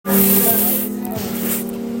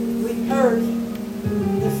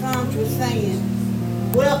was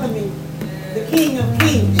saying, welcoming the King of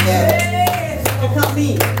Kings to come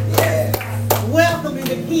in. Welcoming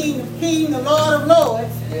the King of Kings, the Lord of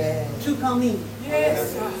Lords to come in.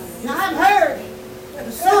 Now I've heard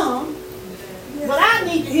the song, but I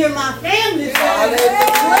need to hear my family say,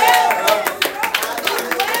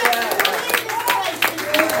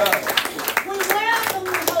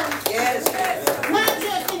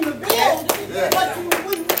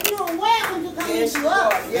 you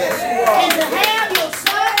up. And to have your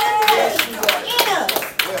son in us.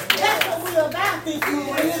 That's what we're about this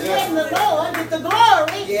morning. Is letting the Lord get the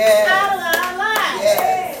glory out of our lives.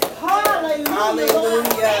 Hallelujah. Lord,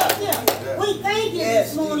 thank you. We thank you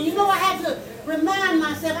this morning. You know, I had to remind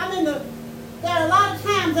myself, there are a lot of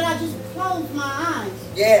times that I just close my eyes.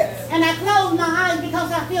 And I close my eyes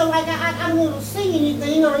because I feel like I don't want to see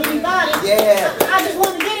anything or anybody. I just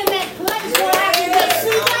want to get in that place where I can just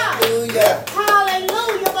see God.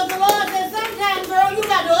 Hallelujah. But the Lord says sometimes, girl, you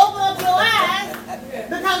got to open up your eyes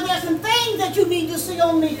because there's some things that you need to see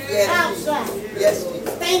on the outside.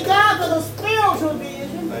 Thank God for the spiritual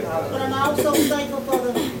vision, but I'm also thankful for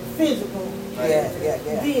the physical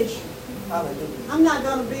vision. I'm not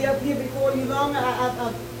going to be up here before you long.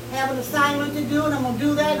 I have an assignment to do, and I'm going to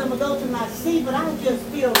do that. I'm going to go to my seat, but I just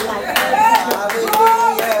feel like I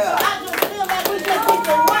just feel like we just need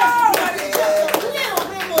to worship just a little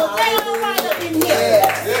bit more. They all right up in here.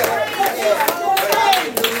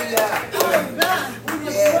 Oh God, we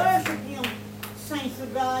just worship Him, saints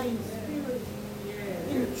of God, in spirit,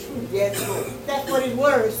 in truth. That's what His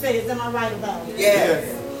Word says. Am I right about it?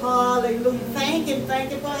 Hallelujah. Thank Him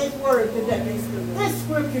for His Word today. This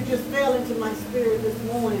scripture just fell into my spirit this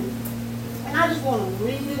morning. And I just want to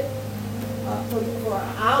read it for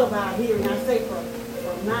all of our hearing. I say for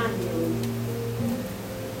my hearing.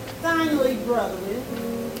 Finally, brethren,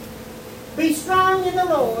 be strong in the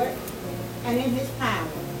Lord and in His power.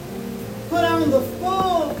 Put on the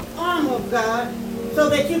full armor of God so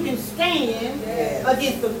that you can stand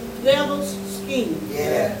against the devil's scheme.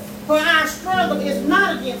 For our struggle is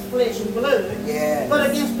not against flesh and blood, but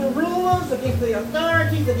against the rulers, against the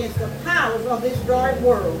authorities, against the powers of this dark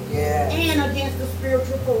world, and against the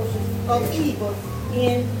spiritual forces of evil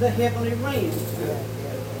in the heavenly realms.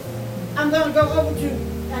 I'm going to go over to,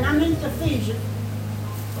 and I'm in Ephesians,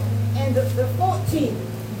 and the 14th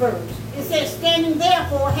verse. It says, standing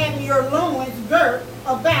therefore, having your loins girt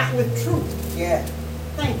about with truth.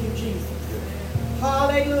 Thank you, Jesus.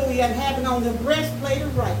 Hallelujah. And having on the breastplate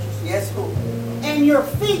of righteousness. And your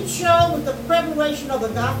feet shod with the preparation of the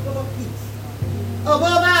gospel of peace.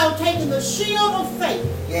 Above all, taking the shield of faith,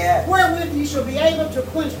 wherewith you shall be able to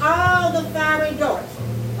quench all the fiery darts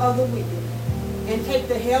of the wicked, and take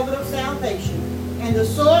the helmet of salvation, and the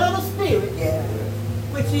sword of the Spirit,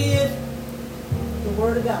 which is the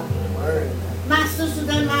Word of God. My sisters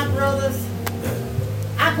and my brothers,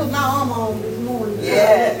 I put my armor on this morning. I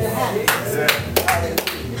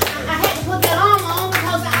had to put that armor on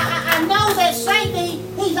because I know that Satan,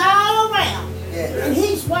 he's all around. And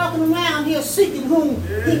he's walking around here seeking whom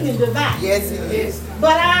he can devour.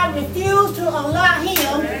 But I refuse to allow him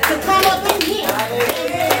to come up in here and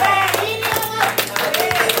devour any of us.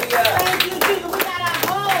 Thank you, Jesus. We got our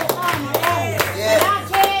whole armor on. And I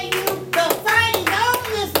tell you, the fight is on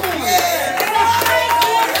this morning. The fight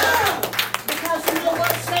is on. Because you know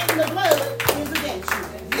what? Satan, the blood is against you.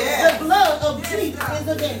 The blood of Jesus is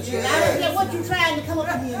against you. I don't care what you're trying to come up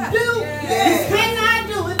in here and do. You cannot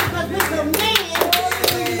do it because we command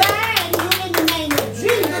to bind you in the name of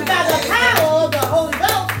Jesus by the power of the Holy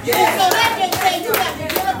Ghost. And so that can say you got to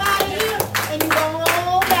get up out of here and you go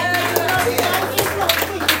on back to the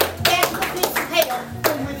back to the pits of hell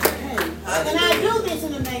from which you came. And I do this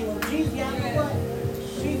in the name of Jesus. Y'all know what?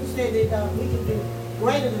 Jesus said that we can do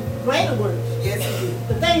greater works.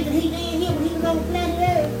 The things that He did here when He was on the planet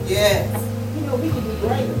Earth. You know, we can do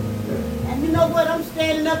greater. And you know what? I'm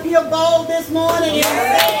standing up here bold this morning and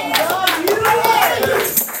saying, God, you are you. Lord.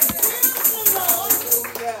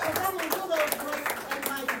 Because I'm going to do those great and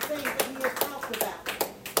mighty things that He has talked about.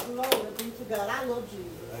 Glory be to God. I love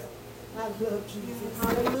Jesus. I love Jesus.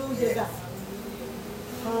 Hallelujah, God.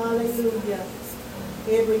 Hallelujah.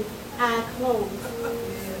 Every eye closed.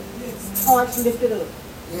 Hearts lifted up.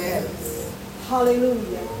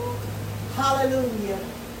 Hallelujah. Hallelujah.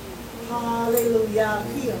 Hallelujah. I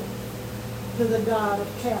appeal to the God of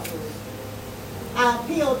Calvary. I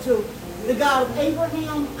appeal to the God of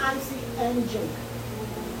Abraham, Isaac, and Jacob.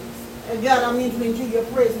 And God, I'm entering into your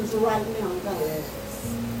presence right now, God.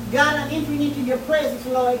 God, I'm entering into your presence,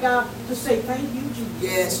 Lord God, to say thank you,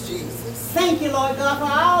 Jesus. Jesus. Thank you, Lord God,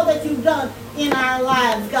 for all that you've done in our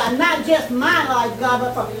lives, God. Not just just my life, God,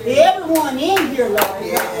 but for everyone in here, Lord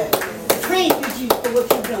God. Thank you, Jesus, for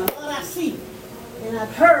what you've done. Lord, I see and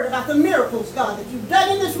I've heard about the miracles, God, that you've done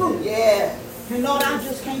in this room. Yeah. And Lord, I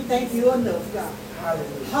just can't thank you enough, God.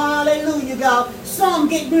 Hallelujah. Hallelujah, God. Some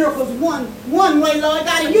get miracles one way, Lord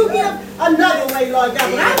God, and you give another way, Lord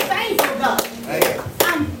God. But I'm thankful, God.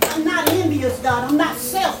 I'm not envious, God. I'm not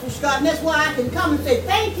selfish, God. And that's why I can come and say,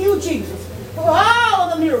 thank you, Jesus, for all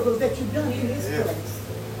the miracles that you've done in this place.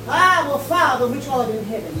 Our Father, which art in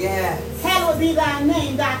heaven. Hallowed be thy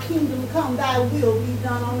name, thy kingdom come, thy will be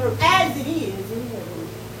done on earth as it is in heaven.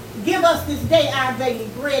 Give us this day our daily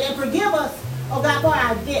bread, and forgive us, oh God, for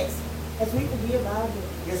our debts, as we forgive our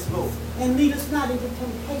debtors. Yes, Lord. And lead us not into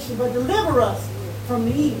temptation, but deliver us from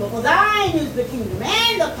the evil. For thine is the kingdom,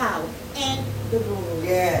 and the power, and the glory.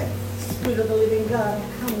 Yes. Spirit of the living God,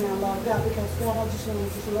 I come now, Lord God, because God, I just want to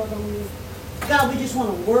just love on you. God, we just want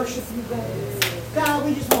to worship you, God. God,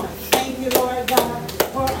 we just want to thank you, Lord God.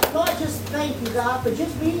 Or, Lord, just thank you, God, for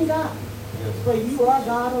just being God. Yes. For you are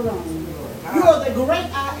God alone. You are the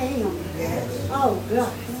great I am. Yes. Oh,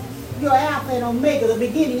 God. You're Alpha and Omega, the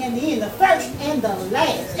beginning and the end, the first and the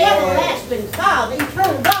last. Yes. Everlasting Father,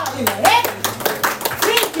 eternal God in the heavens.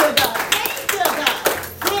 Thank you, God. Thank you, God.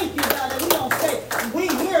 Thank you, God, that we don't say, we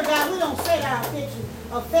here, God, we don't set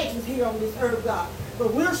our affections here on this earth, God.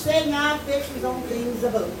 But we're setting our affections on things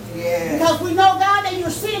above. Yeah. Because we know, God, that you're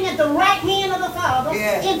sitting at the right hand of the Father,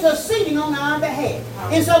 interceding on our behalf.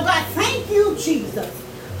 And so, God, thank you, Jesus.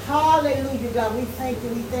 Hallelujah, God. We thank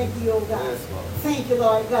you, oh God. Thank you,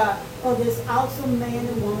 Lord God, for this awesome man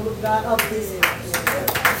and woman of God of this house.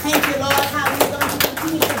 Thank you, Lord, how we're going to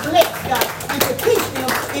continue to bless, God, and to teach them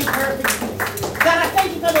in perfect peace. God, I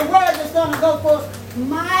thank you for the word that's going to go forth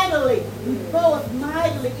mightily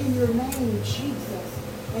in your name, Jesus.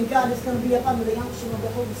 And God, it's going to be up under the unction of the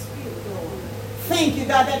Holy Spirit, Lord. Thank you,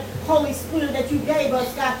 God, that Holy Spirit that you gave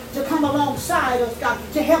us, God, to come alongside us, God,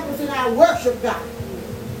 to help us in our worship, God,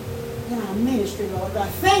 in our ministry, Lord God.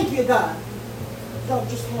 Thank you, God. Don't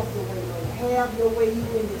just have your way, Lord. Have your way you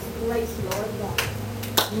in this place, Lord God.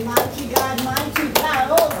 Mighty God, mighty God.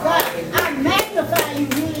 Oh, God, I magnify you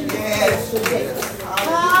here in this place today.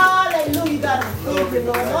 Hallelujah, God. I thank you,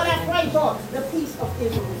 Lord. Lord, I pray for the peace of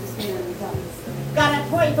Israel this morning, God. God, I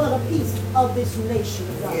pray for the peace of this nation,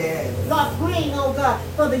 God. Yes. God, praying, oh God,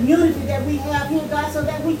 for the unity that we have here, God, so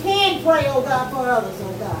that we can pray, oh God, for others,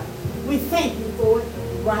 oh God. We thank you for it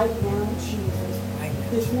right now, Jesus.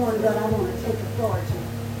 This morning, God, I want to take authority.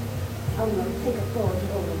 I want to take authority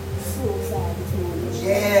over suicide this morning.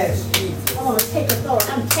 Yes, Jesus. I want to take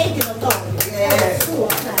authority. I'm taking authority over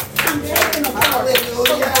suicide. I'm taking authority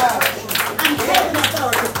over depression. I'm taking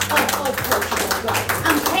authority over oppression, oh God.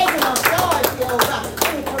 I'm taking authority, oh God,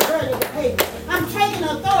 over perverted behavior. I'm taking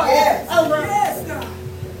authority over,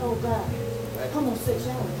 oh God,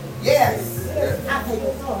 homosexuality. Yes. I take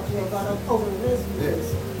authority, oh God, over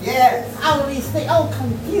lesbianism. Yes. All of these things,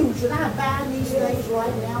 confusion. I bind these things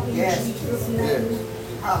right now in Jesus' name.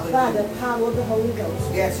 Yes. By the power of the Holy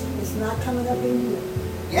Ghost. Yes. It's not coming up in here.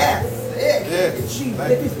 Yes. Yes.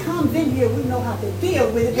 If it comes in here, we know how to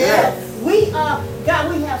deal with it. Yes. We are, God,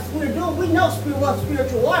 we know what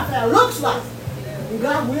spiritual warfare looks like. And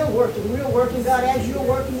God, we're working, God, as you're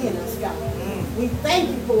working in us, God. We thank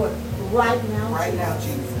you for it right now. Right now,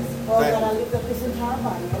 Jesus. Oh, God, I lift up this entire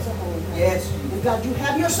body as a whole. Yes. And God, you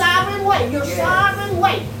have your sovereign way. Your sovereign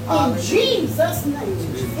way. In Jesus' name.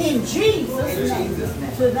 In Jesus' name.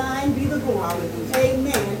 To thine be the glory.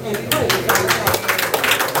 Amen. And praise God.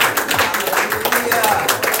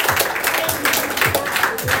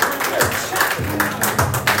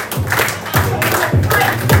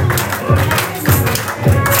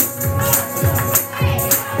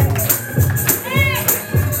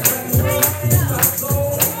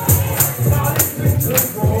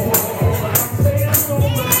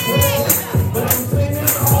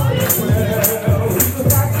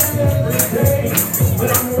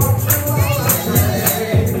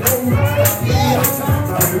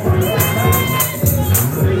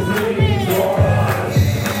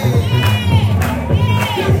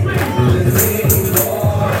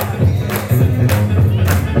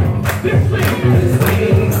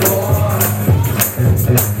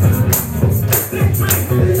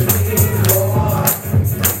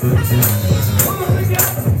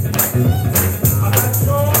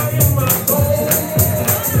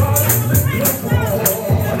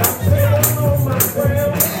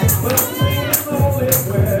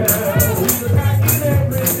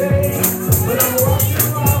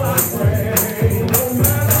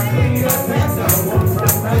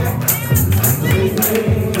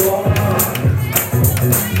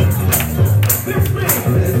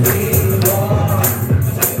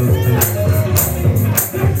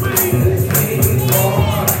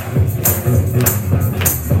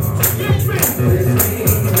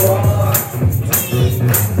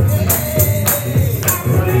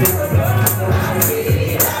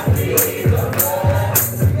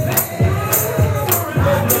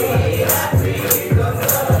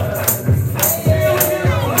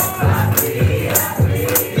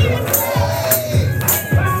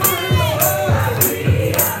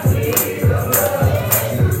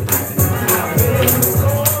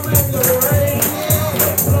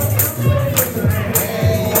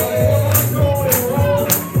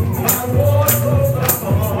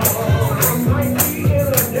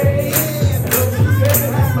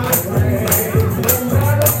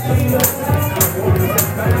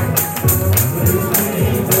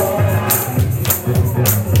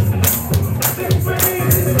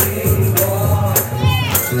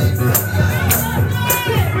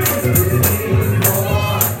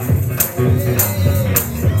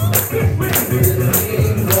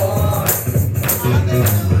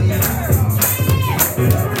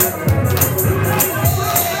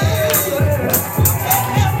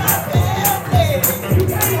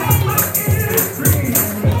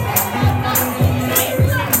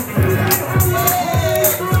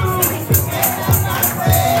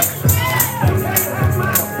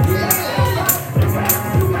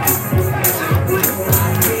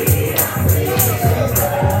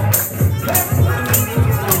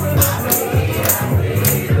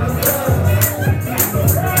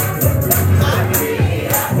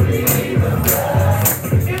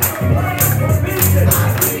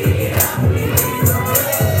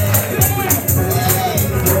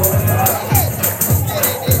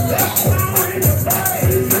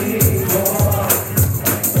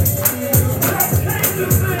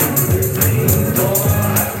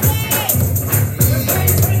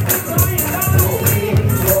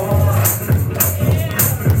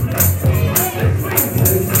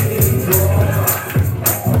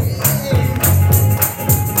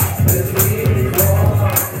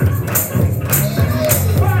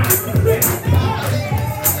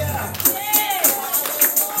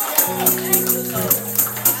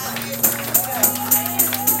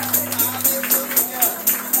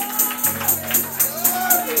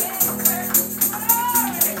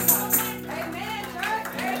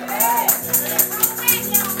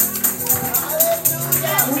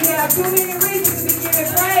 Too many reasons to be giving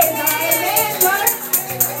praise. Amen, church.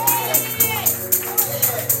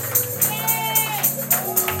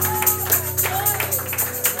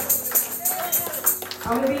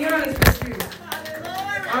 I'm going to be honest with you.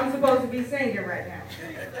 I'm supposed to be singing right now.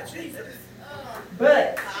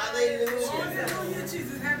 But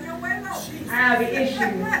I have an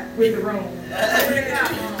issue with the room.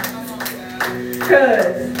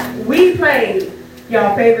 Because we played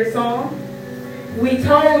y'all favorite song. We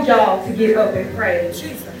told y'all to get up and pray,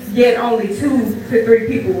 yet only 2 to 3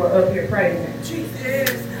 people were up here praising.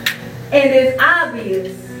 And it's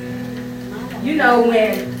obvious, you know,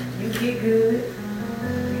 when you get good,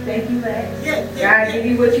 you think you lack. God give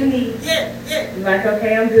you what you need. You're like,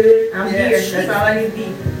 okay, I'm good. I'm here. That's all I need to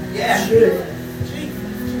be. I'm good.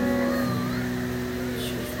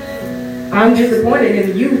 I'm disappointed in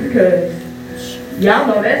the youth because y'all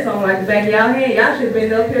know that song like the back of y'all hand. Y'all should have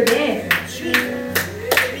been up here dancing.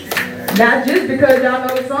 Not just because y'all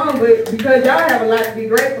know the song, but because y'all have a lot to be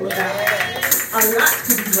grateful about. A lot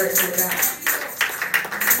to be grateful about.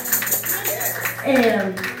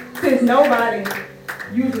 And since nobody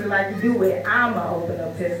usually like to do it, I'm going to open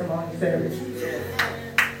up testimony service.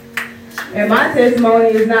 And my testimony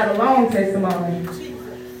is not a long testimony.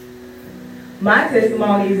 My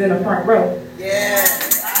testimony is in the front row.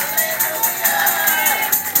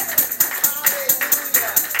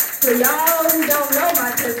 For y'all who don't know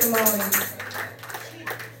my testimony,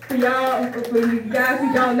 for you guys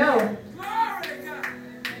who don't know,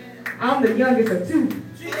 I'm the youngest of 2.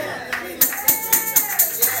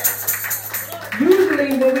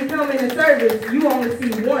 Usually when we come in the service, you only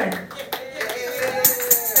see 1.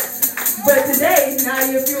 But today, now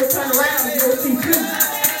if you'll turn around, you'll see 2.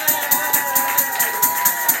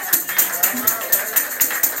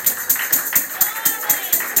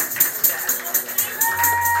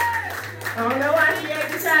 I don't know why she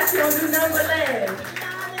acting shy. She don't do nothing but laugh.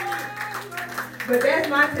 But that's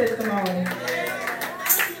my testimony.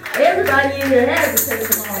 Everybody in here has a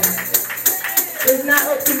testimony. It's not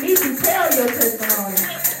up to me to tell your testimony.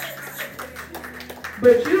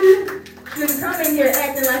 But you shouldn't come in here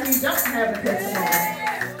acting like you don't have a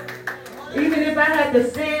testimony. Even if I have to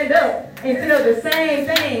stand up and tell the same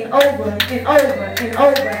thing over and over and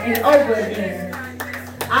over and over again.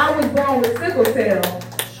 I was born with sickle cell.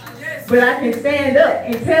 But I can stand up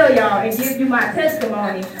and tell y'all and give you my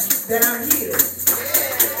testimony that I'm healed.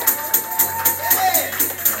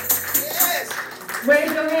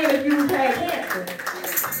 Raise your hand if you've had cancer.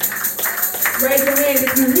 Raise your hand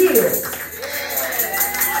if you're healed.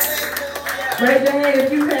 Raise your hand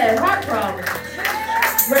if you've had heart problems.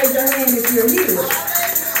 Raise your hand if you're healed.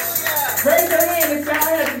 Raise your hand if y'all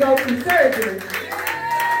had to go through surgery.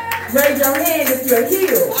 Raise your hand if you're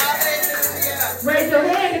healed. Raise your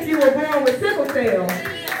hand if you were born with sickle cell.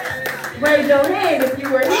 Raise your hand if you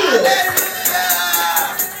were healed.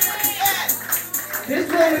 This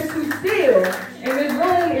room is too still, and this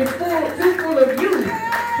room is too full of youth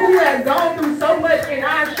who have gone through so much in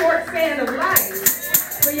our short span of life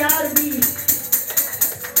for y'all to be.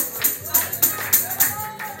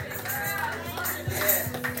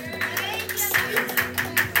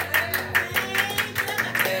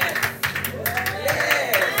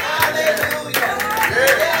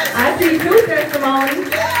 3 new testimonies,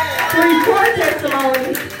 3 4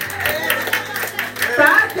 testimonies,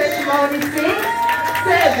 5 testimonies, 6,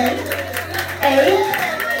 7, 8,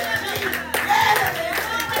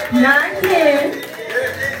 9, 10.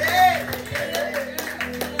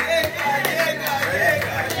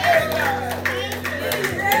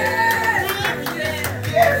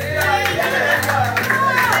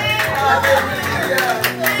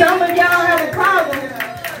 Some of y'all have a problem.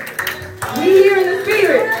 We here in the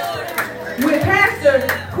spirit with pastor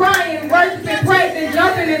crying, worshiping, praising,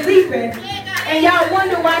 jumping and leaping, and y'all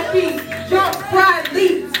wonder why she jumps, cries,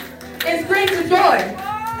 leaps, and screams for joy.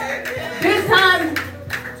 This time,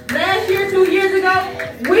 last year, 2 years ago,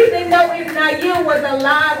 we didn't know if Nail was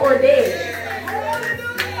alive or dead.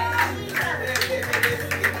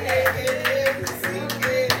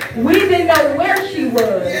 We didn't know where she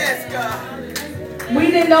was. We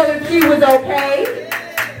didn't know if she was okay.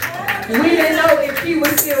 We didn't know if she was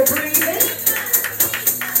still breathing.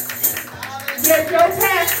 Yet your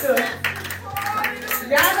pastor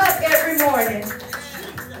got up every morning,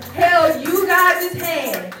 held you guys'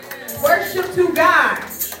 hand, worshiped to God,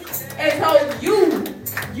 and told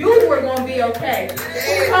you were going to be okay.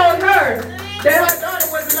 He told her that her daughter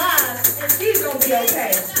was alive and she's going to be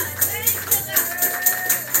okay.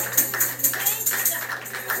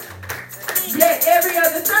 Yet every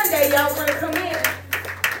other Sunday, y'all want to come in.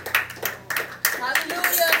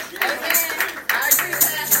 Hallelujah. Amen. I agree,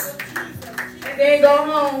 Pastor. And then go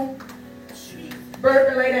home, birth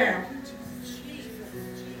and lay down.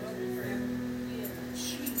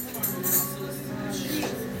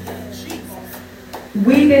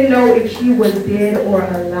 We didn't know if she was dead or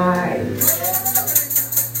alive.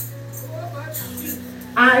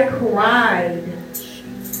 I cried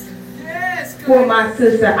for my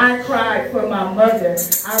sister. I cried for my mother.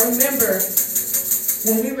 I remember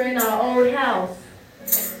when we were in our old house,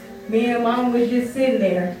 me and Mom was just sitting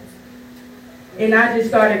there, and I just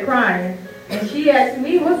started crying. And she asked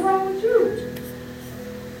me, "What's wrong with you?"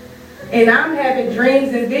 And I'm having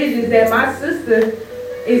dreams and visions that my sister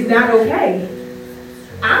is not okay.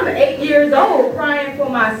 I'm 8 years old crying for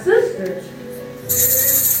my sister.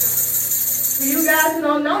 For you guys who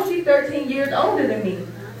don't know, she's 13 years older than me.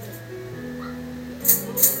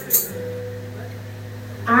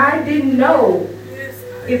 I didn't know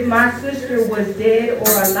if my sister was dead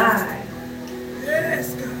or alive.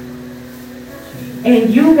 And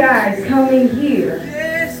you guys come in here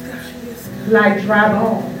like dry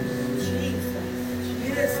bones.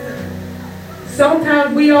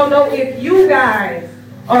 Sometimes we don't know if you guys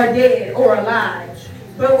are dead or alive.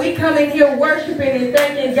 But we come in here worshiping and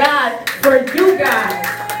thanking God for you guys,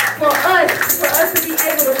 for us to be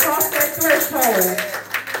able to cross that threshold.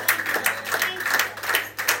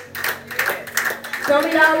 Some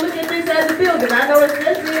of y'all look at this as a building. I know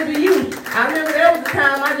especially as a youth. I remember there was a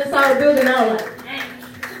time I just saw a building, I was like, man,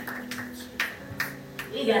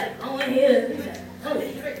 we got to go in here. We got to go in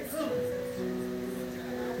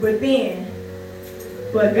here.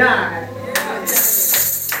 But God,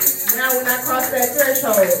 now when I cross that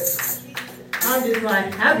threshold, I'm just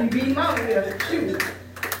like, how you beat mama here? Shoot.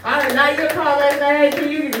 All right, now you'll call that man, hey, can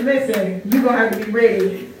you listen, you're going to have to be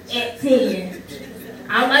ready at 10.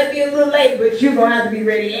 I might be a little late, but you're going to have to be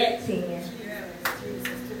ready at 10.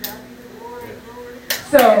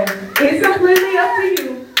 So, it's completely up to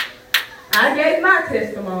you. I gave my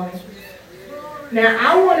testimony. Now,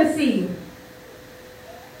 I want to see,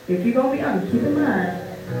 if you're going to be honest, keep in mind,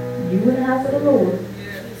 you in the house of the Lord,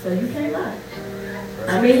 so you can't lie.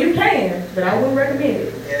 I mean, you can, but I wouldn't recommend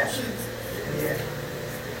it.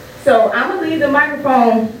 So, I'm going to leave the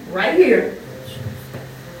microphone right here.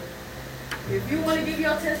 If you want to give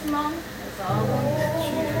your testimony, that's all.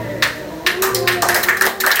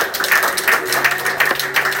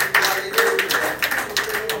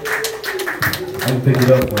 I'm gonna pick it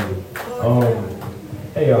up for you.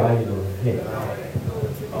 Hey y'all, how you doing? Hey.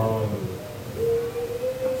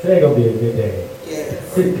 Today gonna be a good day.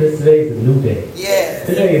 Yes. Because today's a new day. Yes.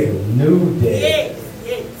 Today is a new day. Yes.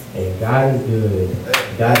 Yes. And God is good.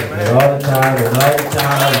 God is good all the time, and all the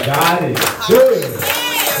time, God is good.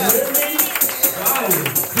 God is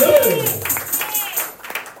good.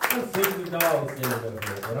 I'm 60 dollars standing up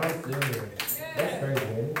here, but I'm still here. That's crazy,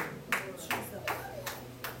 man.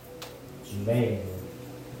 Man,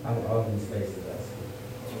 I'm all these faces I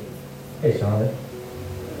see. Hey, Charlotte.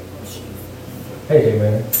 Hey, Jay,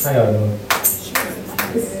 man. How y'all doing?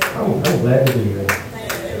 I'm glad to be here.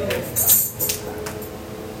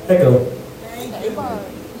 Hey, go.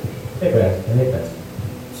 Hey, Pastor. Hey, Pastor.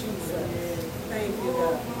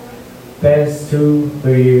 Past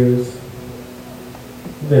 2-3 years,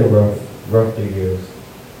 it's been rough 3 years.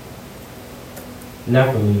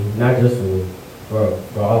 Not for me, not just for me,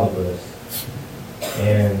 for all of us.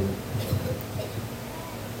 And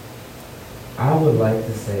I would like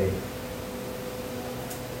to say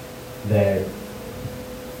that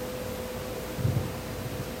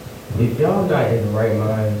if y'all not in the right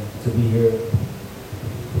mind to be here,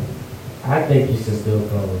 I think you should still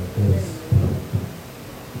come, because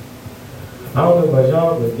I don't know about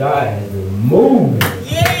y'all, but God has been moving.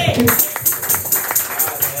 Yeah. God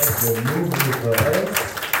has been moving for us,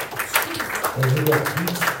 and He's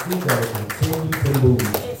going to continue to move.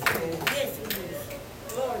 Yes, He is.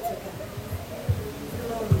 Glory to God.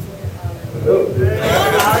 Glory to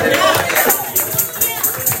God.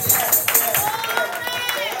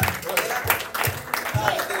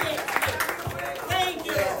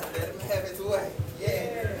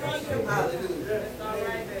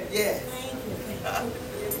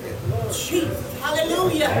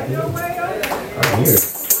 Hallelujah. I'm here.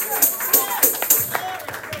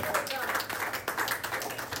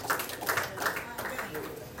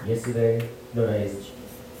 Yesterday, no, it's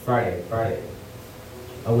Friday.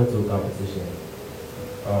 I went to a competition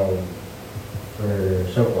for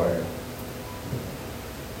show choir.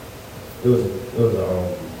 It was a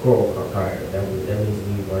choral choir. That means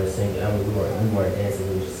we weren't singing. I mean, we weren't dancing.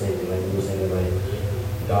 We were just singing. Like we were singing like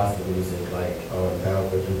gospel music, like Bound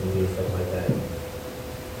for Jubilee and stuff like that.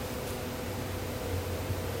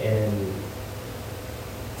 And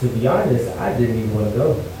to be honest, I didn't even want to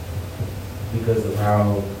go because of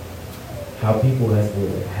how people has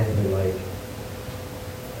been like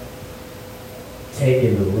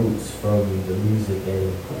taking the roots from the music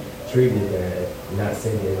and treating it bad, not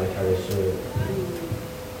singing it like how they should.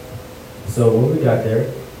 So when we got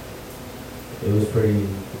there, it was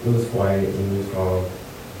quiet and it was calm.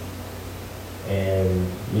 And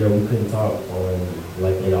we couldn't talk on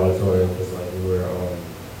like in the auditorium because like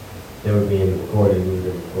they were being recorded. We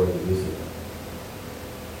were recording the music.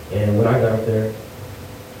 And when I got up there,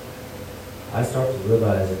 I started to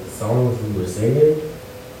realize that the songs we were singing,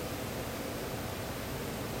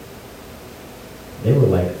 they were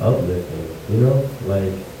like uplifting,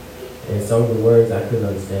 like, and some of the words I couldn't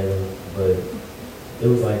understand them, but it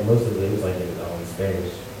was like most of it was like in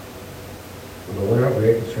Spanish. But when I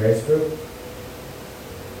read the transcript,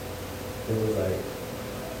 it was like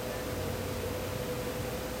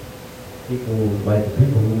the people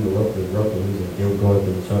who wrote the music, they were going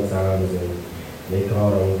through tough times and they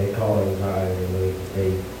called on God and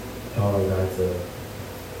they called on God to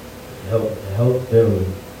help them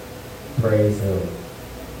praise Him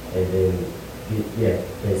and then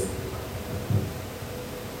basically.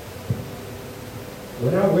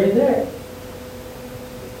 When I read that,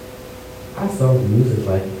 I saw the music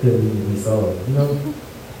like it couldn't even be sung,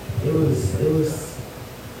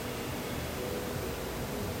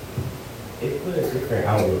 It put a different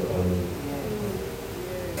outlook on me.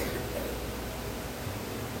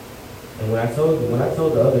 And when I told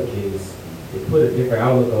the other kids, it put a different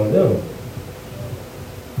outlook on them.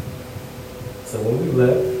 So when we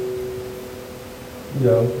left, we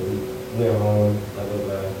went home, blah, blah,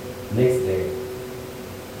 blah. Next day,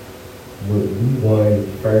 we won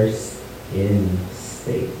first in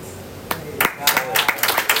state.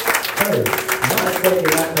 First, not second,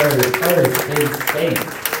 not third, first in state.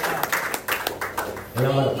 And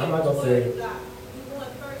I'm not going to say. You won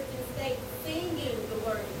first in state singing the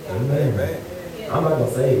word of God. Amen. I'm not going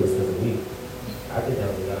to say it was because of me. I think that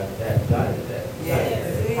was God. God did that.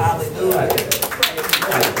 Yes. Hallelujah.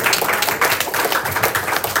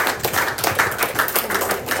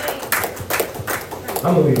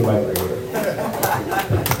 I'm going to leave the mic right here.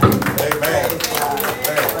 Amen.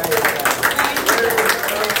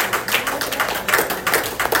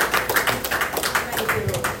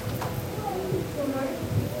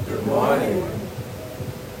 Good morning.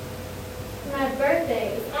 My birthday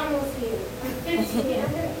is almost here. I'm 15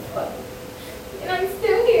 years old. And I'm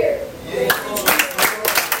still here.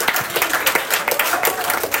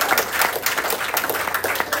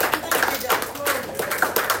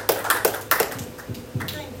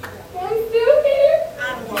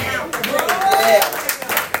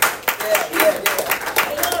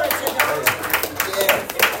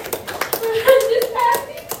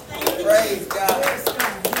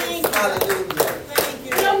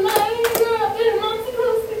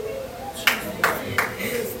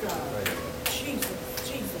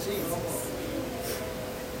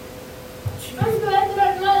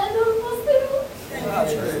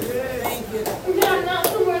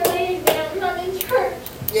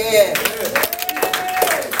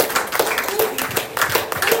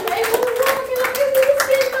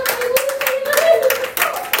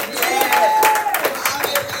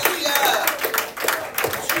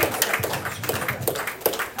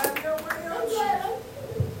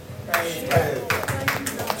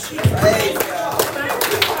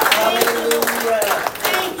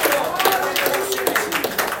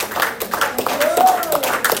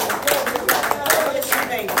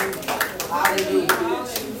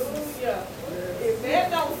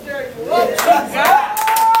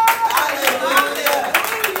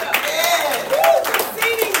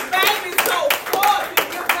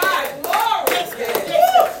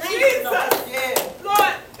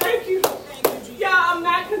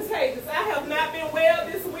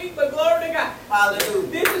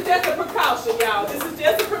 precaution, y'all. This is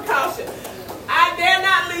just a precaution. I dare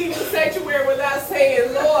not leave the sanctuary without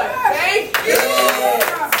saying, Lord, thank you.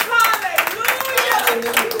 Hallelujah.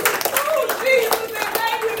 Oh, Jesus, and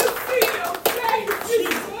maybe to see your face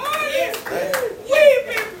this morning. We've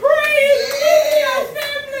been praying with your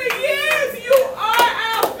family. Yes, you are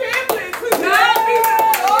our family. To God be the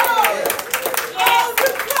glory. Oh,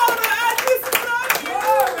 Dakota, I just love you.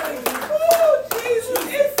 Oh, Jesus,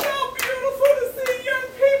 it's so beautiful to see young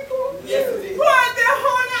people pour their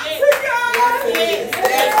heart out to God. Yes.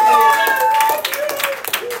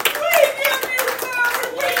 We give you glory.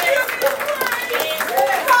 We give you praise.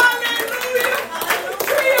 Hallelujah.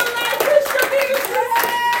 Tree of life, Christian ministry.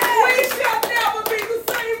 We shall never be the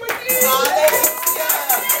same again.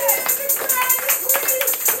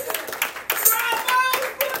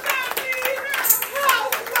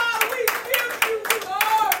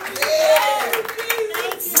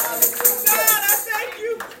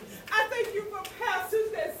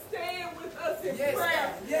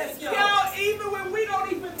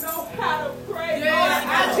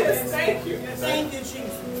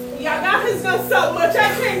 Y'all, God has done so much.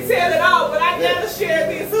 I can't tell it all, but I gotta share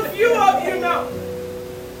this. A few of you know,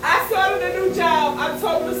 I started a new job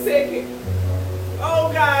October 2nd.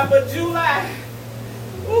 Oh God, but July,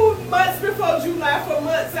 months before July, for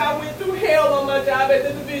months I went through hell on my job at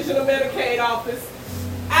the Division of Medicaid office.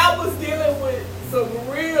 I was dealing with some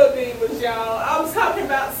real demons, y'all. I'm talking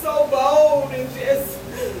about so bold and just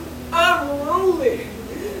unruly.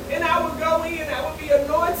 And I would go in, I would be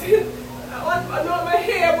anointed. Anoint my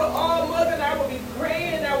hair with all mother, and I would be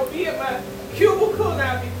praying. I would be at my cubicle, and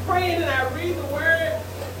I would be praying, and I read the word.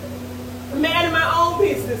 Man in my own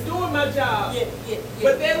business, doing my job.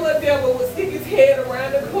 But that little devil would stick his head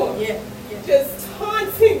around the corner, just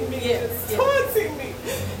taunting me, taunting me.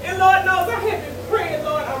 And Lord knows I have been praying,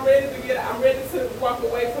 Lord, I'm ready to walk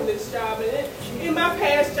away from this job. And in my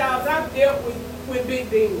past jobs, I've dealt with big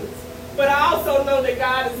demons. But I also know that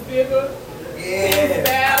God is bigger. His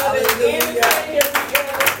battle is anything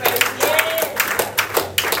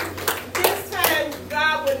This time,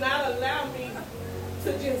 God would not allow me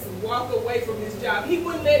to just walk away from this job. He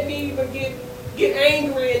wouldn't let me even get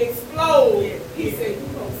angry and explode. He said, "You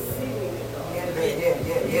gonna sit in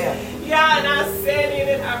it." Yeah, and I sat in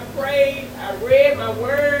it. I prayed. I read my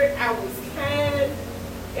word. I was kind,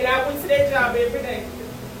 and I went to that job every day.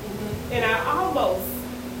 And I almost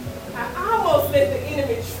let the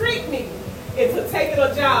enemy trick me into taking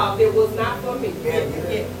a job that was not for me.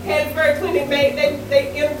 Hattiesburg Clinic,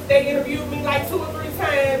 they interviewed me like 2 or 3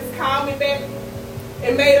 times, called me back,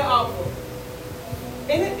 and made an offer.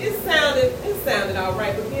 And it sounded all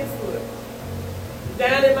right, but guess what?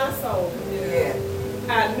 Down in my soul,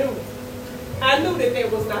 I knew that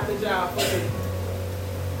that was not the job for me.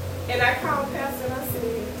 And I called Pastor and I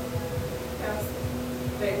said, Pastor,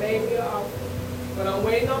 they made me an offer. But I'm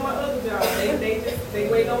waiting on my other job. They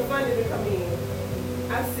waiting on funding to come in.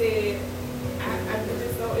 I said, I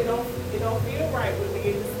just don't, it don't feel right with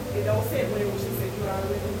me. It don't sit with me. She said, you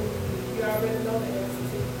already know the answer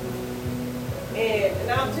to it.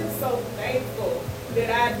 And I'm just so thankful that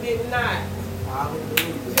I did not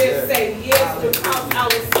just say yes because I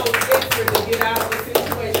was so desperate to get out of the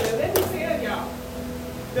situation. And let me tell y'all,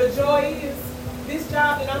 the joy is, this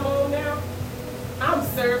job that I'm on now, I'm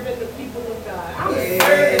serving the people of God. I'm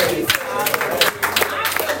serving the people of God. I'm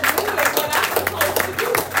just doing what I'm supposed to do.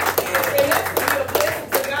 And that's to be a blessing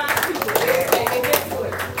to God's people. And guess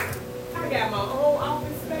what? I got my own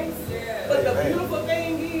office space. But the beautiful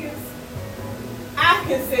thing is, I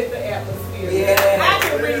can set the atmosphere. I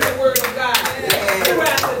can read the word of God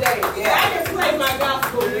throughout the day. I can play my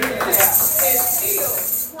gospel music and still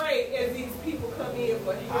pray as these people come in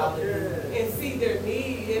for help and see their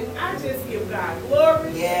need. And I just give God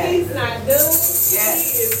glory. He's not done. He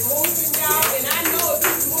is moving, y'all. And I know if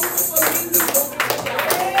he's moving for me, he's moving for y'all.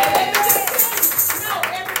 No,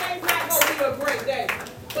 everything's not going to be a great day.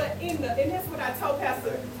 But and that's what I told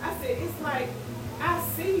Pastor. I said, it's like, I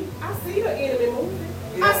see the enemy moving.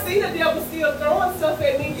 I see the devil still throwing stuff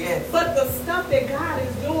at me. But the stuff that God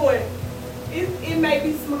is doing, it may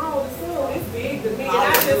be small to some, it's big to me. And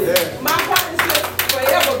I just, my heart is just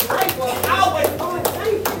forever grateful. I always want to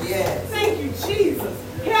thank you. Thank you, Jesus.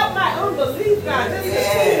 Help my unbelief, God. Just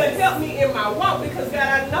continue to help me in my walk because, God,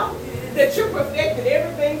 I know that you're perfecting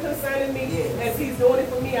everything concerning me as he's doing it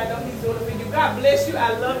for me. I know he's doing it for you. God bless you.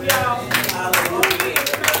 I love y'all.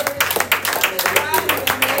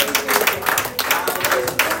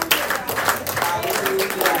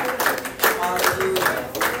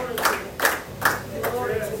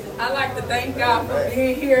 Thank God for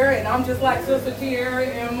being here, and I'm just like Sister Tierra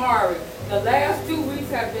and Mari. The last 2 weeks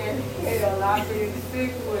have been hell. I've been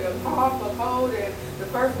sick with a cough, a cold, and the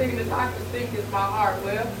first thing the doctors think is my heart.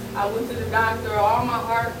 Well, I went to the doctor, all my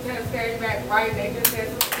heart tests came back right, and they just said,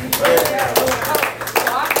 so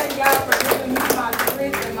I thank God for giving me my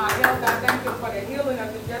strength and my health. I thank Him for the healing of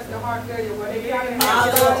congestive heart failure. Where they got in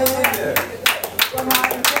well, my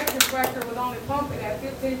injection pressure was only pumping at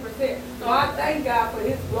 15%. So I thank God for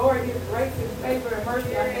His glory, His grace, His favor, and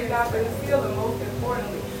mercy. I thank God for His healing, most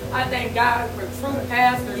importantly. I thank God for true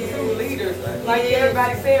pastors, true leaders. Like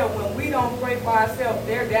everybody said, when we don't pray for ourselves,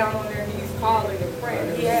 they're down on their knees calling and praying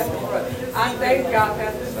and asking for us. I thank God,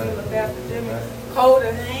 Pastor Sheila, Pastor Jimmy,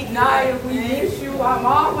 Coda, Naya, we miss you. I'm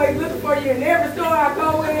always looking for you in every store I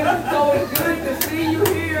go in. So it's good to see you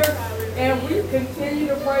here. And we continue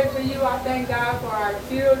to pray for you. I thank God for our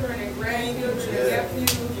children and grandchildren and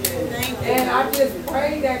nephews. And I just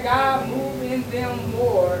pray that God move in them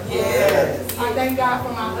more. Yes. I thank God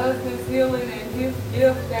for my husband's healing and his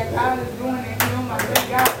gift that God is doing in him. I thank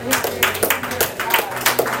God for his gift. I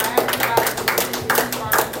ask God to continue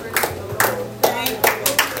our interest in the Lord. Thank you.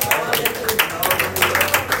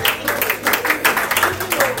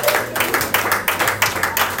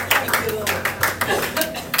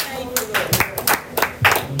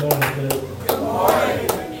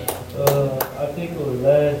 I think it was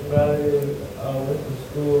last Friday, I went to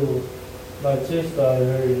school, my chest started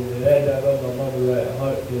hurting, and that got on my mother like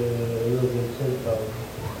heart failure and a little bit of chest problem.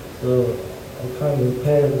 So I kind of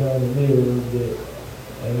passed down the middle a little bit,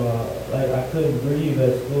 and I couldn't breathe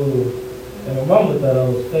at school. And my mama thought I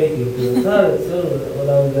was faking, because I tried to tell her when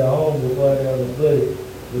I was at home before I got on the bus,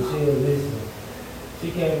 but she didn't listen. She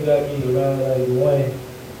came and got me around like 1.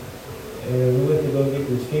 And we went to go get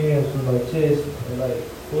the scans from my chest, and like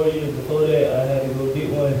 4 years before that, I had to go get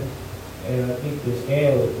one, and I think the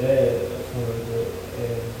scan was bad or something like that.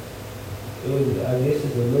 And it was, I guess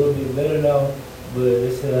it's a little bit better now, but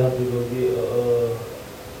they said I have to go get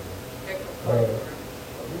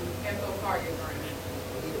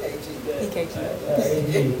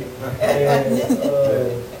and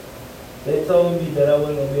they told me that I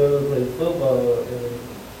wasn't gonna be able to play football. And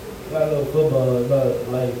I know football is not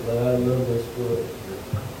life, but I love that sport.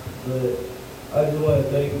 But I just want to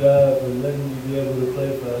thank God for letting me be able to play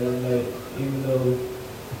Friday night, even though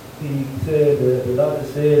He said that, the doctor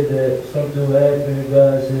said that something would happen and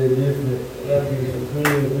God said different. And I think it's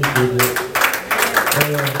really appreciate that.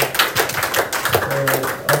 And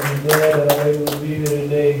I'm just glad that I'm able to be here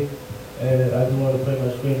today, and I just want to pray my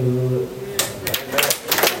strength to the Lord.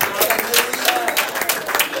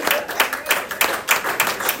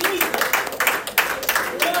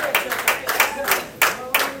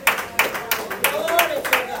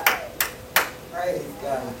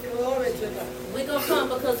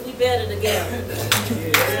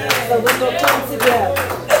 So we're going to come together.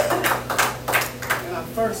 And I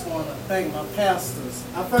first want to thank my pastors.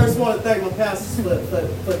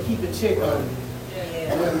 For keeping check on me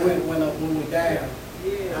when we down.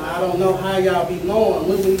 And I don't know how y'all be knowing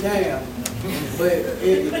when we down, but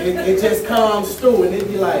it just comes through and it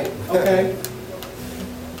be like, okay,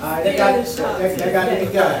 that got to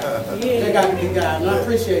be God. That got to be God. And I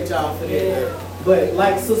appreciate y'all for that. But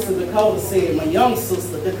like Sister Dakota said, my young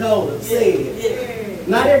sister Dakota said,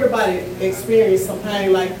 not everybody experience some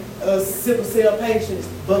pain like sickle cell patients,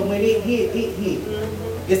 but when it hit, it hit.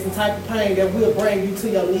 It's the type of pain that will bring you to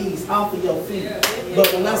your knees, off of your feet.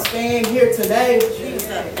 But when I stand here today,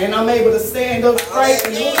 and I'm able to stand up straight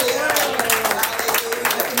and move around,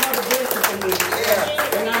 that's another blessing for me.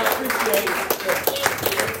 And I appreciate it.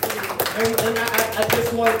 And I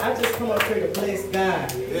just come up here to bless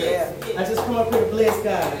God. I just come up here to bless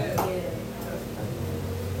God.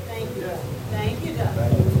 Thank you. Thank you, God.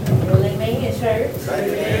 Well, amen, church.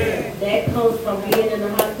 Amen. That comes from being in the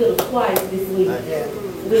hospital twice this week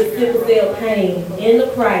with sickle cell pain in the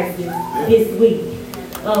crisis this week.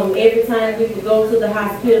 Every time we would go to the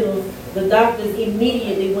hospital, the doctors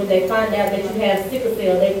immediately, when they find out that you have sickle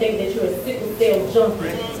cell, they think that you're a sickle cell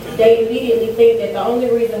junkie. They immediately think that the only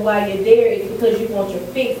reason why you're there is because you want your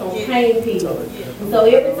fix on pain pills. And so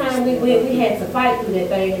every time we went, we had to fight through that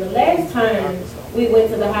thing. And the last time we went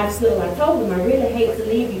to the hospital, I told them I really hate to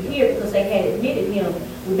leave you here because they had admitted him.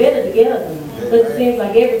 We better together. But it seems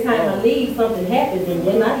like every time I leave, something happens. And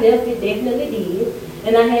when I left, it definitely did.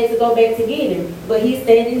 And I had to go back to get him. But he's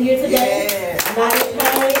standing here today, not in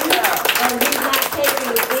pain, and he's not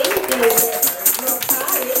taking anything that's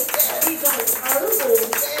narcotic. He's on herbal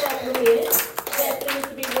supplements that seems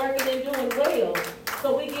to be working and doing well. So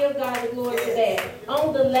we give God the glory for that.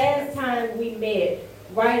 On the last time we met,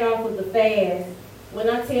 right off of the fast, When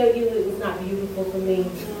I tell you it was not beautiful for me,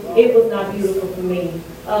 it was not beautiful for me.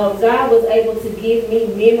 God was able to give me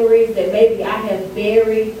memories that maybe I have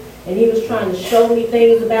buried, and he was trying to show me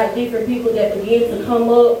things about different people that began to come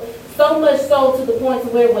up. So much so to the point to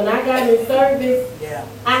where when I got in service,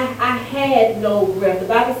 I had no breath. The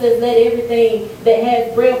Bible says, let everything that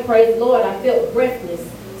has breath praise the Lord. I felt breathless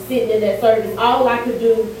sitting in that service. All I could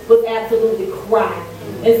do was absolutely cry.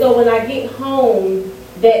 And so when I get home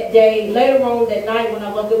that day, later on that night when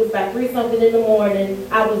I woke up, it was about 3 something in the morning,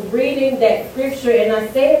 I was reading that scripture and I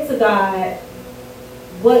said to God,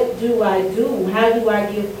 what do I do? How do I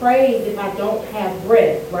give praise if I don't have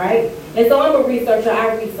breath, right? And so I'm a researcher,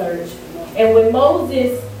 I research. And when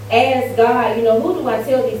Moses asked God, you know, who do I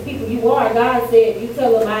tell these people you are? God said, you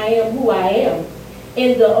tell them I am who I am.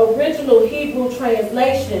 In the original Hebrew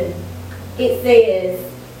translation, it says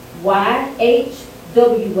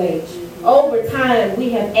YHWH. Over time,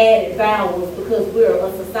 we have added vowels because we're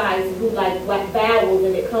a society who like vowels,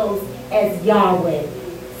 and it comes as Yahweh.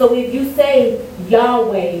 So if you say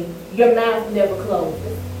Yahweh, your mouth never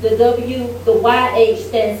closes. The YH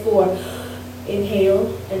stands for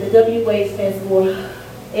inhale, and the WH stands for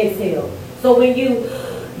exhale. So when you,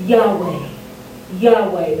 Yahweh,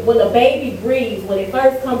 when a baby breathes, when it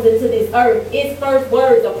first comes into this earth, its first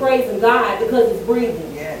words are praising God because it's breathing.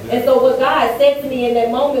 And so what God said to me in that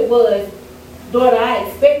moment was, daughter, I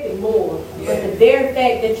expected more. But the very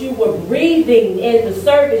fact that you were breathing in the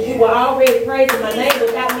service, you were already praising my name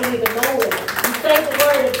without me even knowing. You say the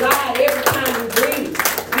word of God every time you breathe.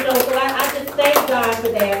 You know, so I just thank God for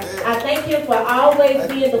that. I thank him for always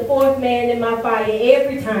being the fourth man in my fire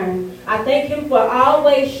every time. I thank him for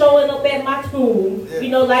always showing up at my tomb, you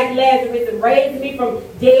know, like Lazarus, and raising me from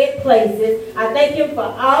dead places. I thank him for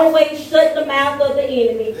always shutting the mouth of the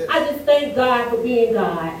enemy. I just thank God for being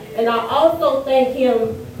God. And I also thank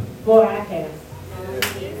him for our pastor.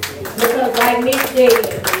 Because like Mick said,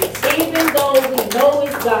 even though we know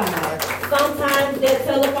it's God, sometimes that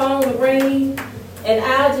telephone will ring, and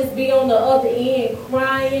I'll just be on the other end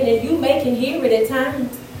crying, and you may can hear it at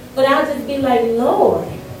times. But I'll just be like, Lord,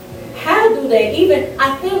 how do they even,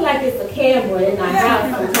 I feel like it's a camera in our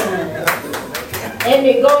house sometimes. And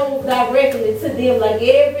it goes directly to them, like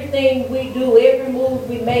everything we do, every move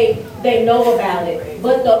we make, they know about it.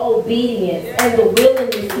 But the obedience and the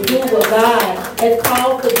willingness to do what God has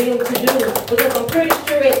called for them to do. Because I'm pretty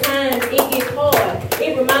sure at times it gets hard.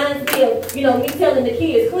 It reminds me of, you know, me telling the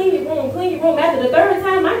kids, clean your room, clean your room. After the third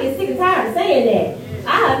time, I get sick and tired of saying that.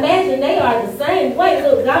 I imagine they are the same way.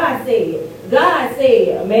 Look, God said,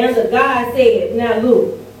 Amanda, God said, now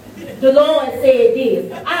look. The Lord said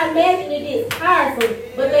this. I imagine it is tiresome,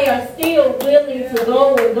 but they are still willing to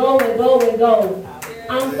go and go and go and go.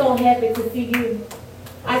 I'm so happy to see you.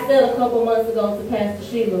 I said a couple months ago to Pastor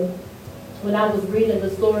Sheila, when I was reading the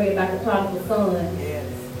story about the prodigal son,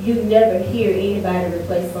 you never hear anybody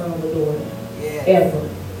replace son with daughter, ever.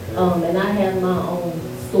 And I have my own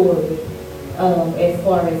story as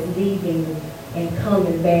far as leaving and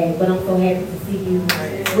coming back, but I'm so happy to see you.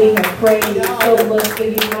 We have prayed so much for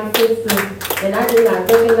you, my sister, and I did not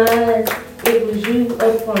recognize it was you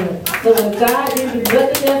up front. So if God did you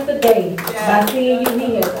nothing else today, by seeing you,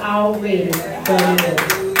 he has already done it.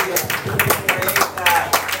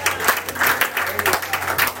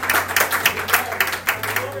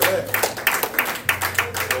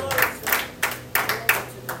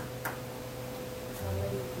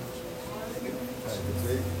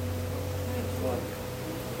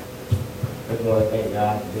 I just want to thank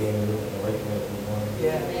God for being here and waking up this morning. I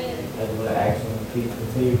just want to ask him to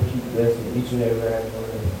continue to keep blessing each and every last one of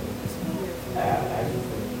us. I ask him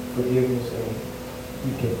for forgiveness, and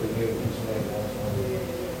you can forgive each and every last one of us.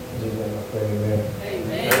 Just let my prayer, amen.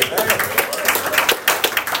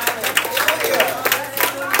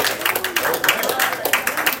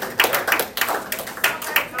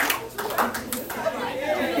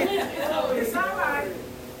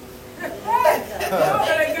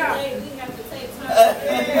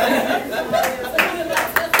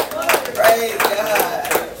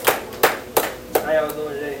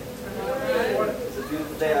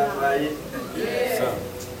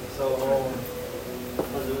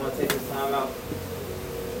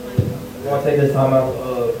 Take this time out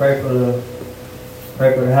to pray for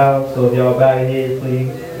the house. So if y'all bow your heads, please.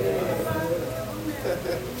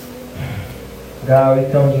 God,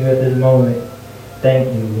 we come to you at this moment. Thank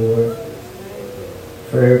you, Lord,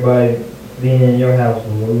 for everybody being in your house,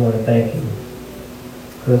 Lord. We want to thank you.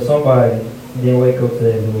 Because somebody didn't wake up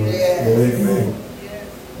today, Lord.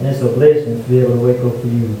 And it's a blessing to be able to wake up for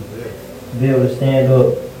you. To be able to stand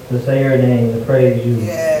up, to say your name, to praise you.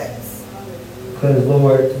 Because,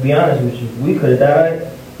 Lord, to be honest with you, we could have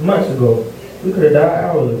died months ago. We could have died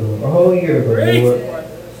hours ago, a whole year ago, Lord.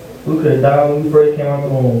 We could have died when we first came out the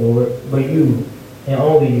womb, Lord. But you, and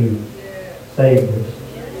only you, saved us.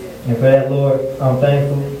 And for that, Lord, I'm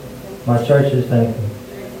thankful. My church is thankful.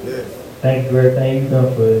 Thank you for everything you've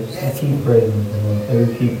done for us. And keep praising you, Lord. And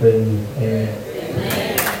we keep praising you. Amen.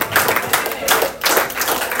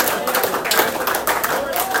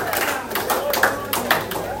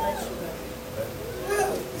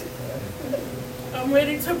 I'm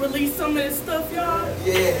ready to release some of this stuff, y'all.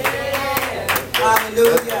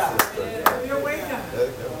 Hallelujah.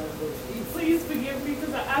 Please forgive me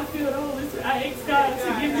because I feel the Holy Spirit. I asked God to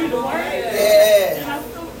give me the word. And I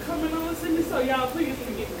feel it coming on to me, so y'all please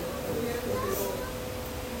forgive me.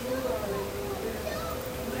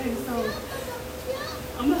 Okay, so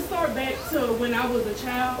I'm going to start back to when I was a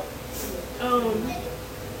child.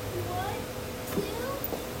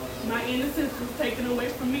 My innocence was taken away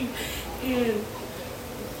from me. And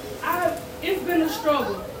it's been a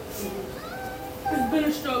struggle. It's been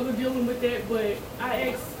a struggle dealing with that, but I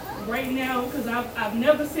ask right now, because I've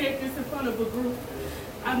never said this in front of a group.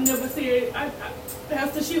 I've never said,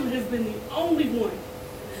 Pastor Sheila has been the only one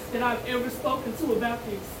that I've ever spoken to about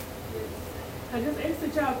this. I just ask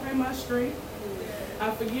that y'all pray my strength.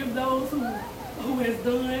 I forgive those who has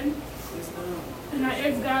done. And I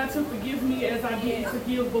ask God to forgive me as I didn't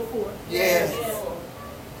forgive before. Yes.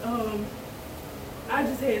 I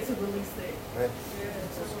just had to release that.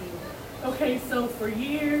 Okay, so for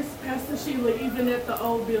years, Pastor Sheila, even at the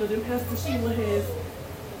old building, Pastor Sheila has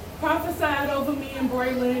prophesied over me and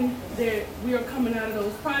Braylon that we are coming out of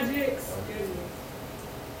those projects.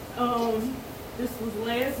 This was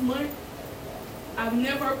last month. I've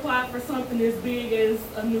never applied for something as big as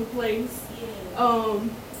a new place.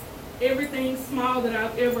 Everything small that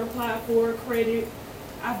I've ever applied for, credit,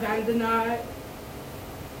 I've gotten denied.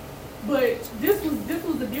 But this was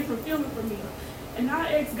a different feeling for me. And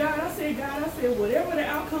I asked God, I said, whatever the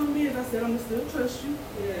outcome is, I said, I'm going to still trust you.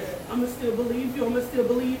 I'm going to still believe you. I'm going to still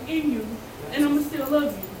believe in you. And I'm going to still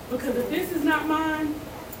love you. Because if this is not mine,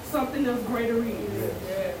 something else greater is.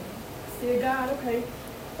 I said, God, okay.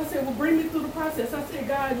 I said, well, bring me through the process. I said,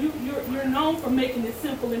 God, you're known for making it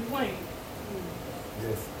simple and plain.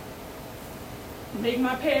 Yes. Make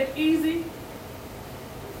my path easy.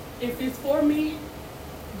 If it's for me,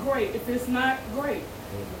 great. If it's not, great.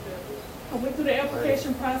 I went through the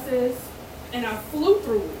application process and I flew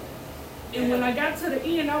through it. And when I got to the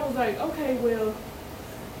end, I was like, okay, well,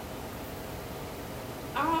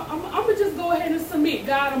 I'm going to just go ahead and submit.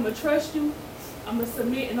 God, I'm going to trust you. I'm going to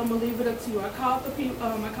submit and I'm going to leave it up to you. I called the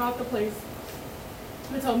place.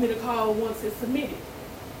 They told me to call once it's submitted.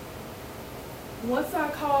 Once I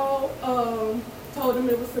called, told them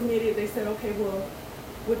it was submitted, they said, okay, well,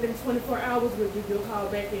 within 24 hours, we'll give you a call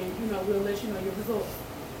back and, we'll let you know your results.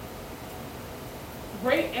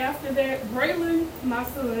 Right after that, Braylon, my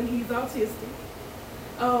son, he's autistic.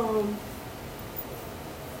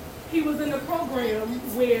 He was in a program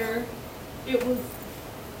where it was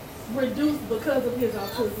reduced because of his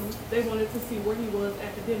autism. They wanted to see where he was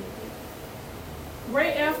academically.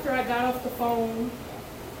 Right after I got off the phone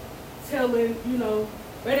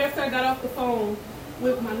right after I got off the phone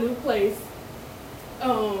with my new place.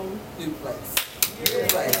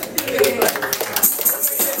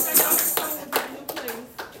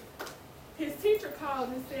 His teacher called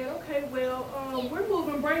and said, okay, well, we're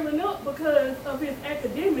moving Braylon up because of his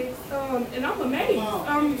academics, and I'm amazed.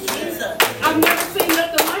 I've never seen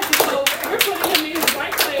nothing like it, so we're putting him in his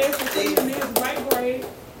right class and putting him in his right grade.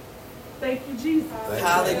 Thank you, Jesus.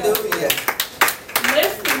 Hallelujah.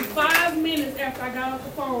 Less than 5 minutes after I got off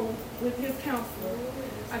the phone with his counselor,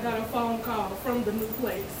 I got a phone call from the new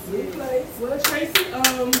place. Well, Tracy,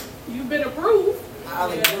 you've been approved.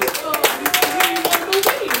 Hallelujah. You want to move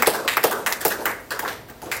in.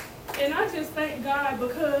 And I just thank God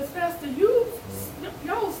because, Pastor,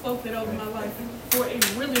 y'all spoke that over my life for a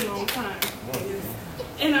really long time.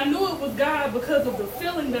 And I knew it was God because of the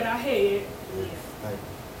feeling that I had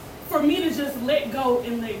for me to just let go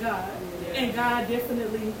and let God. And God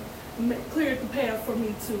definitely cleared the path for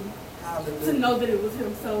me to know that it was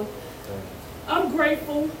Him. So I'm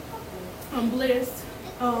grateful. I'm blessed.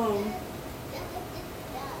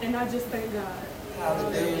 And I just thank God.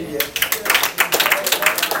 Hallelujah.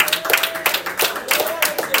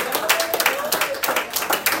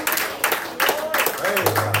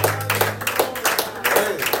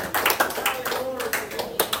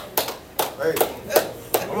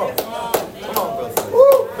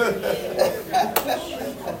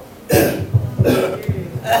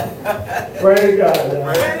 Praise God.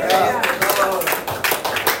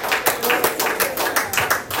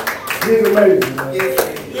 He's amazing, man.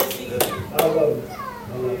 Yes, he is. I love it.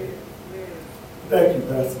 I love it. Thank you,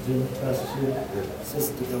 Pastor Jim, Pastor Sheila,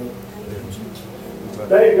 Sister Go.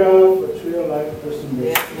 Thank God for Trail Life Christian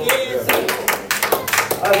Ministry.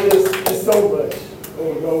 It's so much.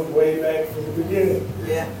 It goes way back from the beginning.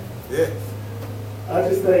 Yeah. I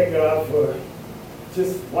just thank God for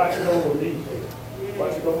just watching over me,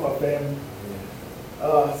 watching over my family.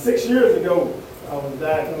 6 years ago, I was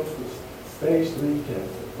diagnosed with stage 3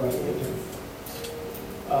 cancer, prostate cancer.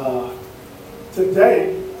 Today,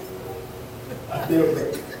 I feel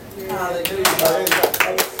great. Hallelujah.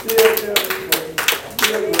 I'm still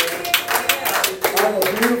feeling great. I'm a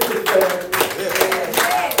beautiful family.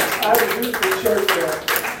 I have a beautiful church family.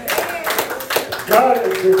 God has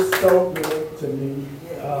been so good to me.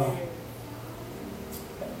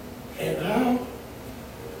 And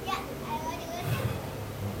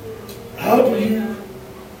how do you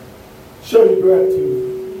show your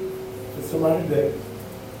gratitude to somebody that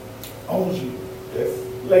owns you, that's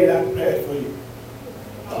laid out the path for you?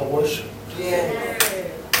 I worship.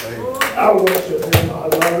 I worship him. I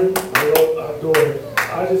love him. I adore him.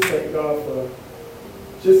 I just thank God for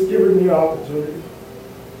just giving me the opportunity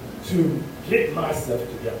to get myself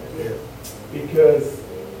together. Because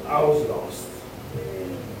I was lost.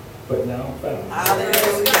 But now I'm found.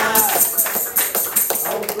 Hallelujah. I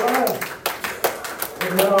was blind.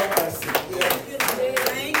 But now I see.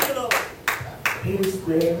 Thank you, Lord. He's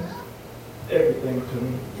been everything to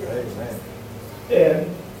me. Amen. And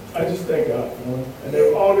I just thank God for him. And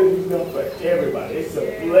then all that he's done for everybody. It's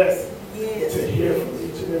a blessing to hear from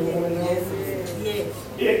each and every one of you.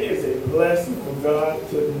 It is a blessing from God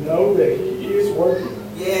to know that he is working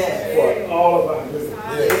for all of our good.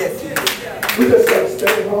 We just got to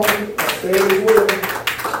stay home and stay in his word.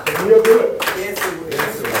 And he'll do it.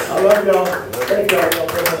 I love y'all. Thank y'all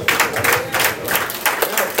very much.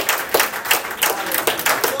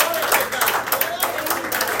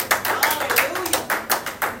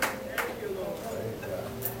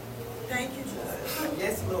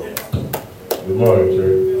 Good morning,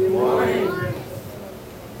 church. Good morning.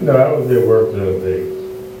 You know, I was at work the other day,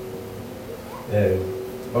 and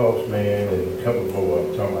boss man and a couple more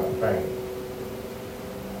were talking about pain.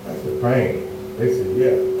 I said, pain? They said,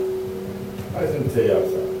 yeah. I said, let me tell y'all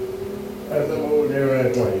something. I said, I'm over there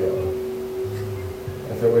around one of y'all.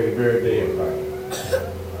 I said, well, you're very day in pain.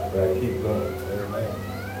 But I keep going.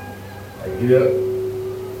 I get up,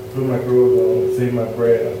 put my clothes on, say my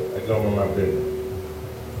prayer, I go on my business.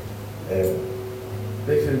 And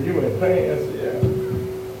they said, you in pain? I said, yeah. I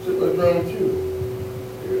said, what's wrong with you?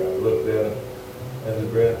 I looked at her, as a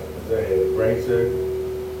breath, I said, I had brain surgery,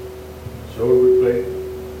 shoulder replacement,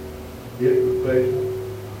 hip replacement.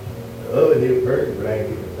 The other hip hurt, but I ain't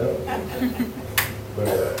getting it done. But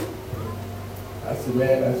I said,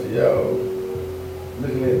 man, I said, yo,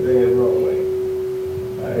 looking at things the wrong way.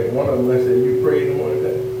 I had one of them, I said, you prayed in the morning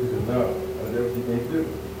that? He said, no, I never see things do.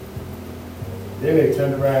 Then they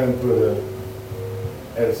turned around and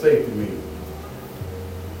had a safety meeting.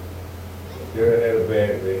 The girl had a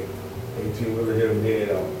bad day. 18-wheeler hit her head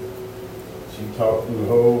on. She talked through the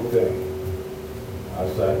whole thing. I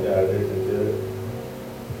sat down, listened to it.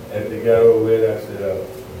 After they got over with, I said,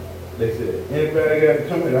 they said, anybody got to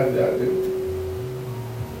come in? I said, I do.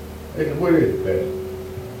 They said, what is it, Pastor?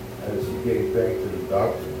 I said, she gave thanks to the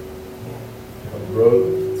doctor, her brother,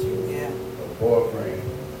 her boyfriend.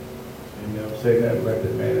 You know, say nothing about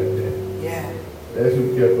that man up there. That's who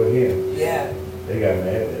kept for him. They got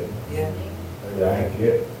mad at him. I said, I ain't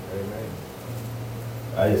care.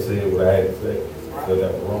 I just said what I had to say. So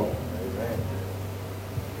that was wrong.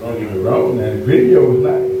 Don't get me wrong, now the video was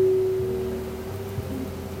nice.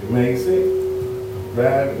 It made sense.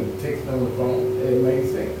 Driving and texting on the phone, it made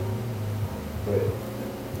sense. But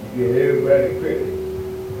you get everybody credit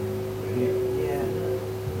for him.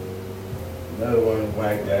 Another one,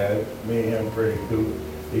 white guy, me and him pretty cool.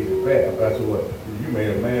 He said, Pat, I said, what? You made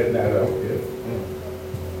a man out of it.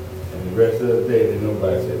 And the rest of the day, didn't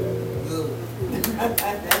nobody say that.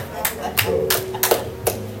 So,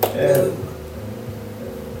 and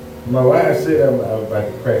my wife said I was about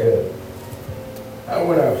to crack up. I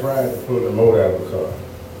went out Friday to pull the motor out of the car.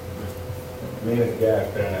 Me and this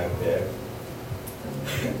guy standing out there.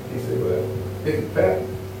 He said, well, this is Pat.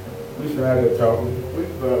 We should out there talking. We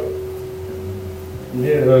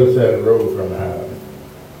near the other side of the road from the house.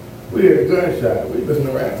 We heard a gunshot. We looking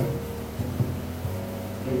around.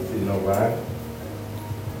 We didn't see nobody.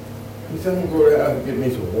 He said, I'm going to go to the house and get me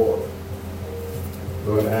some water.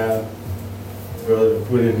 Go in the house. Brother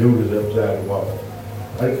put his noodles upside the wall.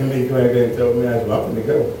 I come in back there and told me, I said, I'm going to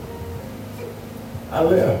go. I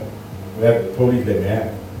left. After the police let me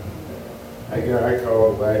out. I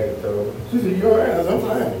called the wife and told her. She said, you all right? I said, I'm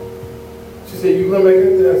fine. She said, you gonna make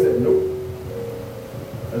it? I said, nope.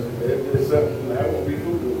 I said, there's something I won't be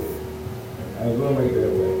fooled with. I was gonna make it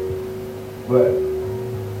that way. But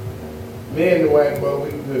me and the white boy, we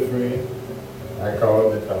were good friends. I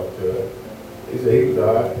called him and talked to her. He said he was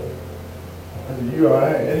all right. I said, you all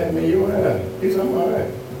right? I mean, you all right? He said, I'm all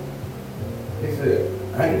right. He said,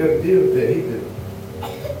 I ain't gonna deal with that. He did.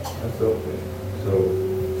 That's okay. So,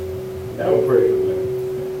 that was pray for me.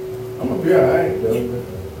 I'm gonna be all right, though.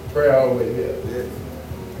 Prayer always helps. Yes.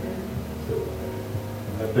 So,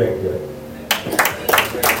 I thank God.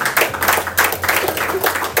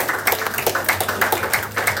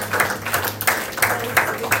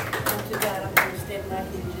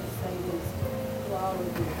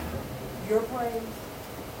 Your praise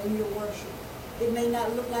and your worship. It may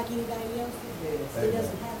not look like anybody else's. Yes. It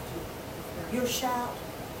doesn't have to. Your shout,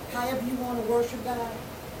 however you want to worship God,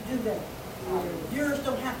 do that. Yours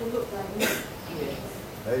don't have to look like me. Yes.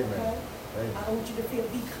 Amen. Okay? Amen. I want you to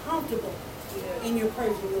be comfortable in your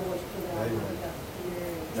praise and your worship to God.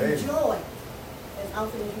 Amen. Enjoy as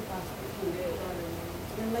often as you possibly can.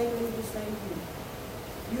 And later we will say to you,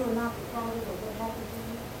 you are not the product of what happened to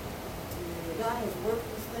you. God has worked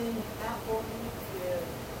this thing out for you.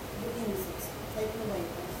 Your innocence taken away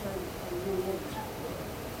from your neighbors.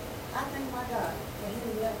 I thank my God that He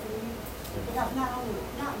has left for you. Because not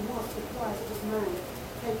once but twice was mine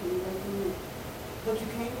taken away from you. But you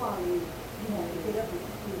can't wallow in it. You have to get up and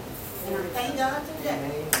keep it. And I thank God today.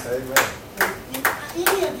 Amen.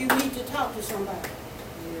 Any of you need to talk to somebody.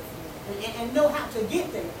 And know how to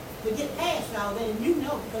get there. To get past all that. And you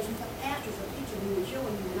know because your pastors are teaching you and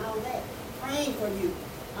showing you and all that. Praying for you.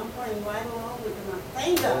 I'm praying right along with them. I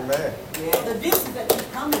thank God. Amen. Yeah. The distance that you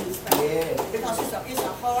come in this thing. Yeah. Because it's a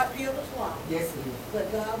hard pill to swallow. Yes, it is.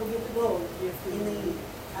 But God will get the glory. Yes, in the end.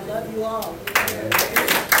 I love you all.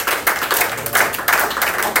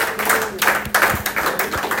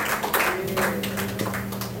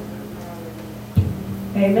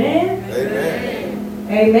 Amen. Amen.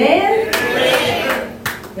 Amen. Amen.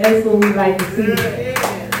 That's what we like to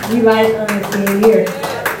see. We like understanding here.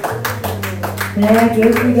 And I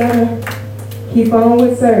guess we gotta keep on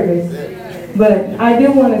with service. But I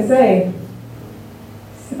do want to say,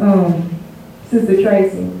 Sister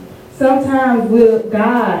Tracy, sometimes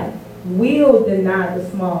God will deny the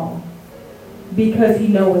small because He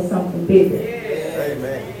knows it's something bigger.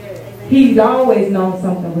 Amen. He's always known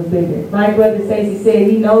something was bigger. Like Brother Stacy said,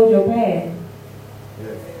 He knows your past.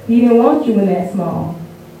 He didn't want you in that small.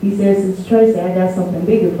 He says, Sister Tracy, I got something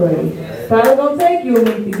bigger for you. Probably gonna take you a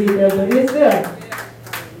minute to get there, but it's there.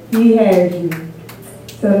 He has you.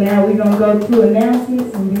 So now we're gonna go to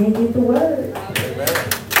announcements and then get the word. I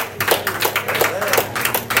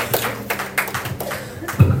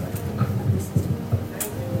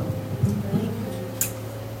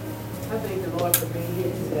thank the Lord for being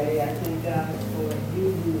here today. I thank God for you.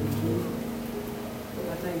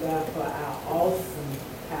 I thank God for our awesome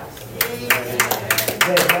pastor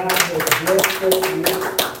that God has blessed us with.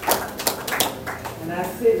 And I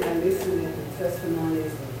sit and I listen to the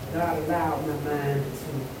testimonies, and God allowed my mind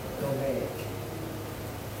to go back.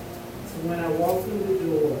 So when I walked through the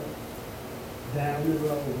door down the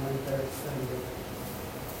road one third Sunday,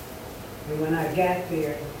 and when I got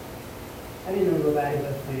there, I didn't know nobody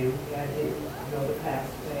but family. I didn't know the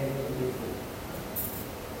pastor had anything.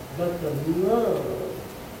 But the love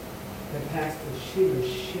that Pastor Sheila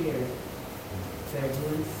shared that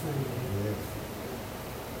one Sunday,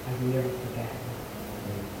 I've never forgotten.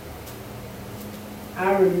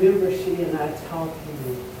 I remember she and I talking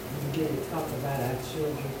and began to talk about our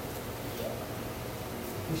children.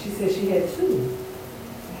 And she said she had two.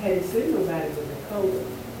 I hadn't seen nobody with a cold.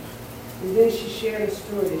 And then she shared a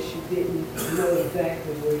story that she didn't know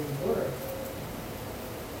exactly where you were.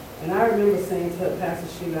 And I remember saying to her, Pastor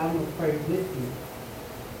Sheila, I'm going to pray with you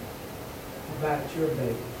about your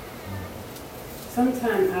baby.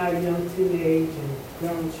 Sometimes our young teenage and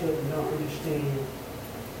grown children don't understand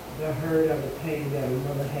the hurt or the pain that a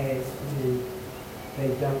mother has when they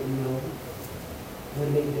don't know,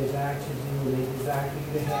 when they desire to do, when they desire for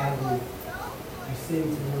you to have, and you seem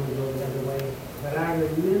to want to go the other way. But I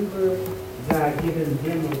remember God giving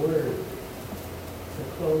them a word to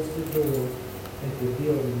close the door that the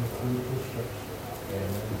building was under construction.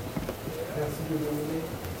 Pastor, you remember that?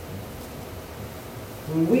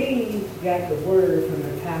 When we got the word from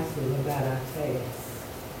the pastor about our fast,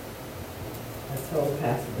 I told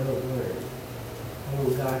Pastor the word, I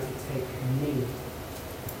want God to take me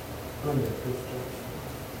under construction.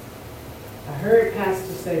 I heard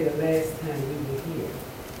Pastor say the last time we were here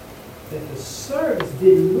that the service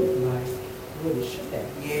didn't look like what it should have.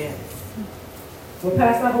 Yes. Well,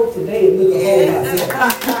 Pastor, I hope today it look a whole lot better.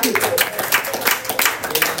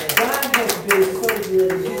 God has been so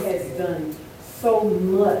good. He has done so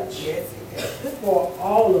much for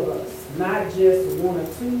all of us, not just one or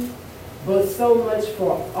two, but so much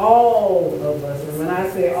for all of us. And when I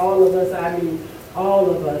say all of us, I mean all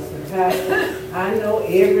of us. And Pastor, I know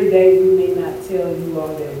every day we may not tell you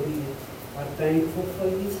all that we are thankful for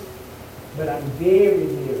you, but I'm very,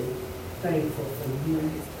 very thankful for you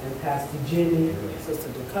and Pastor Jimmy,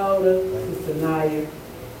 Sister Dakota, Sister Naya.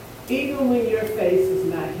 Even when your face is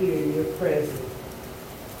not here and you're present,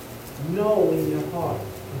 know in your heart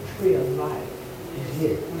the tree of life is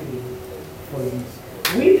yet waiting for you.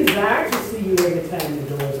 We desire to see you every time the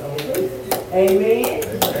doors open. Amen.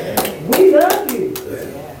 We love you.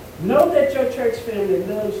 Know that your church family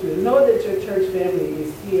loves you. Know that your church family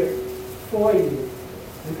is here for you.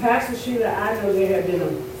 And Pastor Sheila, I know there have been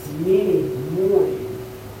many mornings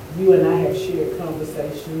you and I have shared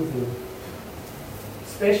conversations, and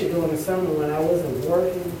especially during the summer when I wasn't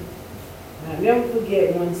working. And I'll never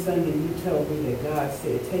forget one Sunday you told me that God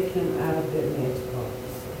said, take him out of that matchbox.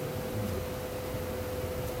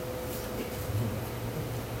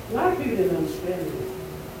 A lot of people didn't understand it,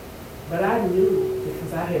 but I knew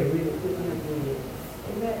because I had really put him in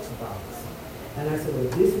a matchbox. And I said, well,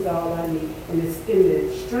 this is all I need. And it's in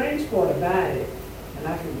the strange part about it, and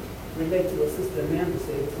I can relate to what Sister Amanda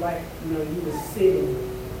said. It's like, you know, you were sitting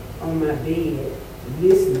on my bed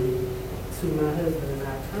listening to my husband and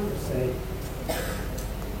I conversate.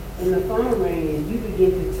 And the phone rang and you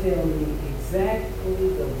began to tell me exactly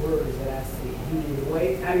the words that I said. You didn't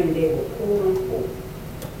wait. I mean, they were quote unquote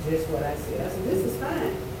just what I said. I said, this is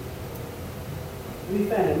fine. We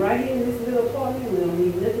find right here in this little apartment, we don't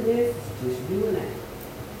need nothing else, just you and I.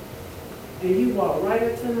 And you walked right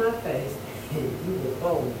up to my face and you were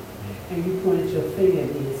bold. And you pointed your finger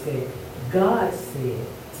at me and said, God said,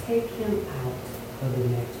 take him out of the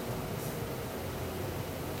next box.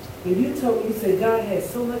 And you told me, you said, God has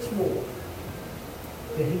so much more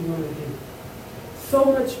that he wanted to do. So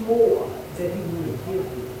much more that he wanted to give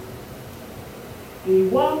you. And you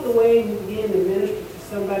walked away and you began to minister to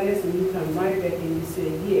somebody else, and you come right back and you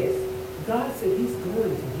said, yes, God said he's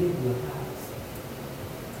going to give you a house.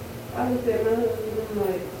 I looked at my husband and I'm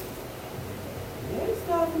like, let's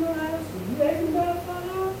talk for no house. You asking God for a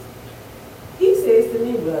house? He says to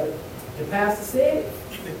me, brother, the pastor said it.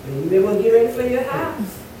 You better want to get ready for your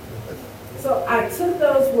house. So I took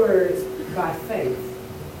those words by faith,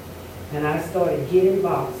 and I started getting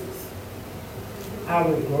boxes. I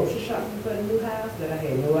went grocery shopping for a new house that I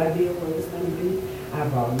had no idea what it was going to be. I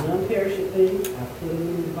bought non-perishable things. I put them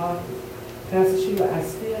in the boxes. Pastor Sheila, I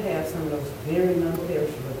still have some of those very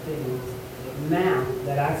non-perishable things now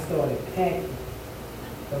that I started packing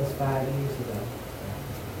those 5 years ago.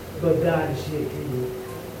 But God is yet good.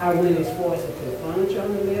 I went as far as to put furniture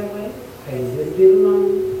on the railway, pay a little bit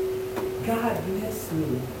alone. God blessed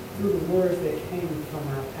me through the words that came from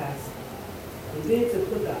our pastor. And then to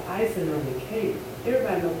put the icing on the cake.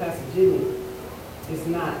 Everybody knows Pastor Jimmy is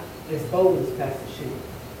not as bold as Pastor Sheila.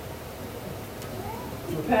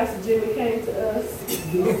 When Pastor Jimmy came to us,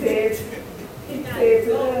 he said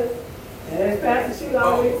to us, and as Pastor Sheila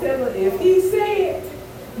always tells us, if he said,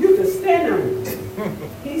 you can stand on it.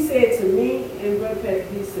 He said to me and Brother Patrick,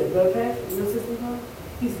 he said, Brother Patrick, your sister-in-law,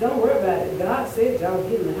 he said, don't worry about it. God said y'all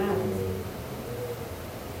get in the house.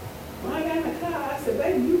 When I got in the car, I said,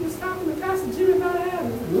 baby, you was talking to Pastor Jimmy about the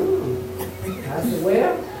house? I said,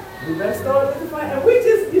 well, we better start looking for it. And we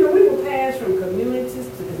just, you know, we would pass from communities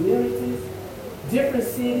to communities, different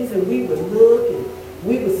cities, and we would look and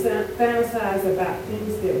we would fantasize about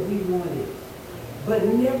things that we wanted, but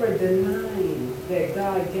never denying that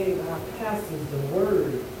God gave our pastors the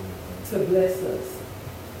word to bless us.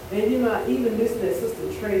 And you know, even listening to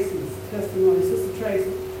Sister Tracy's testimony, Sister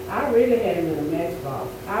Tracy, I really had him in a matchbox.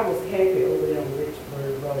 I was happy over there on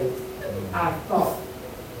Richburg Road. I thought.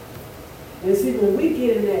 And see, when we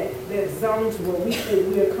get in that zone to where we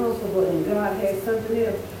think we are comfortable and God has something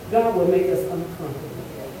else, God will make us uncomfortable.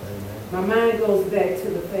 My mind goes back to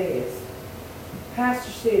the fast.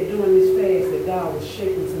 Pastor said during this fast that God was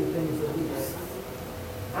shaking some things loose.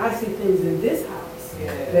 I see things in this house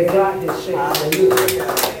that God has shaken loose.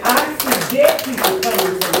 I see dead people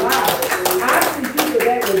coming to life. I see people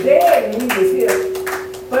that were dead when we was here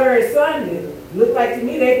third Sunday. Look like to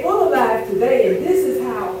me they full of life today, and this is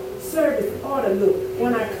how service ought to look.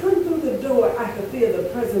 When I come through the door, I can feel the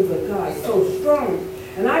presence of God so strong.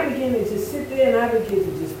 And I begin to just sit there and I begin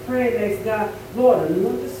to just pray and ask God, Lord,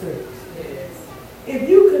 anoint the service. Yes. If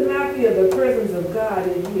you could not feel the presence of God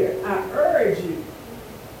in here, I urge you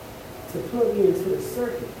to plug me into the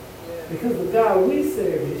circuit. Because the God we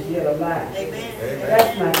serve is yet alive. Amen.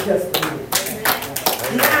 That's my testimony.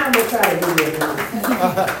 Now I'm going to try to do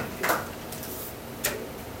that.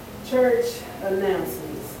 Church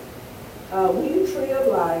announcements. We, Tree of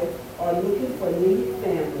Life, are looking for needy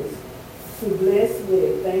families to bless with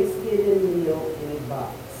a Thanksgiving meal in a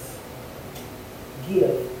box.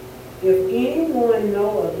 Gift. If anyone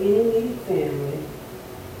know of any needy family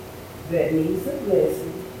that needs a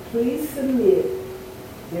blessing, please submit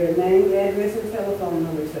their name, address, and telephone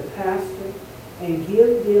number to Pastor and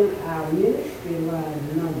give them our ministry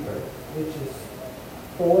line number, which is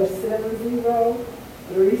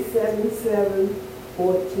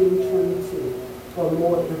 470-377-1422 for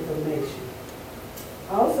more information.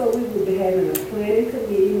 Also, we will be having a planning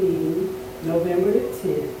committee meeting November the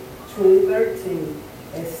 10th, 2013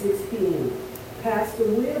 at 6 p.m. Pastor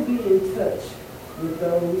will be in touch with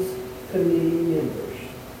those committee members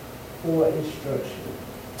for instruction.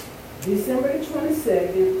 December the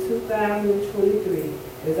 22nd, 2023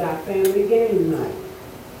 is our family game night.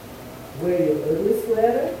 Wear your ugly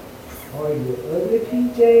sweater or your ugly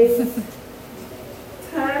PJs.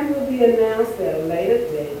 Time will be announced at a later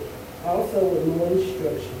date, also with more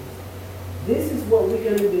instructions. This is what we're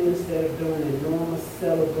going to do instead of doing a normal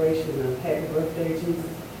celebration of Happy Birthday, Jesus.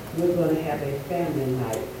 We're going to have a family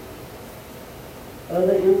night.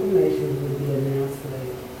 Other information will be announced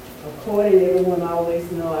later. According, everyone always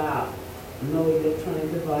know our no electronic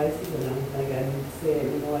devices, and I don't think I need to say it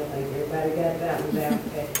anymore. I think everybody got that one down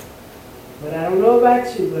pat. But I don't know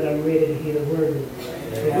about you, but I'm ready to hear the word.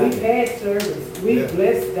 So we've had service. We've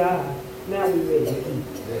blessed God. Now we're ready to eat.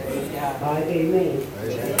 All right, amen.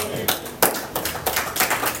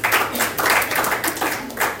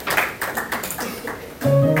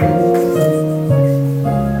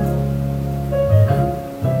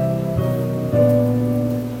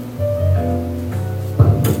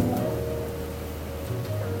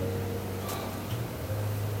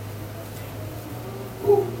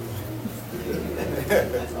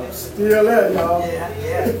 Still there, y'all.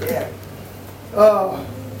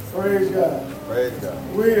 Praise God. Praise God.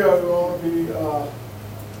 We are going to be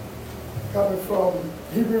coming from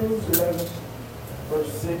Hebrews 11,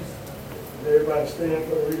 verse 6. Everybody stand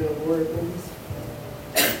for the reading of the word, please.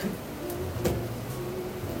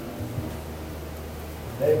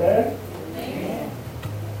 Amen? Amen.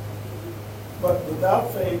 But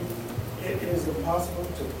without faith, it is impossible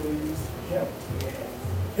to please Him.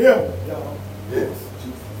 Him, y'all. Yes.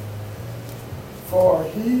 For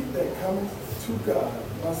he that cometh to God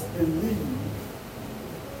must believe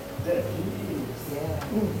that He is.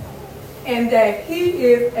 And that He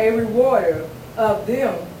is a rewarder of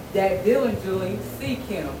them that diligently seek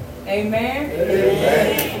Him. Amen?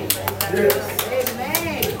 Amen. Yes.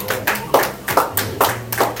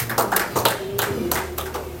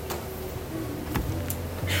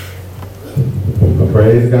 Well,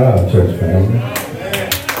 praise God, church family.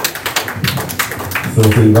 So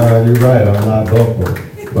see, Ryan, you're right, I'm not vocal.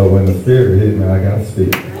 But when the Spirit hit me, I got to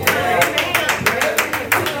speak.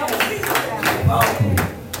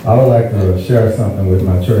 I would like to share something with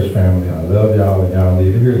my church family. I love y'all, and y'all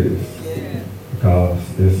need to hear this. Because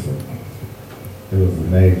it was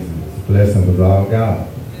amazing. This blessing was all God.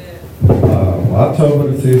 October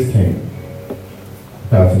the 16th,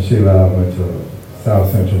 Pastor Sheila and I went to South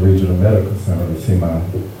Central Regional Medical Center to see my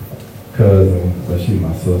cousin, but she's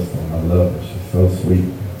my sister. I love her. She's so sweet.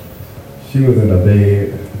 She was in the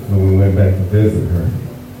bed when we went back to visit her,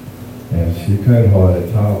 and she couldn't hardly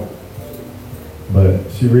talk, but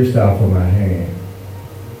she reached out for my hand,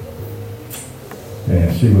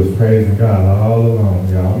 and she was praising God all along.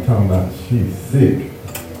 Y'all, I'm talking about she's sick.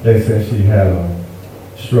 They said she had a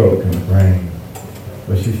stroke in the brain,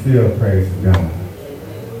 but she still praising God.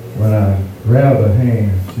 When I grabbed her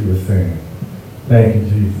hand, she was saying, "Thank you,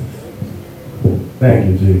 Jesus. Thank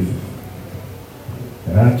you, Jesus."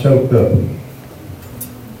 And I choked up.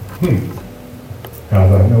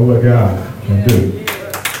 Because I know what God can do.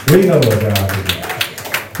 We know what God can do.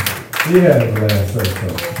 She had the last say so.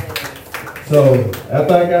 So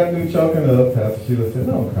after I got through choking up, Pastor Sheila said,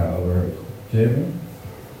 "Don't cry over her, Jimmy."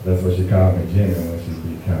 That's what she called me, Jimmy, when she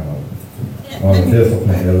be kind of on the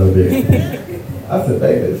discipline a little bit. I said,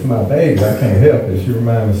 "Baby, it's my baby. I can't help it." She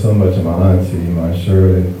reminded me so much of my auntie, my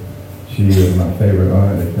Shirley. She is my favorite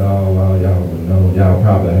aunt. If y'all would know, y'all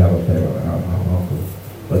probably have a favorite aunt, my uncle.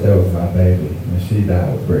 But that was my baby, and she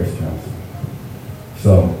died with breast cancer.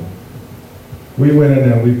 So we went in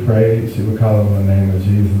there and we prayed. She would call on the name of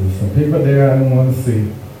Jesus. Some people there I didn't want to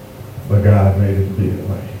see, but God made it be that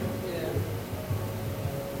way.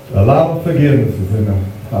 A lot of forgiveness was in the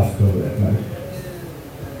hospital that night.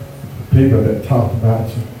 people that talk about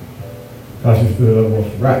you. Because you stood up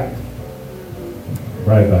what's right.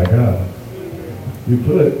 Right by God. You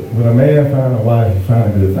put, when a man find a wife, he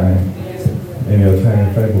find a good thing. And he'll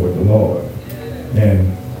obtain favor with the Lord.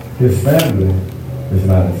 And his family is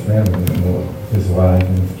not his family anymore. His wife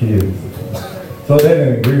and his kids. So they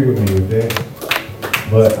didn't agree with me with that.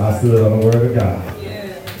 But I stood on the word of God.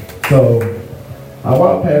 So I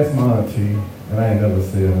walked past my auntie, and I ain't never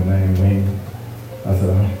said her name, Winnie. I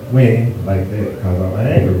said, Winnie, like that, because I'm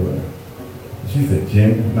angry with her. She said,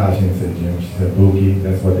 Jimmy. No, she didn't say Jimmy. She said, Bookie.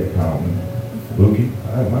 That's what they call me. Bookie.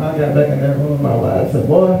 When I got back in that room, my wife said,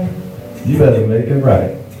 boy, you better make it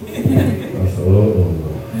right. I said,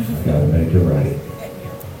 oh, I got to make it right.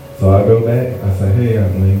 So I go back. I said, hey,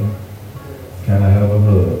 Aunt Winnie, can I have a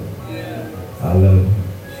hug? I love you.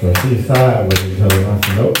 So she sighed with each other. I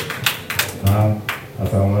said, nope. I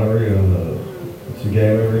said, I want a real hug. She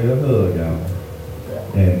gave me a real hug, y'all.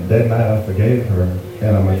 And that night I forgave her.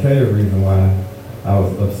 And I'm going to tell you the reason why I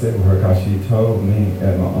was upset with her, because she told me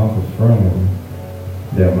at my uncle's funeral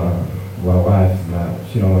that my wife's not,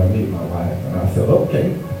 she don't want to meet my wife. And I said,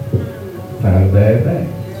 okay, time to bad back.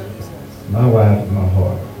 My wife is my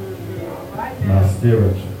heart, my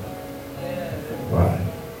spiritual wife.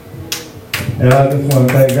 And I just want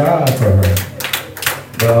to thank God for her.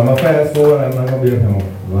 But I'm going to fast forward, I'm not going to be with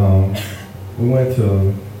him long. We went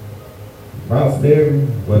to Rossberry,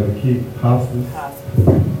 where they keep hospice.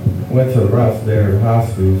 Went to the Rossberry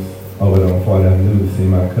Hospice over there on 4th Avenue to see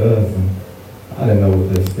my cousin. I didn't know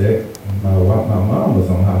what to expect. My mom was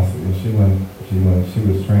on hospice. She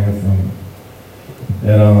was transferring.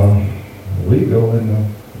 And we go in the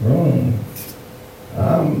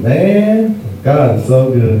room. Man, God is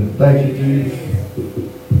so good. Thank you,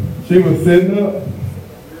 Jesus. She was sitting up.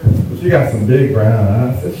 She got some big brown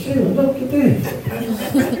eyes. I said, Sheila, look at this.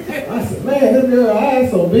 I said, man, this girl eyes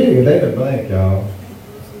so big. They didn't blink, y'all.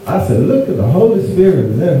 I said, look at the Holy Spirit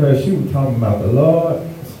is in her. She was talking about the Lord.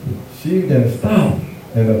 She didn't stop.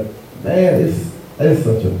 And man, it's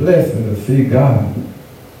such a blessing to see God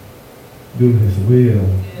do his will,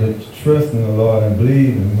 to trust in the Lord and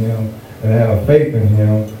believe in him and have faith in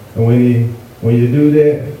him. And when you do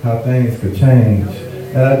that, how things could change.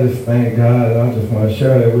 And I just thank God, and I just want to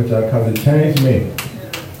share that with y'all because it changed me.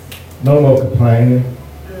 No more complaining.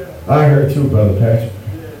 I heard too, Brother Patrick.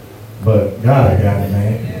 But God got it,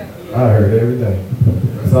 man. I heard every day.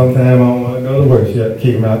 Sometimes I don't want to go to work. She had to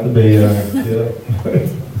kick me out the bed. I have to get up.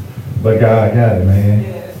 But God got it,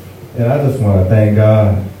 man. And I just want to thank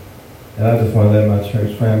God. And I just want to let my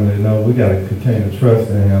church family know we got to continue to trust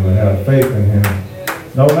in him and have faith in him.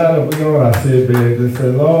 No matter if we go on our sick bed, just say,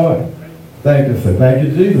 Lord, thank you. So thank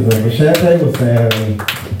you, Jesus. And what Shantae was saying,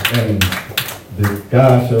 and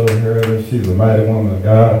God showed her that she's a mighty woman of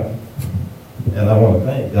God. And I want to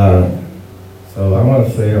thank God. So I want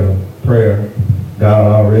to say a prayer.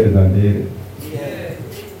 God already done did it. Yeah.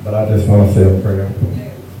 But I just want to say a prayer.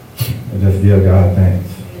 And just give God thanks.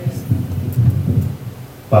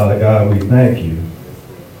 Father God, we thank you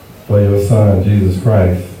for your Son, Jesus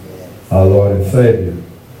Christ, our Lord and Savior.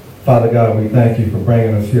 Father God, we thank you for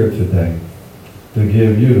bringing us here today to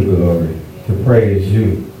give you the glory, to praise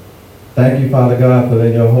you. Thank you, Father God, for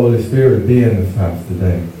letting your Holy Spirit be in this house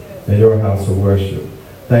today, in your house of worship.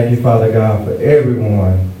 Thank you, Father God, for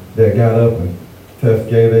everyone that got up and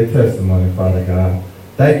gave their testimony, Father God.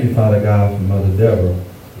 Thank you, Father God, for Mother Deborah,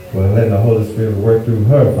 for letting the Holy Spirit work through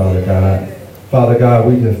her, Father God. Father God,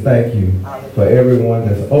 we just thank you for everyone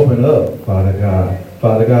that's opened up, Father God.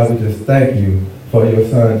 Father God, we just thank you for your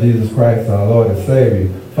Son, Jesus Christ, our Lord and Savior.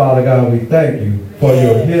 Father God, we thank you for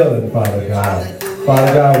your healing, Father God.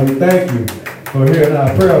 Father God, we thank you for hearing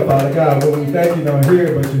our prayer, Father God. When we thank you, don't hear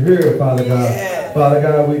it, but you hear it, Father God. Father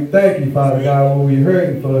God, we thank you, Father God, when we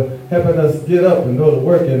heard you for helping us get up and go to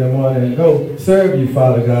work in the morning and go serve you,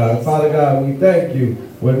 Father God. Father God, we thank you.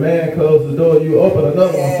 When man closes the door, you open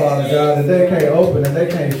another one, Father God, and they can't open and they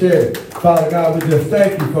can't share it. Father God, we just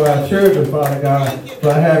thank you for our children, Father God,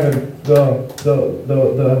 for having the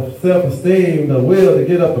self-esteem, the will to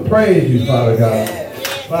get up and praise you, Father God.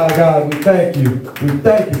 Father God, we thank you. We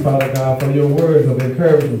thank you, Father God, for your words of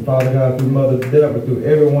encouragement, Father God, through Mother Deborah, through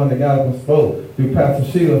everyone that got up and spoke, through Pastor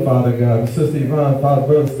Sheila, Father God, Sister Yvonne, Father,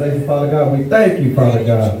 Brother Stacy, Father God. We thank you, Father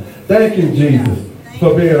God. Thank you, Jesus,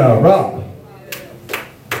 for being our rock,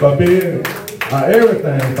 for being our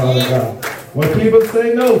everything, Father God. When people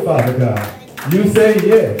say no, Father God, you say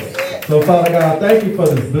yes. So, Father God, thank you for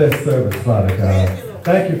this blessed service, Father God.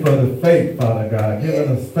 Thank you for the faith, Father God,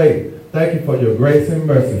 giving us faith. Thank you for your grace and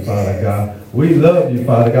mercy, Father God. We love you,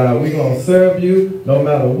 Father God. We're going to serve you no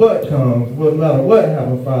matter what comes, no matter what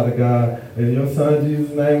happens, Father God. In your Son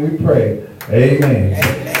Jesus' name we pray. Amen.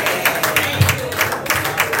 Amen.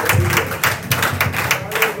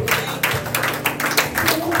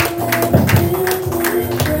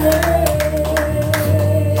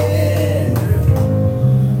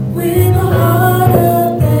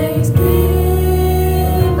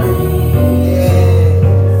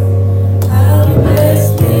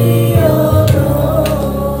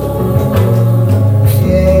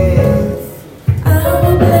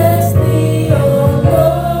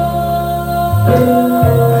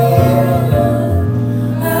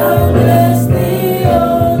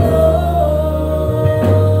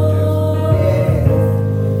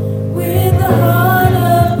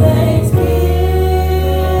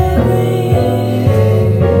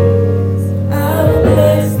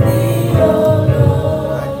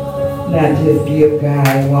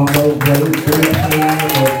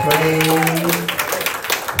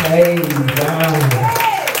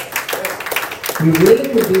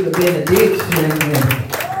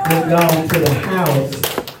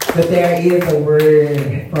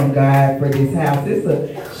 It's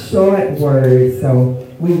a short word, so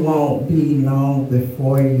we won't be long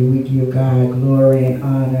before you. We give God glory and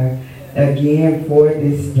honor again for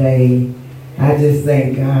this day. I just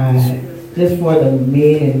thank God just for the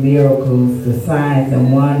many miracles, the signs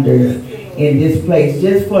and wonders in this place,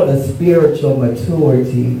 just for the spiritual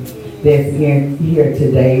maturity that's in here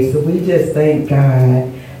today. So we just thank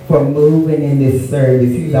God for moving in this service.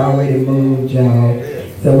 He's already moved, y'all.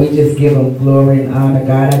 So we just give him glory and honor.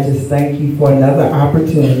 God, I just thank you for another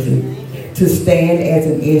opportunity to stand as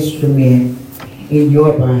an instrument in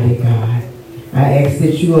your body, God. I ask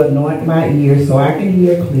that you anoint my ears so I can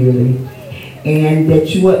hear clearly, and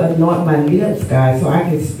that you will anoint my lips, God, so I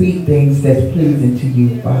can speak things that's pleasing to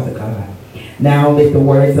you, Father God. Now let the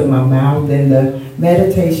words of my mouth and the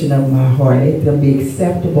meditation of my heart, let them be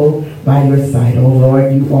acceptable by your sight. Oh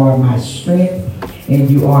Lord, you are my strength and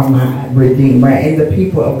you are my Redeemer. And the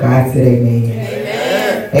people of God said amen.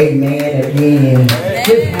 Amen. Amen again. Amen.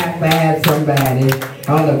 Just high five somebody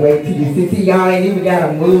on the way to you. See, y'all ain't even got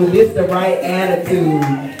to move. This is the right attitude.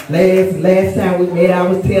 Last time we met, I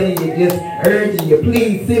was telling you, just urging you,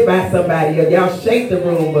 please sit by somebody else. Y'all shake the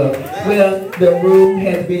room up. Well, the room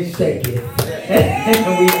has been shaken.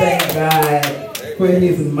 And we thank God for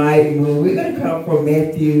his mighty move. We're going to come from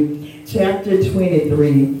Mathew chapter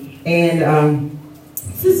 23. And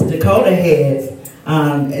Sister Dakota has,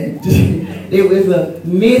 it was a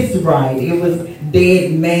miswrite. It was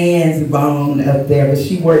dead man's bone up there, but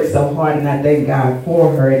she worked so hard, and I thank God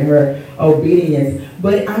for her and her obedience.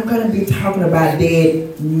 But I'm going to be talking about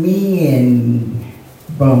dead men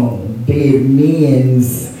bone, dead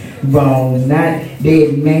men's bone, not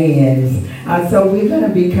dead man's. So we're going to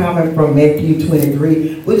be coming from Mathew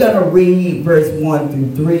 23. We're going to read verse 1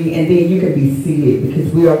 through 3, and then you can be seated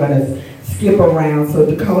because we are going to skip around. So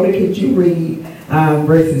Dakota, could you read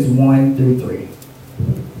verses 1 through 3?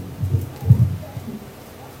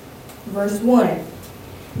 Verse 1.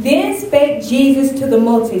 Then spake Jesus to the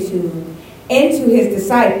multitude and to his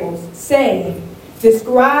disciples, saying, the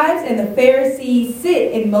scribes and the Pharisees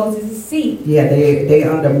sit in Moses' seat. Yeah, they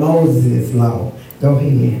under Moses' law. Go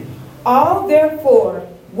ahead. All therefore,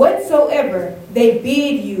 whatsoever they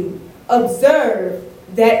bid you, observe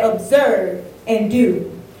and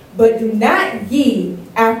do. But do not ye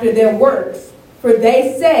after their works, for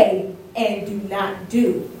they say and do not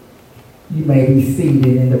do. You may be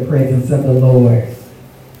seated in the presence of the Lord.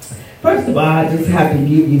 First of all, I just have to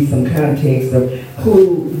give you some context of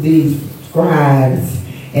who these scribes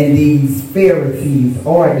and these Pharisees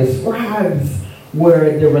are. The scribes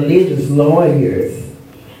were the religious lawyers.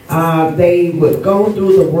 They would go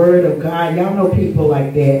through the Word of God. Y'all know people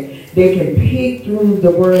like that. They can pick through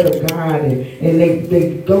the Word of God and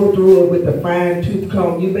they go through it with a fine-tooth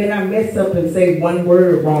comb. You better not mess up and say one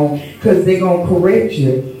word wrong because they're going to correct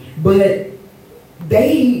you. But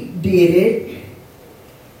they did it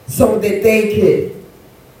so that they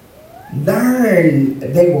could learn.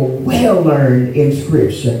 They were well learned in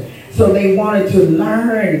Scripture. So they wanted to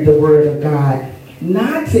learn the Word of God,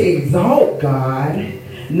 not to exalt God,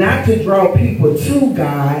 not to draw people to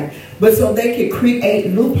God, but so they could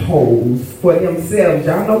create loopholes for themselves.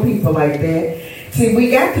 Y'all know people like that. See,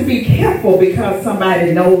 we got to be careful because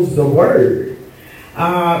somebody knows the Word.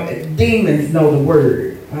 Demons know the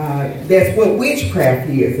Word. That's what witchcraft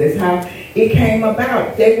is. That's how it came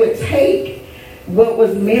about. They would take what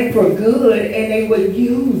was meant for good and they would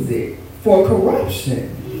use it for corruption.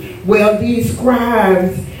 Well, these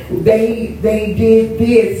scribes They did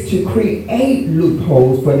this to create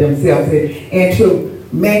loopholes for themselves and to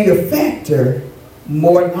manufacture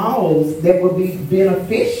more laws that would be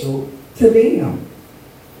beneficial to them.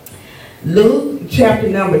 Luke chapter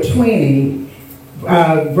number 20,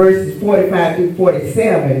 verses 45 through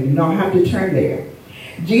 47, you don't have to turn there.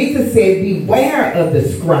 Jesus said, beware of the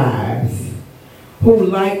scribes who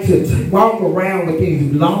like to walk around with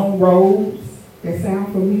these long robes. That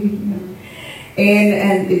sound familiar?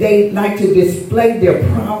 And they like to display their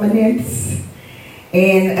prominence.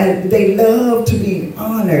 And they love to be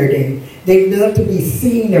honored, and they love to be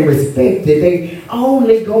seen and respected. They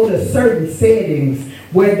only go to certain settings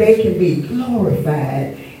where they can be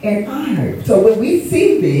glorified and honored. So when we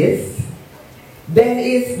see this, that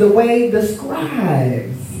is the way the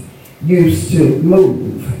scribes used to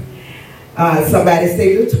move. Somebody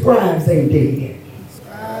say the scribes ain't dead.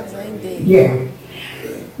 Scribes ain't dead. Yeah.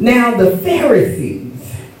 Now the Pharisees.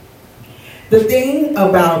 The thing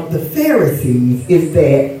about the Pharisees is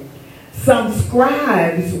that some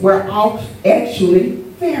scribes were actually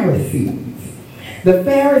Pharisees. The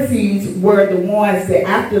Pharisees were the ones that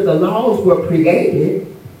after the laws were created,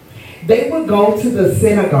 they would go to the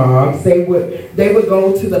synagogues, they would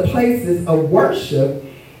go to the places of worship,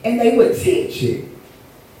 and they would teach it.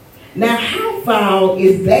 Now, how foul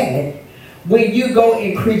is that when you go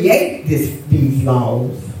and create these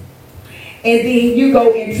laws, and then you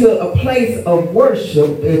go into a place of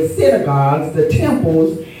worship, the synagogues, the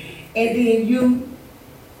temples, and then you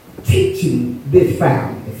teaching this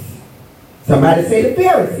foulness? Somebody say the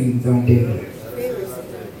Pharisees on there.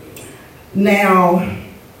 Now,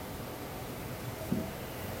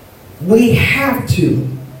 we have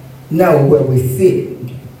to know where we're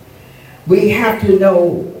sitting. We have to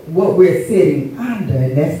know what we're sitting under.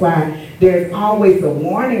 And that's why there's always a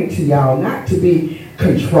warning to y'all not to be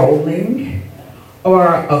controlling or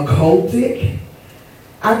occultic.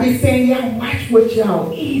 I be saying, y'all watch what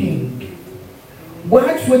y'all eating.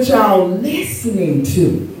 Watch what y'all listening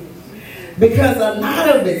to. Because a lot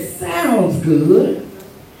of it sounds good,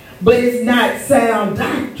 but it's not sound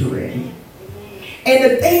doctrine. And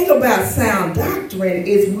the thing about sound doctrine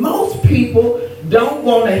is most people don't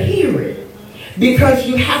want to hear it because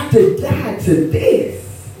you have to die to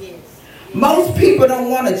this. Yes. Most people don't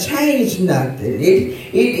want to change nothing.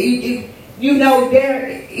 You know,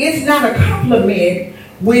 it's not a compliment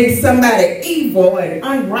when somebody evil and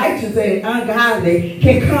unrighteous and ungodly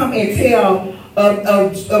can come and tell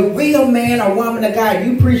a real man or woman of God,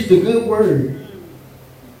 you preached a good word.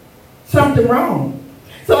 Something wrong.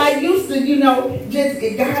 So I used to,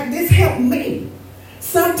 God, this helped me.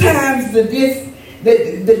 Sometimes the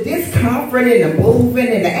discomfort and the moving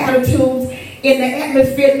and the attitudes in the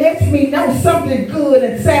atmosphere lets me know something good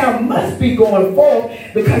and sound must be going forth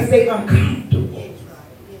because they're uncomfortable.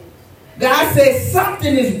 God says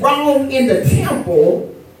something is wrong in the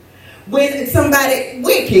temple when somebody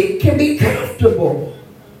wicked can be comfortable.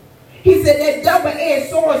 He said that double-edged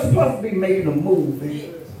sword is supposed to be making them move.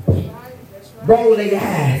 Roll their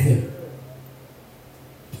eyes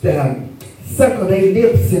and suckle their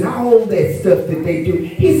lips and all that stuff that they do.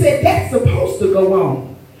 He said that's supposed to go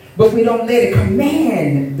on. But we don't let it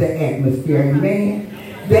command the atmosphere, amen?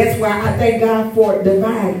 That's why I thank God for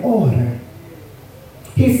divine order.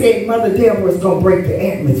 He said Mother Deborah is going to break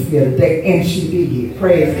the atmosphere today, and she did.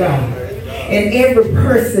 Praise God. And every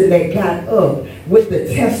person that got up with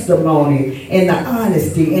the testimony and the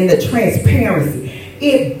honesty and the transparency,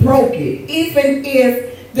 it broke it. Even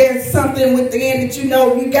if there's something within that you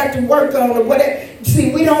got to work on or whatever.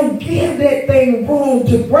 See, we don't give that thing room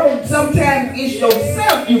to grow. Sometimes it's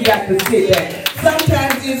yourself you got to sit there.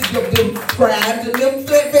 Sometimes it's the scribes and them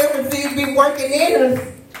Pharisees be working in us.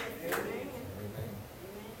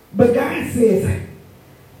 But God says,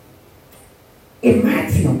 in my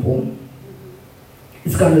temple,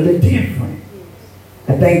 it's going to look different.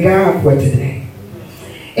 I thank God for today.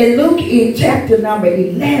 In Luke in chapter number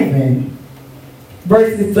 11,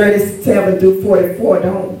 verses 37 through 44,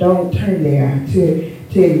 don't turn there. I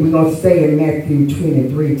tell you, we're going to stay in Matthew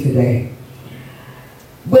 23 today.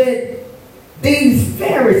 But these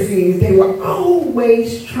Pharisees, they were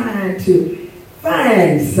always trying to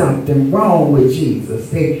find something wrong with Jesus.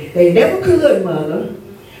 They never could, Mother.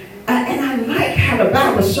 And I like how the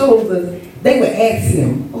Bible shows us, they would ask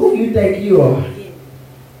him, who you think you are?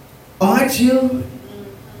 Aren't you?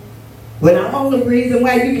 Well, the only reason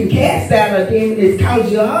why you can cast out a demon is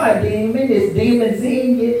because you are a demon. There's demons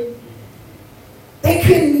in you. They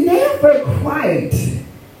could never quite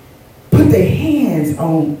put their hands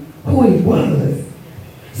on who he was.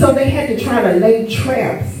 So they had to try to lay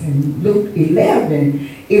traps. And Luke 11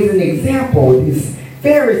 is an example. These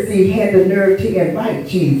Pharisee had the nerve to invite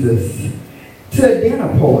Jesus to a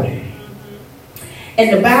dinner party.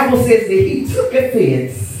 And the Bible says that he took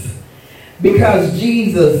offense because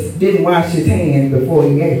Jesus didn't wash his hands before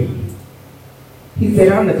he ate. He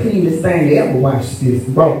said, I'm the cleanest thing to ever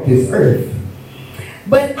walk this earth.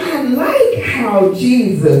 But I like how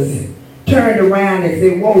Jesus turned around and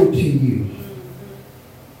said, woe to you.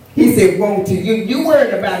 He said, woe to you. You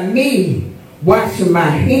worried about me washing my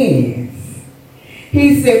hands.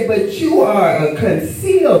 He said, but you are a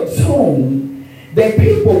concealed tomb that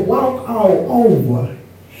people walk all over.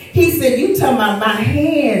 He said, you talking about my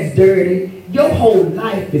hands dirty, your whole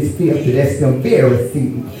life is filthy. That's them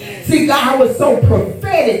Pharisees. See, God was so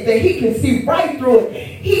prophetic that he can see right through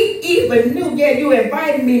it. He even knew, yeah, you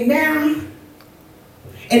invited me now,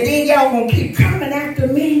 and then y'all gonna keep coming after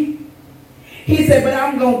me. He said, but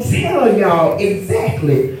I'm gonna tell y'all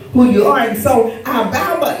exactly who you are. And so our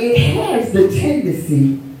Bible, it has the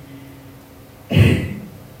tendency to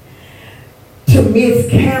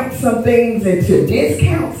miscount some things and to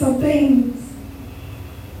discount some things.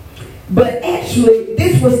 But actually,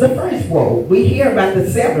 this was the first woe. We hear about the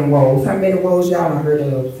 7 woes. How many woes y'all have heard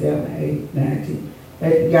of? 7, 8, 9,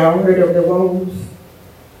 10. Y'all heard of the woes?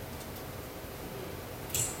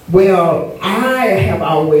 Well, I have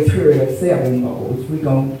always heard of 7 woes. We're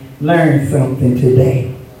going to learn something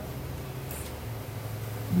today.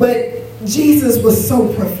 But Jesus was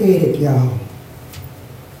so prophetic, y'all.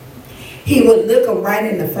 He would look them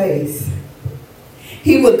right in the face.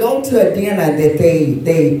 He would go to a dinner that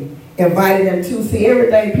they invited them to. See,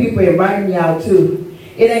 everything people inviting y'all to,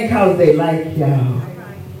 it ain't because they like y'all.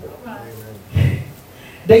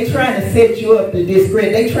 They trying to set you up to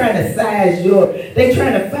discredit. They trying to size you up. They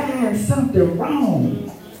trying to find something wrong.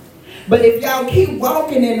 But if y'all keep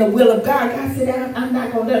walking in the will of God, God said, I'm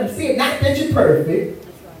not going to let them see it. Not that you're perfect.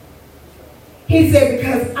 He said,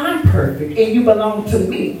 because I'm perfect and you belong to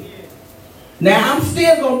me. Now, I'm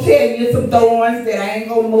still going to tell you some thorns that I ain't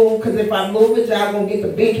going to move, because if I move it, y'all going to get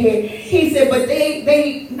the big head. He said, but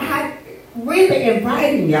they not really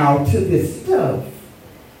inviting y'all to this stuff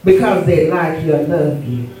because they like you or love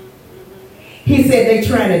you. He said they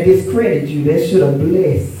trying to discredit you. That should have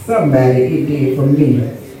blessed somebody. It did for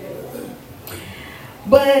me.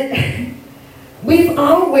 But we've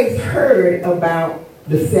always heard about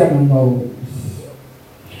the 7 woes.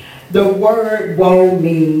 The word woe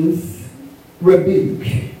means rebuke.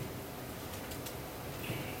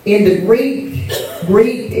 In the Greek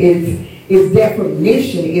its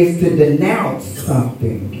definition is to denounce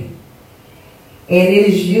something. And it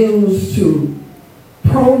is used to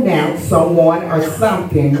pronounce someone or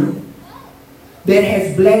something that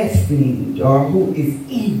has blasphemed or who is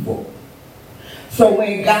evil. So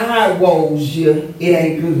when God woes you, it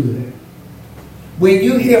ain't good. When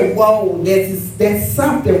you hear woe, that's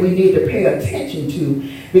something we need to pay attention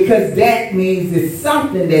to, because that means it's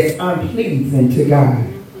something that's unpleasing to God.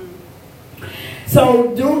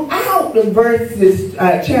 So throughout the verses,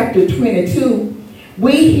 chapter 22,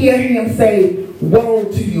 we hear him say, woe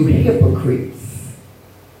to you hypocrites,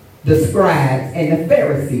 the scribes and the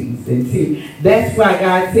Pharisees. And see, that's why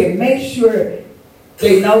God said, make sure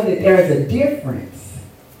they know that there's a difference.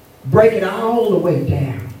 Break it all the way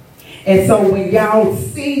down. And so when y'all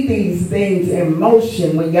see these things in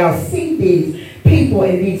motion, when y'all see these people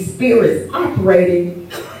and these spirits operating,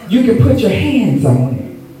 you can put your hands on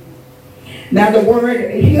it. Now the word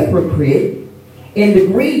hypocrite in the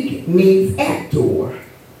Greek means actor.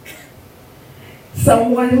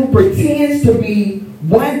 Someone who pretends to be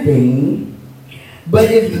one thing, but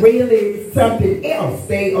is really something else.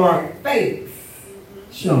 They are fakes,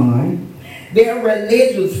 Sean. They're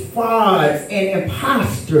religious frauds and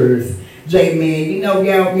imposters, J-Man. You know,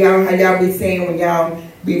 y'all how y'all be saying when y'all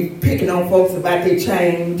be picking on folks about their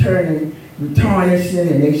chain turning, tarnishing,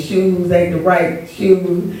 and their shoes ain't the right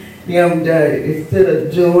shoes. Instead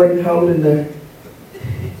of Jordan holding the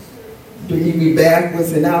be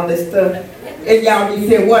backwards and all this stuff. And y'all be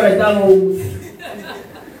saying, what are those?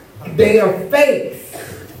 They are fakes.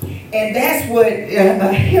 And that's what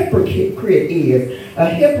a hypocrite is. A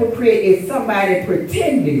hypocrite is somebody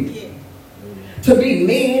pretending to be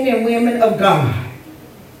men and women of God.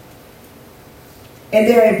 And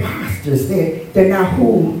they're imposters. They're not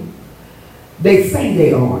who they say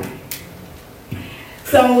they are.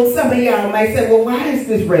 So some of y'all might say, well, why is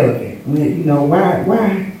this relevant? You know, why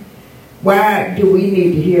do we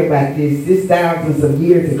need to hear about this? This thousands of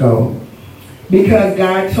years ago. Because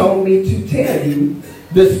God told me to tell you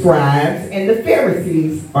the scribes and the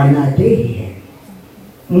Pharisees are not dead.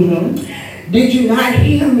 Did you not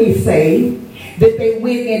hear me say that they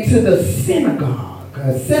went into the synagogue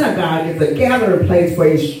A synagogue is a gathering place for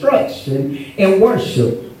instruction and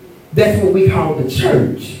worship. That's what we call the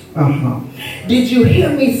church. Did you hear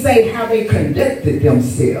me say how they conducted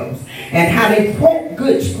themselves and how they quote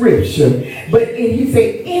good scripture? But he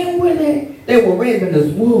said inwardly they were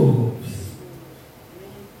ravenous wolves.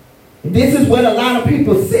 This is what a lot of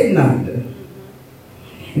people sitting under.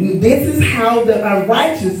 This is how the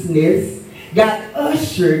unrighteousness got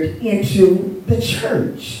ushered into the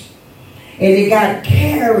church. And it got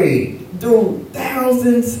carried through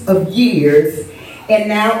thousands of years, and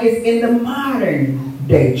now it's in the modern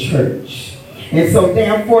day church. And so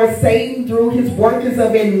therefore Satan, through his workers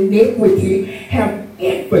of iniquity, have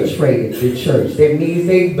infiltrated the church. That means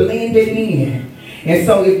they blended in. And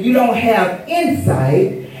so if you don't have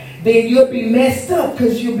insight, then you'll be messed up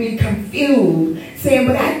because you'll be confused, saying,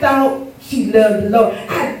 but I thought she loved the Lord.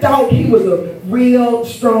 I thought he was a real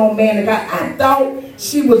strong man of God. I thought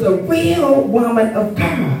she was a real woman of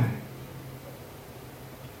God.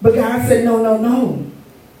 But God said, no, no, no.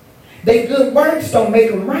 Their good works don't make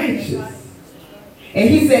them righteous. And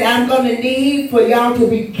he said, I'm going to need for y'all to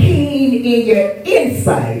be keen in your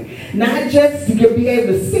insight. Not just to be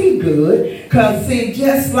able to see good. Because see,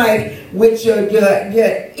 just like with your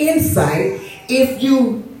insight, if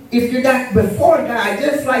you're not before God,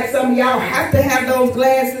 just like some of y'all have to have those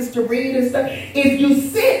glasses to read and stuff. If you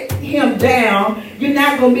sit him down, you're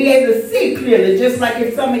not going to be able to see clearly. Just like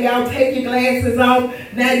if some of y'all take your glasses off,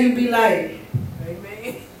 now you be like,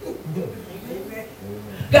 amen.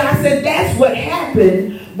 God said that's what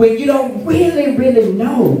happened when you don't really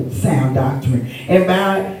know sound doctrine. And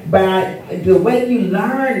by the way you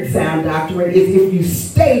learn sound doctrine is if you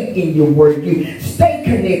stay in your word, you stay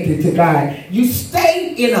connected to God, you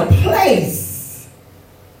stay in a place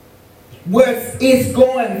where it's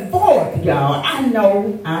going forth, y'all. I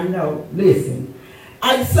know. Listen,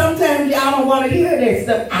 sometimes y'all don't want to hear that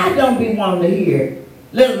stuff. I don't be wanting to hear,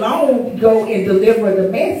 let alone go and deliver the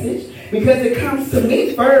message, because it comes to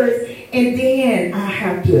me first and then I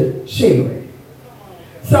have to share it.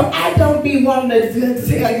 So I don't be wanting to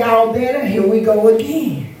tell y'all that, and here we go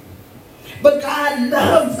again. But God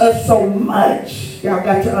loves us so much. Y'all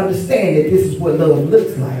got to understand that this is what love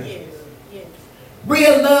looks like.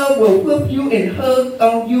 Real love will whoop you and hug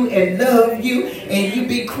on you and love you, and you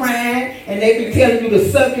be crying and they be telling you to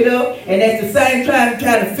suck it up, and at the same time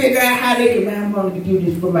trying to figure out how they can, man, I'm going to do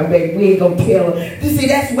this for my baby. We ain't going to tell her. You see,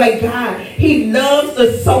 that's why God, he loves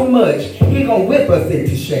us so much, he going to whip us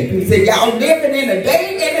into shape. He said, y'all living in a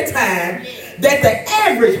day and a time that the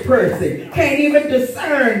average person can't even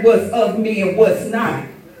discern what's of me and what's not.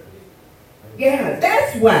 Yeah,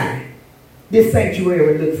 that's why this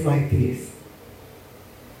sanctuary looks like this.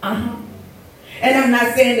 And I'm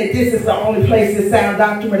not saying that this is the only place that sound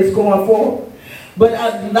doctrine is going for, but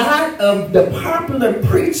a lot of the popular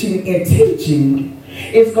preaching and teaching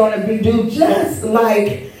is going to be do just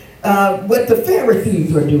like what the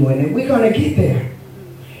Pharisees are doing, and we're going to get there.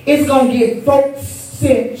 It's going to get folks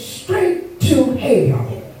sent straight to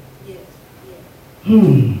hell.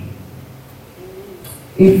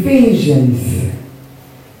 Ephesians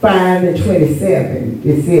 5:27,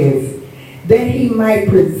 it says, that he might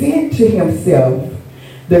present to himself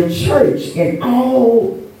the church in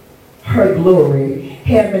all her glory,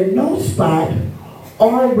 having no spot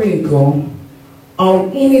or wrinkle on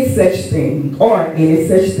any such thing,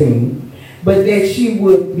 but that she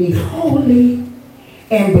would be holy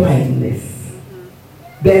and blameless.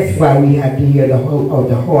 That's why we have to hear the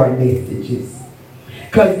hard messages.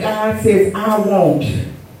 Because God says, I want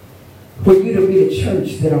for you to be the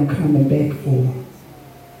church that I'm coming back for.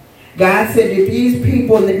 God said that these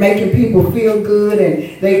people that making people feel good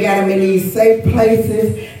and they got them in these safe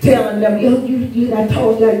places, telling them, I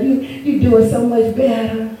told y'all, you doing so much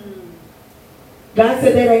better. God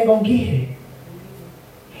said that ain't going to get it.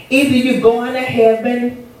 Either you're going to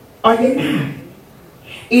heaven or you're not.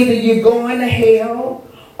 Either you're going to hell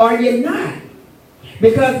or you're not.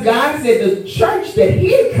 Because God said the church that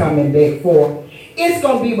he's coming back for, it's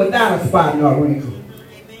going to be without a spot nor wrinkle.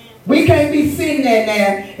 We can't be sitting there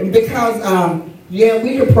now because,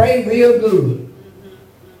 we can pray real good.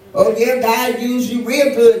 Oh, yeah, God used you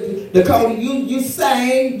real good. Because you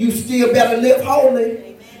sang, you still better live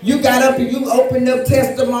holy. You got up and you opened up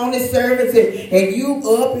testimony service and you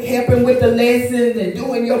up helping with the lessons and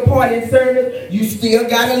doing your part in service. You still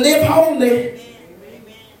got to live holy.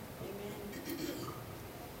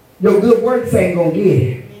 Your good works ain't going to get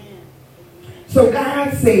it. So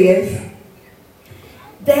God says,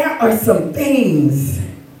 there are some things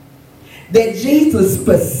that Jesus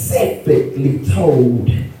specifically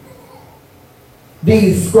told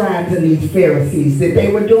these scribes and these Pharisees that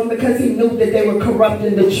they were doing, because he knew that they were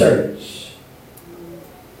corrupting the church.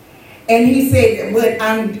 And he said, but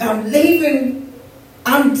I'm leaving,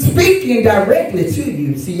 I'm speaking directly to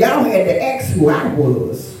you. See, y'all had to ask who I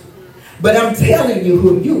was. But I'm telling you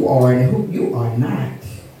who you are and who you are not.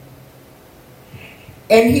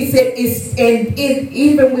 And he said,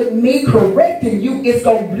 even with me correcting you, it's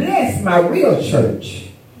going to bless my real church.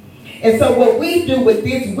 And so what we do with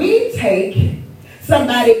this, we take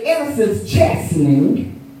somebody else's chastening.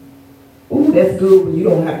 Ooh, that's good when you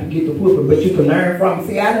don't have to get the whooping, but you can learn from.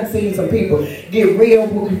 See, I done seen some people get real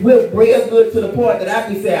good to the point that I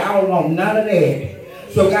be saying, I don't want none of that.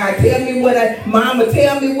 So God, Mama,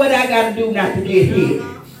 tell me what I got to do not to get hit.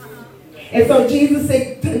 And so Jesus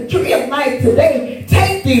said, to the tree of life today,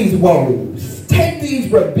 take these woes, take these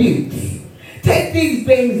rebukes, take these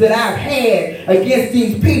things that I've had against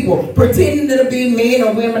these people, pretending to be men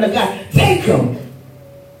or women of God. Take them,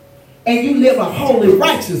 and you live a holy,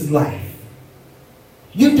 righteous life.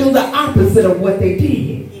 You do the opposite of what they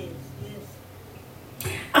did.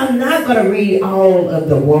 I'm not going to read all of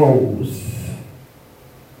the woes,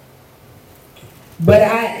 but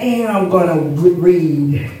I am going to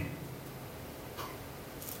read,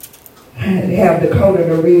 have Dakota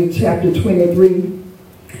to read chapter 23,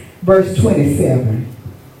 verse 27.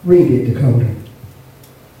 Read it, Dakota.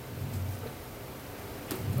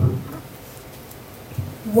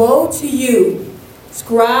 Woe to you,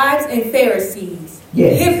 scribes and Pharisees,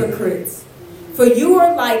 hypocrites! For you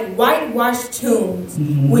are like whitewashed tombs,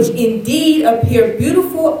 which indeed appear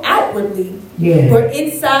beautiful outwardly, but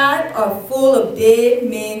inside are full of dead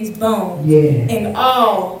men's bones and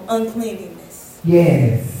all uncleanness.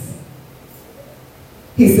 Yes.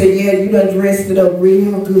 He said, yeah, you done dressed it up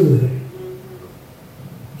real good.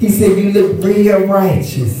 He said, you look real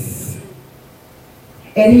righteous.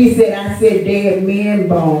 And he said, I said dead men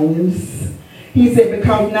bones. He said,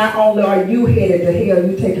 because not only are you headed to hell,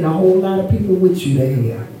 you're taking a whole lot of people with you to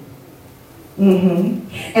hell.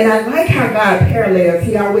 And I like how God parallels.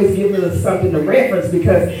 He always gives us something to reference,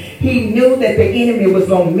 because he knew that the enemy was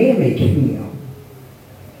going to mimic him.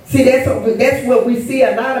 See, that's what we see.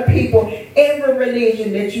 A lot of people, every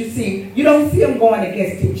religion that you see, you don't see them going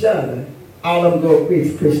against each other. All of them go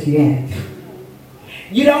against Christianity.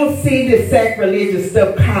 You don't see the sacrilegious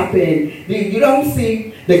stuff copying. You don't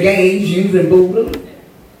see the gays using Buddha.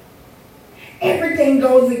 Everything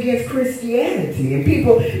goes against Christianity. And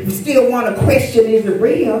people still want to question, is it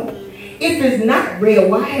real? If it's not real,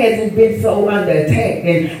 why has it been so under attack?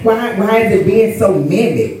 And why has it been so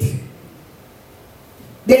mimicked?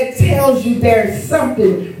 That tells you there's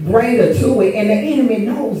something greater to it. And the enemy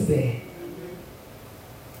knows that.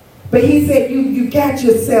 But he said, you got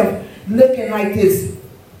yourself looking like this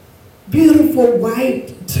beautiful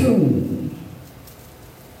white tomb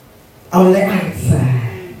on the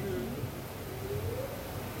outside.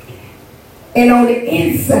 And on the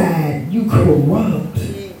inside, you corrupt.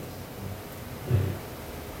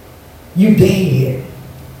 You dead.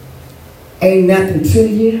 Ain't nothing to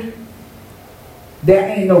you. There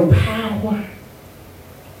ain't no power.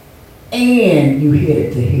 And you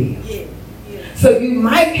headed to hell. So you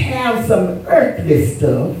might have some earthly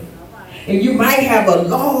stuff. And you might have a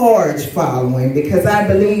large following, because I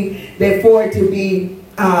believe that for it to be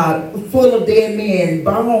full of dead men's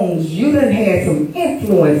bones, you done had some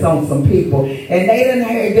influence on some people. And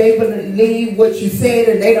they believe what you said,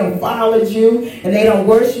 and they done followed you, and they don't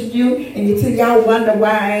worship you. And you till y'all wonder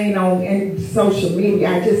why I ain't on social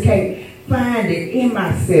media. I just can't find it in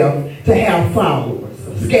myself to have followers.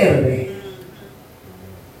 I'm scared of that.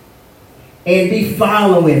 And be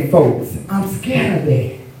following folks. I'm scared of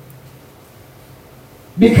that.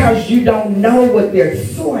 Because you don't know what their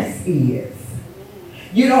source is.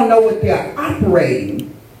 You don't know what they're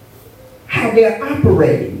operating. How they're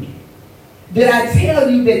operating. Did I tell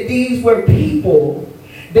you that these were people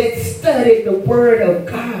that studied the Word of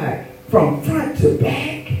God from front to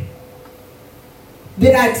back?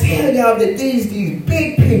 Did I tell y'all that these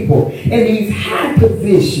big people in these high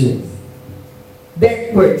positions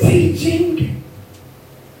that were teaching?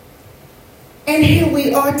 And here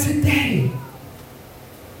we are today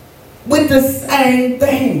with the same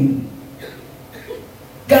thing.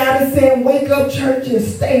 God is saying, wake up, church, and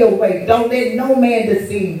stay awake. Don't let no man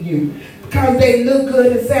deceive you. Because they look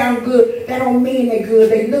good and sound good, that don't mean they're good.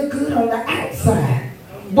 They look good on the outside.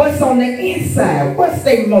 What's on the inside? What's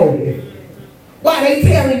their motive? Why they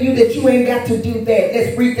telling you that you ain't got to do that?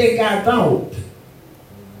 Let's rethink our thought.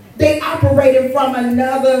 They operating from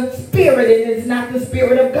another spirit, and it's not the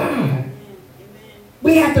Spirit of God.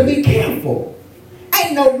 We have to be careful.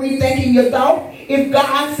 ain't no rethinking your thought. If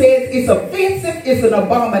God says it's offensive, it's an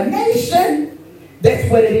abomination, that's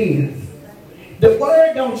what it is. The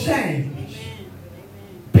word don't change.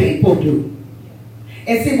 People do.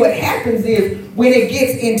 And see, what happens is when it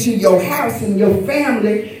gets into your house and your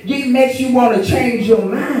family, it makes you want to change your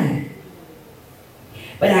mind.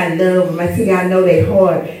 But I love them. I know they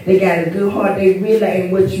hard. They got a good heart. They really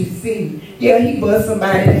ain't what you see. Yeah, he bust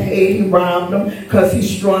somebody in the head. He robbed them because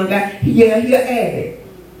he's strong guy. Yeah, he'll add it.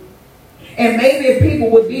 And maybe if people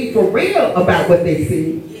would be for real about what they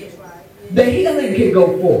see, the healing can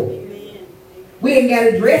go forward. We ain't got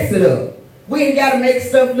to dress it up. We ain't got to make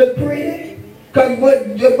stuff look pretty. Because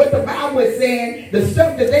what the Bible is saying, the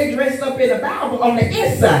stuff that they dressed up in the Bible on the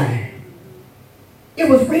inside, it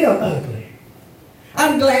was real ugly.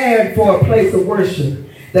 I'm glad for a place of worship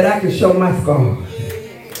that I can show my scars.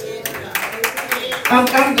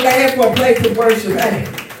 I'm glad for a place of worship.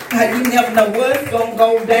 Hey, you never know what's going to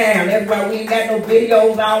go down. That's why we ain't got no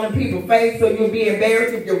videos all in people's face, so you'll be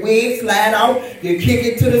embarrassed if your wig slide off. You kick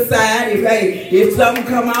it to the side. If something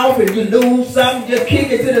come off and you lose something, just kick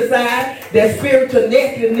it to the side. That spiritual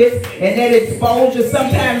nakedness and that exposure,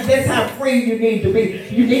 sometimes that's how free you need to be.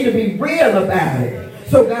 You need to be real about it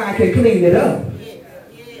so God can clean it up.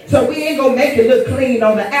 So we ain't going to make it look clean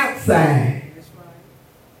on the outside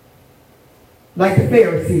like the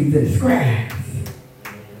Pharisees and the scribes.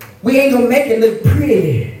 We ain't going to make it look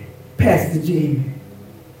pretty, Pastor Jimmy.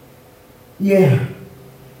 Yeah.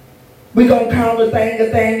 We're going to call a thing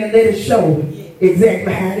and let it show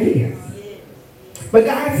exactly how it is. But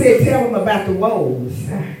God said, tell them about the woes.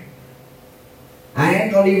 I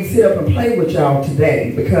ain't going to even sit up and play with y'all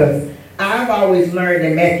today because I've always learned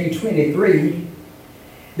in Matthew 23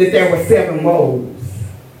 that there were 7 woes.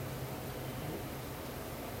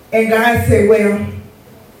 And God said, well,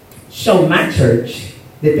 show my church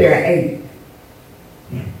that there are 8.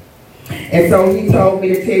 And so he told me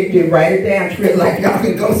to tell you to write it down, Trill, like y'all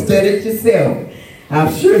can go study it yourself.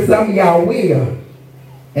 I'm sure some of y'all will,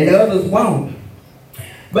 and others won't.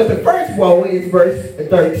 But the first woe is verse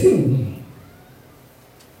 13.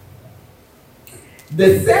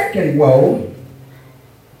 The second woe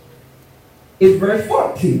is verse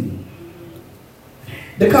 14.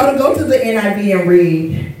 Dakota, go to the NIV and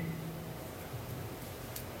read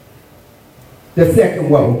the second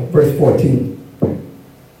woe, verse 14.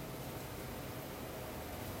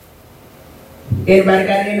 Anybody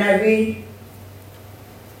got an NIV?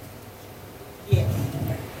 Yes.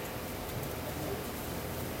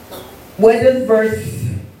 What does verse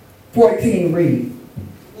 14 read?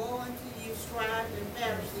 Woe unto you, scribes and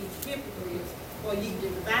Pharisees, hypocrites, for ye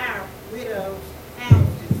devour widows'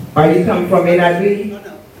 houses. Are you coming from NIV? No, I'm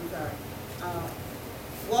sorry.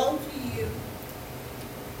 Woe to you.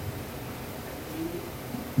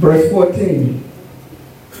 Verse 14.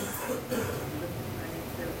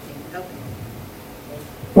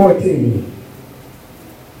 14.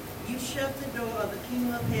 You shut the door of the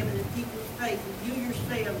kingdom of heaven in people's faces. You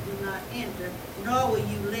yourselves do not enter, nor will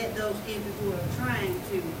you let those enter who are trying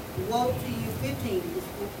to. Woe to you, 15. Is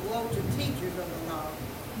woe to teachers of the law.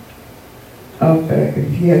 Okay,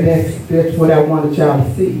 yeah, that's what I wanted y'all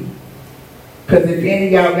to see. Because if any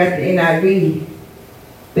of y'all got the NIV,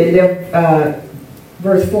 they left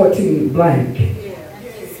verse 14 blank.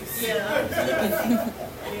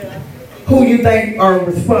 Who you think are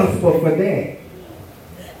responsible for that?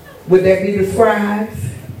 Would that be the scribes?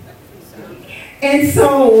 And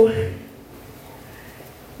so,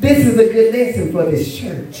 this is a good lesson for this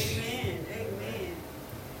church.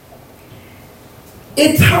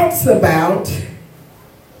 It talks about,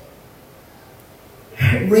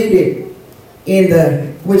 read it in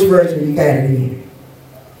the, which version you got it in?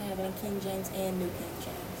 I have it in King James and New King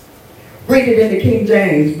James. Read it in the King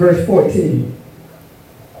James, verse 14.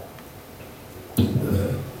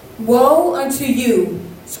 Woe unto you,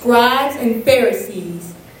 scribes and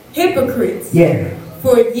Pharisees, hypocrites! Yeah.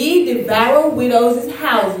 For ye devour widows'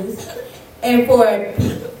 houses, and for a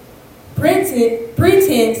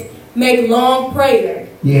pretense make long prayer.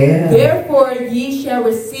 Yeah. Therefore ye shall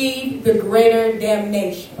receive the greater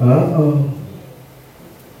damnation. Uh-oh.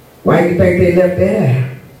 Why do you think they left that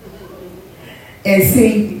out? And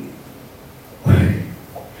see,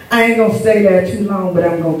 I ain't going to stay there too long, but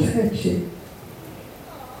I'm going to touch it.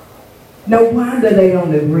 No wonder they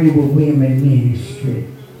don't agree with women ministry.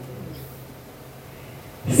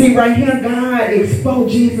 See, right here,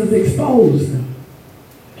 Jesus exposed them.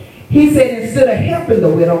 He said, instead of helping the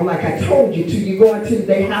widow, like I told you to, you go into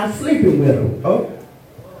their house sleeping with them. Oh.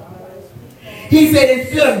 He said,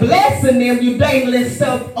 instead of blessing them, you dangling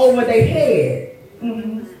stuff over their head.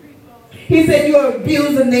 Mm-hmm. He said, you're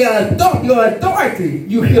abusing your authority,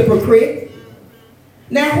 you hypocrite.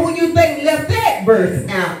 Now, who you think left that verse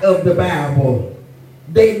out of the Bible?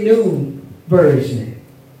 The New Version.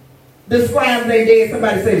 The scribes ain't dead.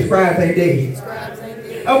 Somebody say the scribes ain't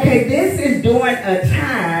dead. Okay, this is during a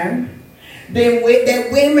time that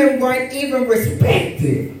women weren't even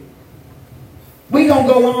respected. We're going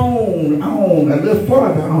to go on a little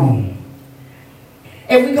further on.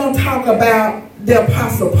 And we're going to talk about the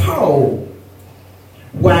Apostle Paul.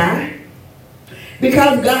 Why?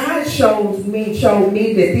 Because God showed me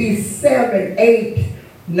that these 7, 8,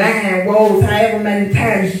 9 woes, however many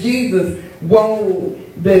times Jesus woe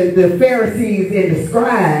the Pharisees and the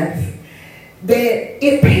scribes, that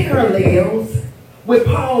it parallels with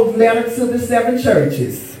Paul's letter to the 7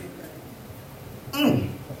 churches.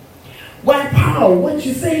 Why, Paul? What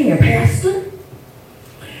you saying, Pastor?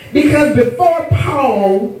 Because before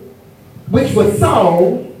Paul, which was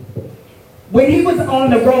Saul, when he was on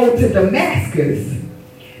the road to Damascus,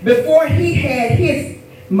 before he had his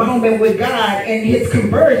moment with God and his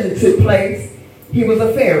conversion took place, he was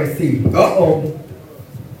a Pharisee.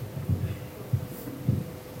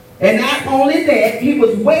 And not only that, he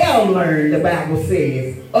was well learned, the Bible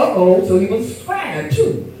says. So he was a scribe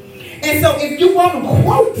too. And so if you want to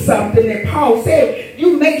quote something that Paul said,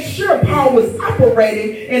 you make sure Paul was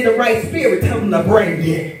operating in the right spirit. Tell him to bring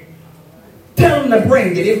it. Tell him to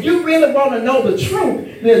bring it. If you really want to know the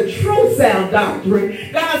true sound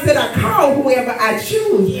doctrine, God said, I call whoever I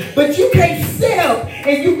choose. But you can't sit up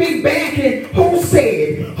and you be backing who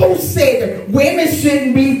said that women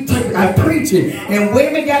shouldn't be preaching and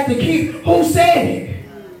women got to keep who said it.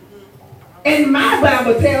 And my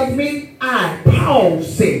Bible tells me, Paul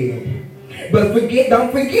said. But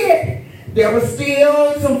don't forget, there was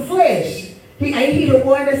still some flesh. Ain't he the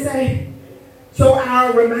one that say, so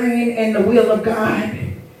I'll remain in the will of God.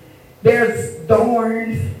 There's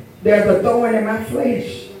thorns. There's a thorn in my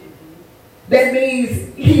flesh. That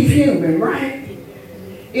means he's human, right?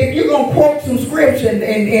 If you're going to quote some scripture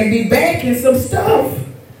and be backing some stuff,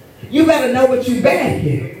 you better know what you're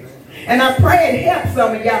backing. And I pray it helps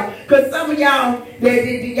some of y'all, because some of y'all,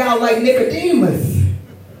 y'all like Nicodemus.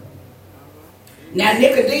 Now,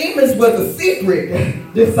 Nicodemus was a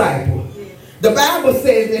secret disciple. The Bible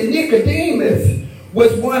says that Nicodemus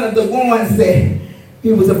was one of the ones that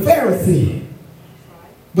he was a Pharisee.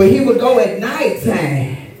 But he would go at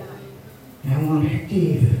nighttime. I want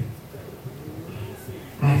Jesus.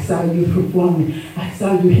 I saw you performing. I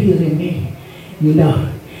saw you healing me. You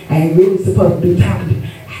know, I ain't really supposed to be talking to you.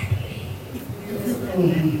 I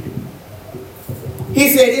believe. He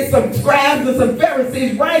said there's some scribes and some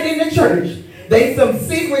Pharisees right in the church. They some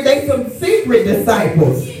secret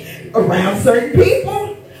disciples around certain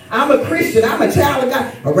people. I'm a Christian. I'm a child of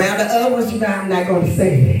God. Around the other ones, you know, I'm not going to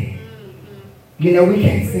say that. You know, we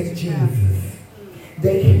can't say Jesus.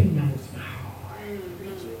 He knows my heart.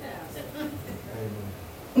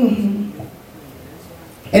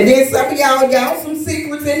 And then some of y'all some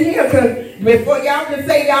secrets in here, because before y'all can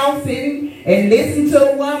say y'all sitting and listen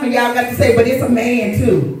to a woman, y'all got to say, but it's a man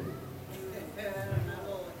too.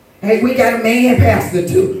 Hey, we got a man pastor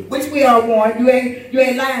too, which we all want. You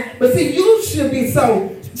ain't lying. But see, you should be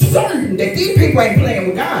so certain that these people ain't playing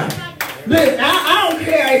with God. Listen, I don't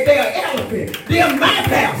care if they're an elephant. They're my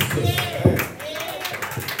pastors.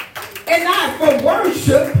 And not for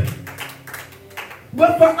worship,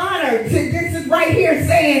 but for honor. This is right here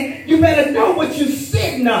saying you better know what you're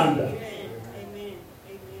sitting under.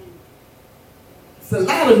 It's a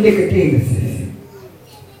lot of Nicodemuses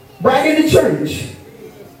right in the church.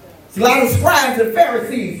 It's a lot of scribes and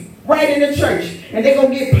Pharisees right in the church. And they're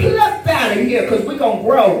going to get plucked out of here because we're going to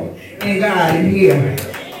grow in God in here.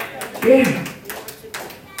 Yeah.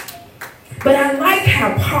 But I like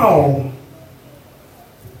how Paul,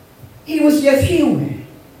 he was just human.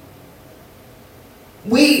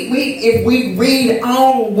 If we read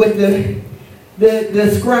on with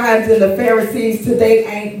the scribes and the Pharisees today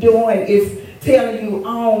ain't doing, is telling you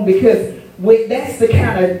on, because that's the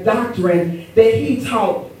kind of doctrine that he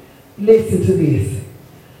taught. Listen to this.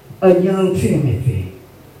 A young Timothy.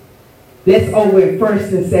 That's over in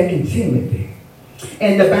 1st and 2nd Timothy.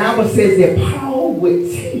 And the Bible says that Paul would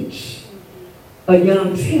teach a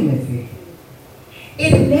young Timothy.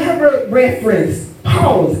 It never referenced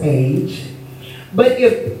Paul's age. But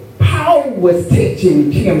if Paul was teaching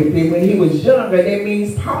Timothy when he was younger, that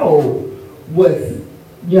means Paul was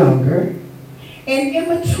younger and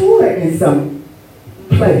immature in some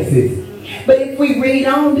places. But if we read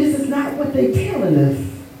on, this is not what they're telling us.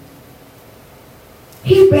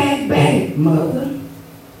 He back, mother.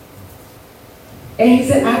 And he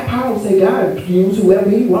said, Paul said, God can use whoever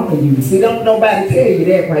he want to use. See, don't nobody tell you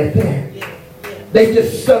that right there. They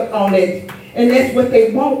just stuck on it. And that's what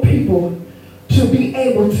they want people to be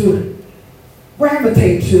able to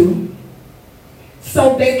gravitate to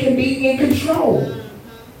so they can be in control.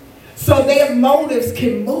 So their motives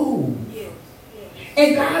can move.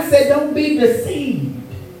 And God said, don't be deceived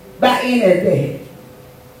by any of that.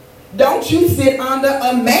 Don't you sit under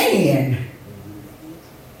a man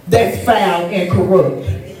that's foul and corrupt.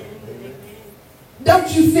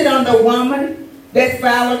 Don't you sit under a woman that's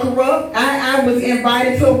foul and corrupt. I was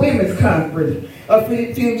invited to a women's conference a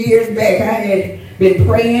few years back. I had been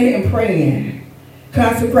praying and praying.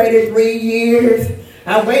 Consecrated 3 years.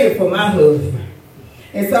 I waited for my husband.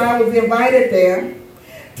 And so I was invited there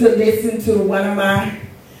to listen to one of my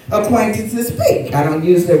acquaintances speak. I don't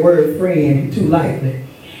use the word friend too lightly.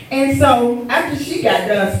 And so after she got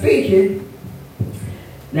done speaking,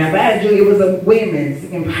 now mind you, it was a women's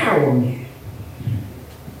empowerment.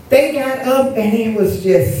 They got up and it was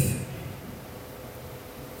just,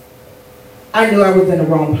 I knew I was in the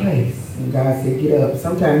wrong place. And God said, get up.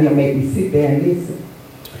 Sometimes he'll make me sit there and listen.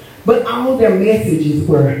 But all their messages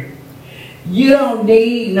were, you don't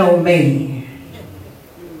need no man.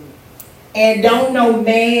 And don't no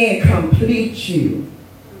man complete you.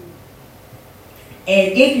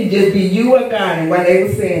 And it could just be you or God. And while they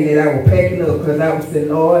were saying that, I was packing up because I was saying,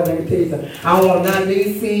 Lord, let me tell you something. I don't want none of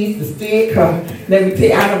these seeds to stick. Let me tell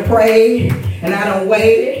you, I done prayed and I done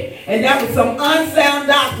waited. And that was some unsound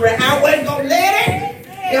doctrine. I wasn't going to let it.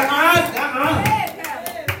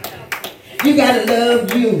 You got to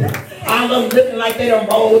love you. All of them looking like they done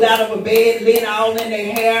rolled out of a bed, lit all in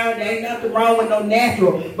their hair. There ain't nothing wrong with no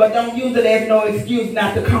natural, but don't use it as no excuse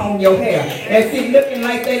not to comb your hair. And see, looking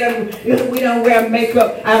like they done, we don't wear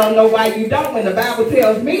makeup. I don't know why you don't. When the Bible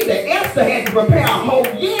tells me that Esther had to prepare a whole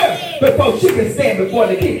year before she could stand before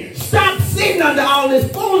the king. Stop sitting under all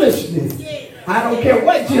this foolishness. I don't care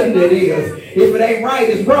what gender it is. If it ain't right,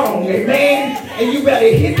 it's wrong. Amen? And you better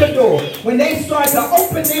hit the door. When they start to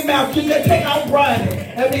open their mouth, you can take out running.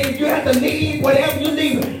 I mean, if you have to leave, whatever you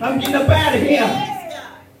leave, I'm getting up out of here.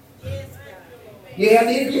 Yeah,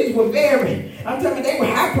 these kids were very, I'm telling you, they were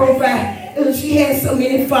high profile. And she had so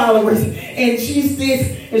many followers. And she's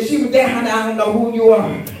this, and she was that, honey, I don't know who you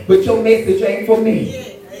are, but your message ain't for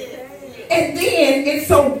me. And then it's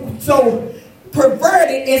so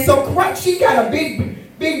perverted and so corrupt. She got a big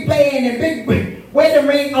band and big wedding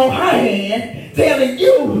ring on her hand telling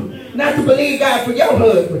you not to believe God for your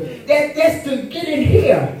husband. That's to get in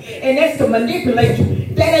here. And that's to manipulate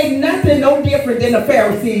you. That ain't nothing no different than the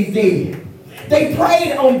Pharisees did. They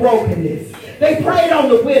preyed on brokenness. They preyed on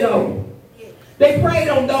the widow. They preyed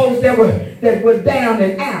on those that were down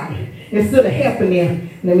and out. Instead of helping them.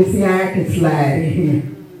 Let me see how I can slide in here.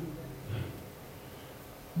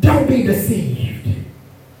 Don't be deceived.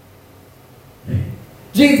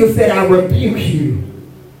 Jesus said, I rebuke you.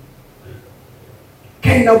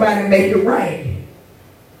 Can't nobody make it right.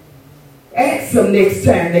 Ask them next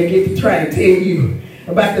time they get to try to tell you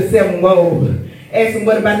about the 7 woes. Ask them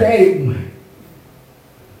what about the 8th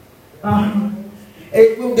one.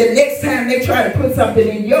 The next time they try to put something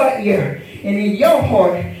in your ear and in your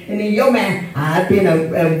heart and in your mind, I've been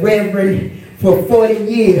a reverend for 40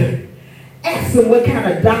 years. Ask them what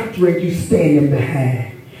kind of doctrine you standing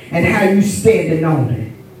behind and how you standing on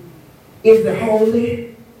it. Is it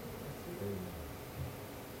holy?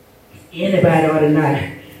 Anybody ought to not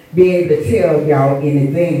be able to tell y'all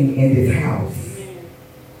anything in this house.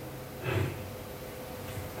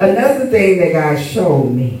 Another thing that God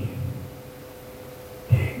showed me,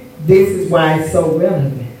 this is why it's so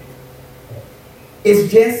relevant.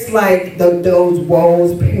 It's just like those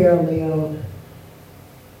woes parallel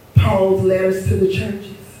Paul's letters to the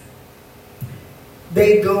churches.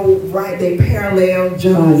 They go right, they parallel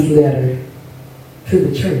John's letter to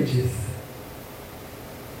the churches.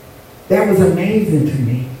 That was amazing to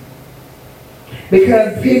me.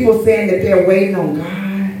 Because people saying that they're waiting on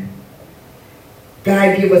God.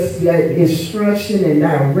 God give us the instruction and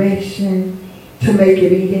direction to make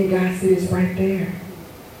it in. God said it's right there.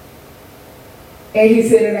 And he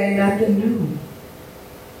said it ain't nothing new.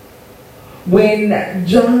 When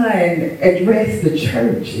John addressed the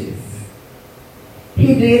churches,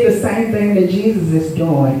 he did the same thing that Jesus is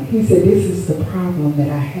doing. He said, this is the problem that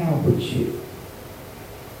I have with you.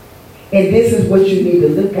 And this is what you need to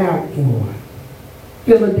look out for.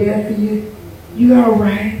 Philadelphia, you all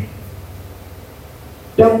right?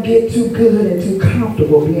 Don't get too good and too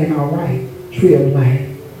comfortable being all right, tree of life.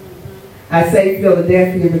 I say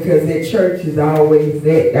Philadelphia because that church is always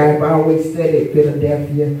that. I've always studied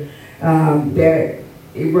Philadelphia.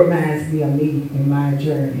 it reminds me of me in my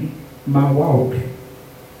journey, my walk.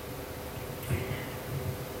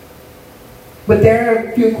 But there are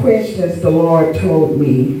a few questions the Lord told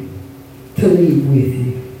me to leave with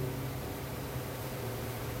you.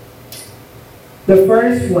 The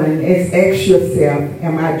first one is ask yourself,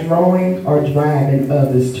 am I drawing or driving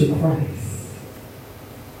others to Christ?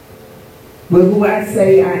 Will who I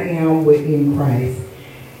say I am within Christ?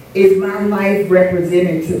 Is my life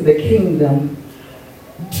representing to the kingdom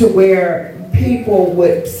to where people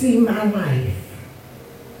would see my life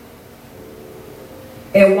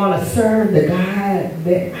and want to serve the God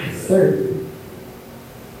that I serve?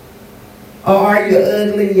 Or are you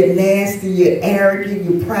ugly, you're nasty, you're arrogant,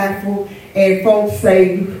 you're prideful, and folks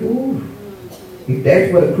say, ooh, if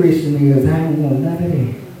that's what a Christian is, I don't want none of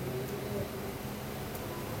that.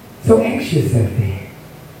 So ask yourself that.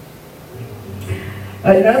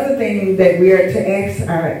 Another thing that we are to ask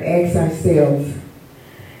ourselves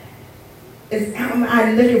is, am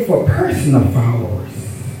I looking for personal followers?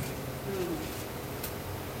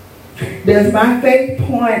 Does my faith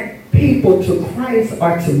point people to Christ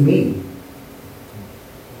or to me?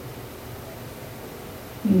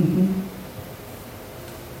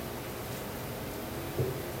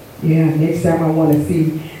 Yeah, next time I want to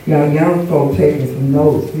see y'all young folk taking some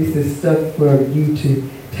notes. This is stuff for you to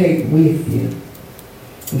take with you.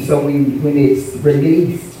 And so when it's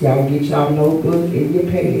released, y'all get y'all notebook and your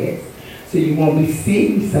pads. So you won't be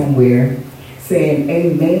sitting somewhere saying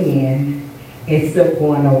amen and stuff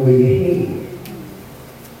going over your head.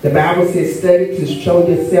 The Bible says study to show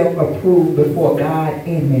yourself approved before God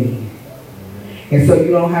and man. And so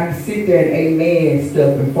you don't have to sit there and amen and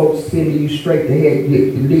stuff and folks sending you straight to hell,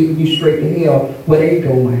 leading you straight to hell where they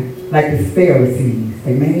going, like the Pharisees.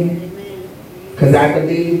 Amen? Because I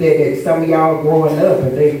believe that some of y'all growing up, I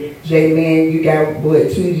think, J-Man, you got,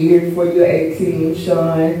 what, 2 years before you're 18,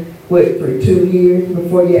 Sean, what, for 2 years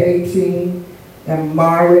before you're 18, and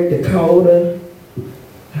Mara, Dakota,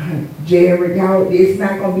 Jerry, y'all, it's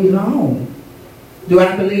not going to be long. Do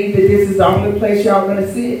I believe that this is the only place y'all going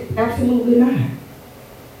to sit? Absolutely not.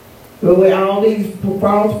 But with all these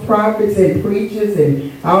false prophets and preachers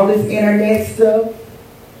and all this internet stuff,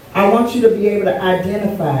 I want you to be able to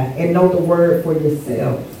identify and know the word for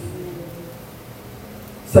yourselves.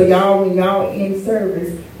 So y'all, when y'all in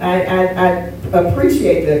service, I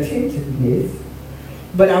appreciate the attentiveness,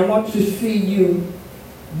 but I want to see you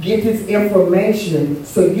get this information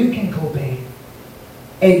so you can go back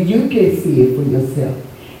and you can see it for yourself.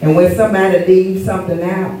 And when somebody leaves something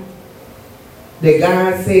out that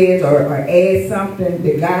God says or adds something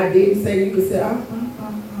that God didn't say, you can say,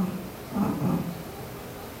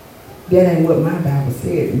 that ain't what my Bible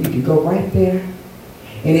says. And you can go right there.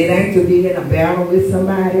 And it ain't to be in a battle with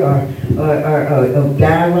somebody or a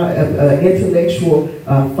dialogue, an intellectual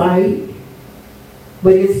fight.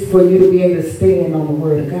 But it's for you to be able to stand on the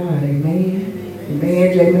word of God. Amen?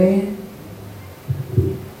 Amen, amen.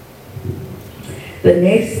 The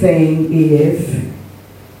next thing is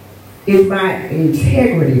my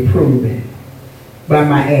integrity proven by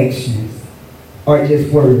my actions or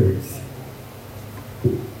just words?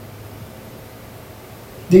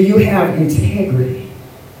 Do you have integrity?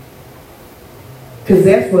 Because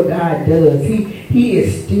that's what God does. He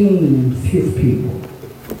esteems his people.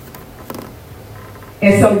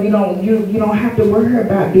 And so you don't have to worry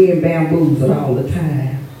about being bamboozled all the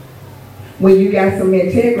time. When you got some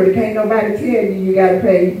integrity, can't nobody tell you got to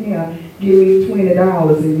pay, give me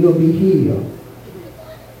 $20 and you'll be healed.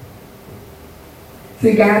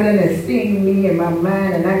 See, God done esteemed me in my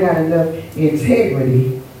mind and I got enough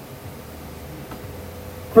integrity.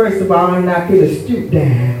 First of all, I'm not going to stoop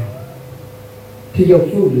down to your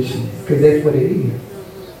foolishness, because that's what it is.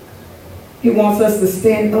 He wants us to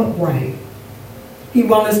stand upright. He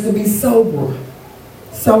wants us to be sober,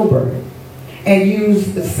 and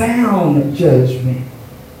use the sound judgment.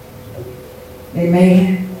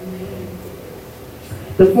 Amen.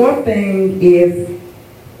 The fourth thing is,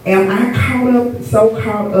 am I so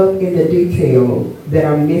caught up in the detail that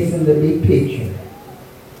I'm missing the big picture?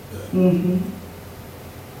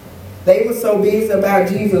 They were so busy about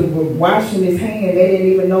Jesus washing his hand, they didn't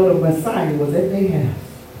even know the Messiah was at their house.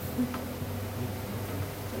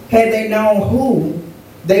 Had they known who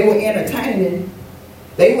they were entertaining,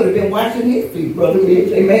 they would have been washing his feet, Brother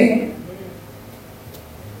Rich. Amen.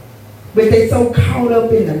 But they're so caught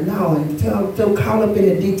up in the law and so caught up in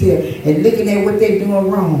the detail and looking at what they're doing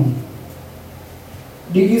wrong.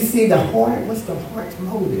 Do you see the heart? What's the heart's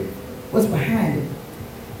motive? What's behind it?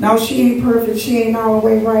 No, she ain't perfect. She ain't all the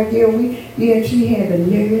way right there. She had the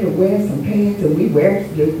nigger to wear some pants, and we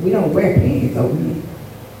don't wear pants over here.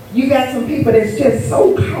 You got some people that's just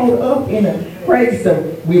so caught up in a praise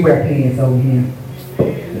stuff. We wear pants over here. I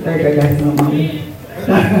think I got some on me.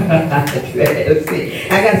 Let's see.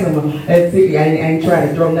 I got some on. Let's see. I ain't trying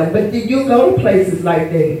to throw nothing. But you go to places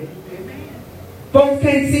like that. Folks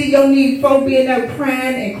can't see your need. Folks being there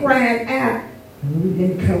crying and crying out. We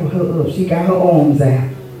didn't cover her up. She got her arms out.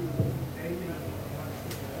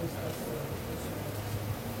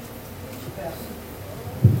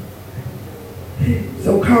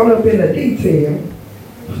 So caught up in the detail.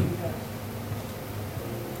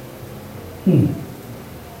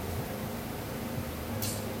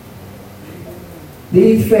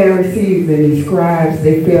 These Pharisees and these scribes,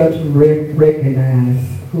 they failed to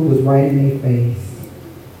recognize who was right in their face.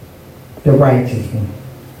 The righteous one.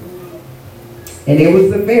 And it was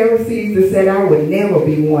the Pharisees that said, I would never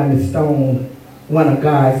be one to stone one of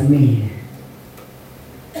God's men.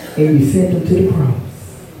 And you sent them to the cross.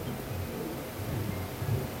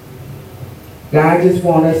 God just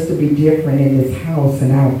wants us to be different in this house,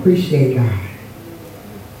 and I appreciate God.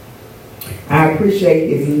 I appreciate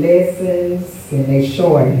his lessons, and they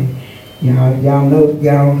shorten. Y'all know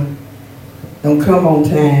y'all don't come on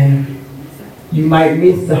time. You might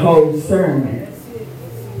miss the whole sermon.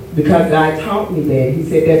 Because God taught me that. He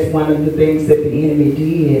said that's one of the things that the enemy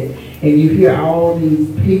did. And you hear all these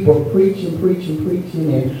people preaching,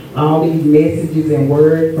 and all these messages and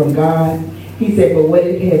words from God. He said, but what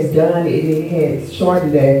it has done, it has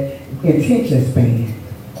shortened the attention span.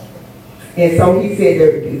 And so he said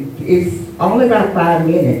that it's only about 5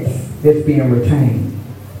 minutes that's being retained.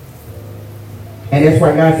 And that's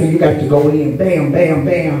why God said you got to go in, bam, bam,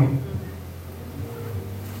 bam.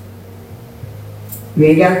 You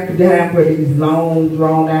ain't got time for these long,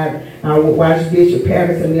 drawn out. I would watch Bishop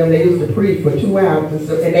Paris and them, they used to preach for 2 hours and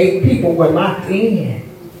stuff, and people were locked in.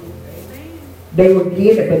 They would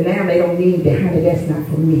get it, but now they don't need that. Honey, that's not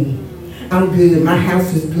for me. I'm good. My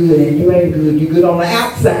house is good, and you ain't good. You're good on the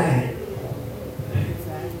outside.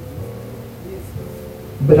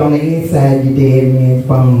 But on the inside, you're dead man's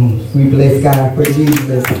bones. We bless God for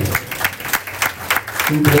Jesus.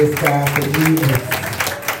 We bless God for Jesus.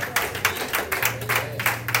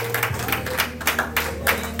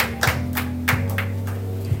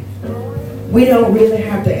 We don't really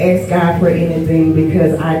have to ask God for anything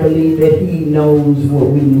because I believe that he knows what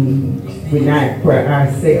we need. We're not for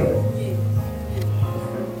ourselves.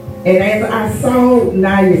 And as I saw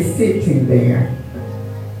Naya sitting there,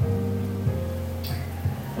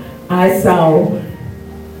 I saw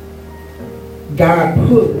God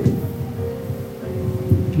put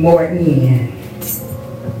more in.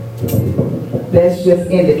 That's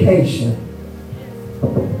just indication.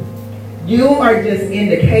 You are just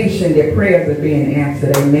indication that prayers are being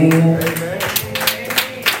answered. Amen.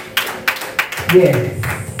 Yes.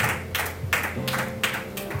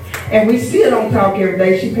 And we still don't talk every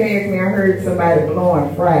day. She passed me. I heard somebody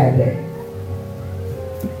blowing Friday.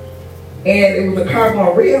 And it was a car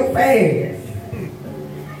going real fast.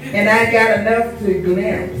 And I got enough to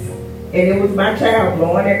glimpse. And it was my child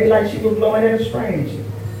blowing at me like she was blowing at a stranger.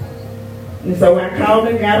 And so I called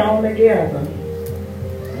and got on together.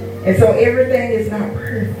 And so everything is not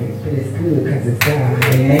perfect, but it's good because it's God.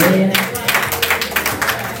 Amen.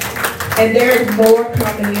 And there's more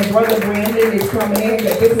coming in. Brother Brandon is coming in,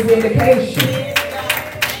 but this is indication.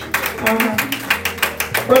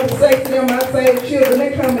 Brother say to them, my saved children,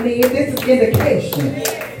 they're coming in. This is indication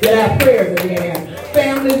that our prayers are being answered.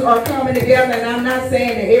 Families are coming together, and I'm not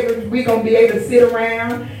saying that we're going to be able to sit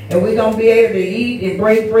around and we're going to be able to eat and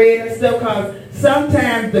break bread and stuff, because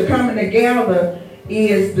sometimes the coming together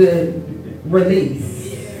is the release.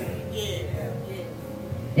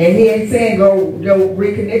 And he ain't saying go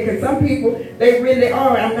reconnect, because some people, they really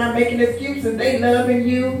are. I'm not making excuses. They loving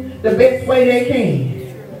you the best way they can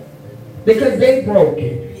because they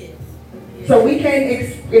broken. So we can't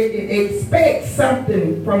expect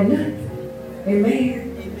something from nothing.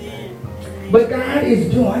 Amen. But God is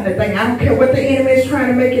doing the thing. I don't care what the enemy is trying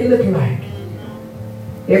to make it look like.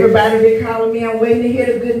 Everybody been calling me. I'm waiting to hear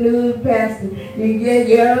the good news, Pastor.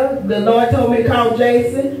 Yeah. The Lord told me to call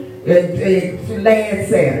Jason last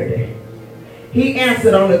Saturday. He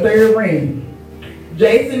answered on the 3rd ring.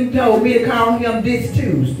 Jason told me to call him this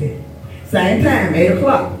Tuesday. Same time, 8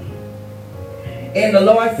 o'clock. And the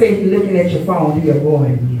Lord said, he's looking at your phone, he's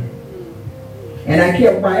avoiding you. And I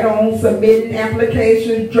kept right on submitting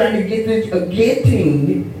applications, trying to get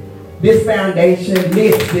this foundation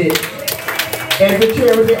listed as a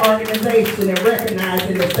charity organization and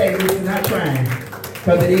recognizing the state. It's not trying,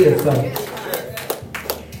 because it is so.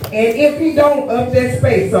 And if he don't up that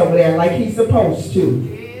space over there like he's supposed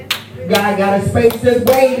to, God got a space that's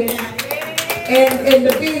waiting. And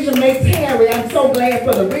the vision may tarry. I'm so glad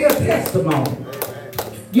for the real testimony.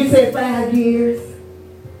 You said 5 years.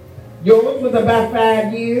 Yours was about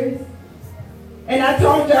 5 years. And I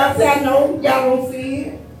told you, I said, I know y'all don't see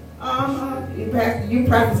it. You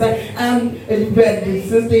prophesy.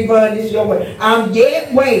 Sister Yvonne, this your way. I'm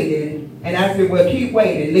yet waiting. And I said, well, keep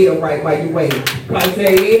waiting. Live right while you wait. I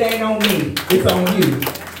say, it ain't on me. It's on you.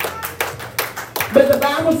 But the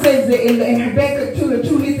Bible says that in Habakkuk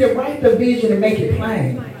 2:2, he said, write the vision and make it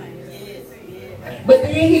plain. But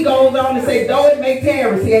then he goes on to say, though it may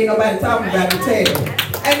tarry, see, ain't nobody talking about the tarry.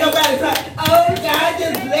 Ain't nobody talking, oh, God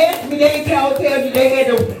just blessed me. They tell you they had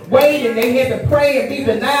to wait and they had to pray and be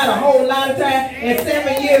denied a whole lot of time. And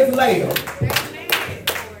 7 years later,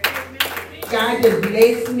 God just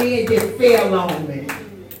blessed me and just fell on me.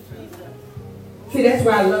 See, that's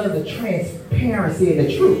why I love the transparency and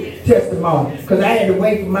the true testimony. Because I had to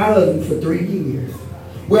wait for my husband for 3 years.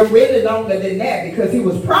 Well, really longer than that because he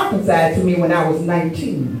was prophesied to me when I was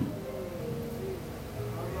 19.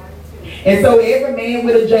 And so every man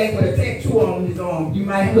with a J with a tattoo on his arm, you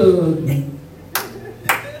might hug me.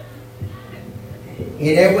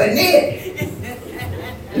 And that wasn't it.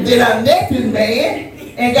 Then I met this man,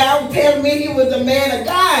 and God was telling me he was a man of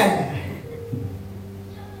God.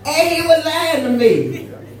 And he was lying to me.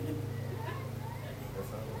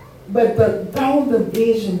 But though the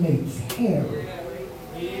vision may tarry,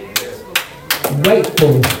 wait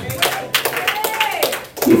for it.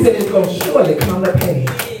 He said it's going to surely come to pass.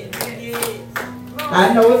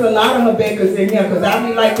 I know it's a lot of Habakkuk's in here because I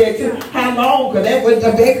be like that too. How long? Because that's what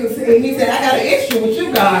Habakkuk said. He said, I got an issue with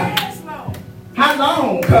you, God. How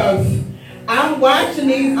long? Because I'm watching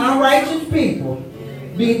these unrighteous people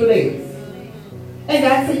be blessed. And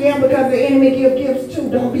God said, yeah, because the enemy gives gifts too.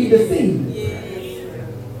 Don't be deceived.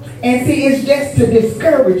 And see, it's just to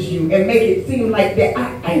discourage you and make it seem like that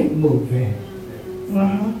I ain't moving.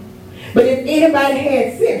 But if anybody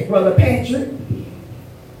had sense, Brother Patrick,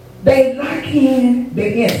 they lock in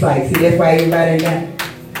the insight. See, that's why everybody know.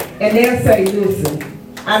 And they'll say, listen,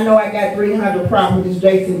 I know I got 300 properties,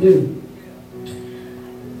 Jason do.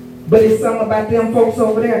 But it's something about them folks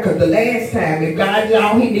over there. Because the last time, if God,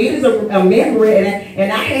 all he needed is a memory,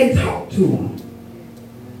 and I hadn't talked to him.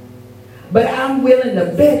 But I'm willing to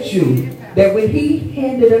bet you that when he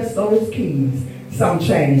handed us those keys, something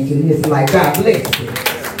changed in his life. God bless him.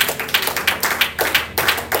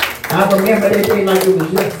 I remember that day like it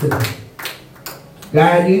was yesterday.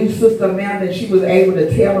 God used Sister Amanda and she was able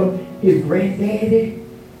to tell him his granddaddy,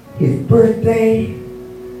 his birthday.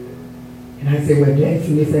 And I said, well,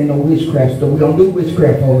 Jackson, this ain't no witchcraft stuff. We don't do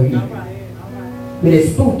witchcraft over here. But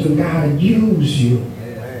it's spooked and God will use you.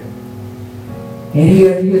 And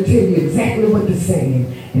he'll tell you exactly what to say.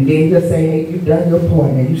 And then he'll say, hey, you've done your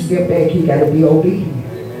part. Now you step back, you got to be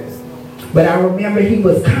obedient. But I remember he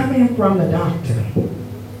was coming from the doctor.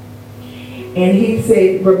 And he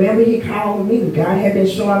said, remember he called me. God had been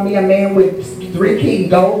showing me a man with 3 keys,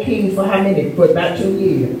 gold keys for how many? For about 2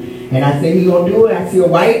 years. And I said, he gonna do it. I see a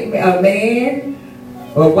white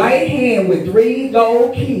hand with 3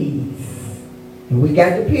 gold keys. And we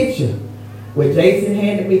got the picture where Jason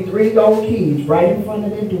handed me 3 gold keys right in front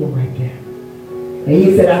of that door right there. And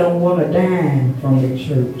he said, I don't want a dime from the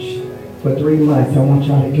church for 3 months. I want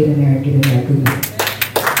y'all to get in there and get in there good.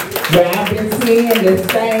 But I've been seeing the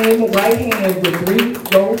same right hand with 3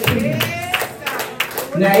 gold keys.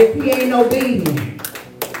 Now, if he ain't obedient,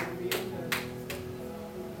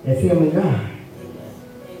 that's him and God.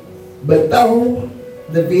 But though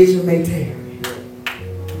the vision may tarry,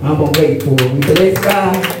 I'm going to wait for it. We bless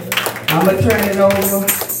God. I'm going to turn it over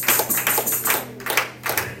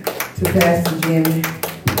to Pastor Jimmy.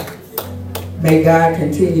 May God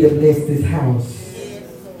continue to bless this house.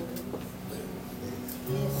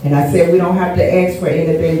 And I said we don't have to ask for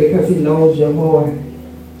anything because he knows your heart. And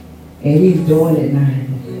he's doing it now.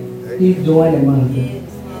 He's doing it, Mother.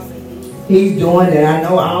 He's doing it. I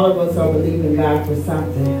know all of us are believing God for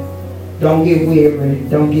something. Don't get weary.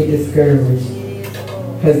 Don't get discouraged.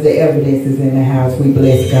 Because the evidence is in the house. We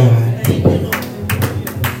bless God.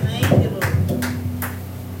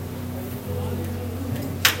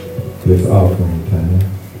 This offering time.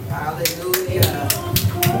 Hallelujah.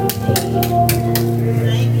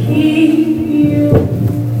 You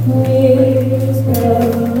with the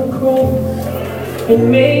cross, and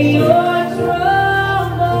may your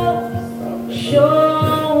troubles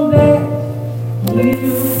show that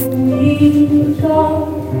you need God,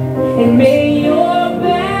 and may your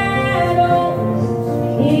battles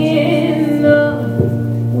in the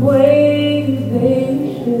way they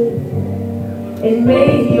should, and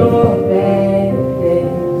may your bad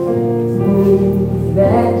days move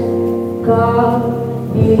that God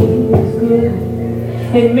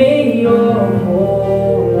And may your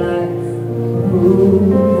whole life prove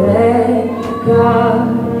that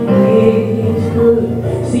God is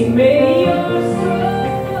good. See, may your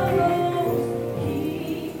struggles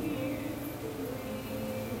keep you.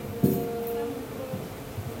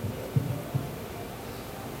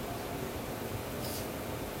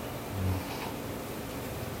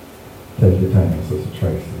 Take your time, Sister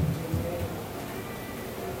Tracy.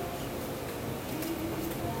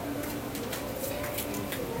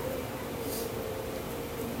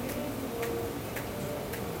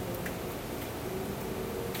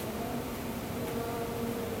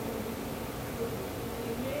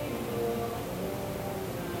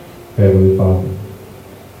 Heavenly Father,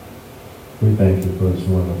 we thank you for this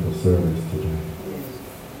wonderful service today.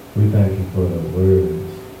 We thank you for the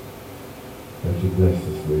words that you blessed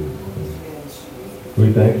us with.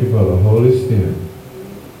 We thank you for the Holy Spirit.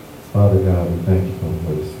 Father God, we thank you for the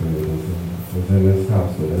Holy Spirit that's in this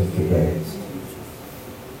house with us today.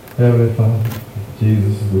 Heavenly Father,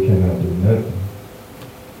 Jesus, we cannot do nothing.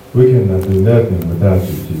 We cannot do nothing without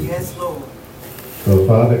you, Jesus. Yes, Lord. So,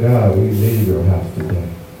 Father God, we leave your house today.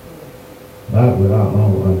 Not with our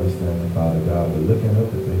own understanding, Father God, but looking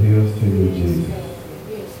up at the hills to you, Jesus.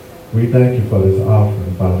 We thank you for this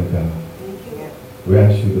offering, Father God. We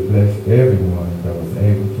ask you to bless everyone that was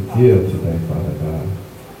able to give today, Father God.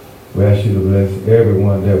 We ask you to bless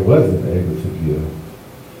everyone that wasn't able to give.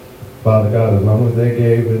 Father God, as long as they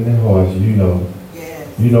gave in their hearts, you know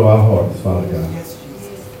our hearts, Father God.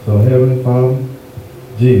 So, Heavenly Father,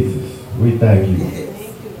 Jesus, we thank you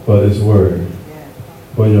for this word,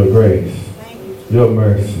 for your grace, your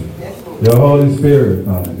mercy, your Holy Spirit,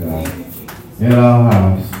 Father God, in our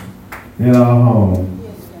house, in our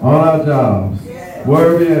home, on our jobs,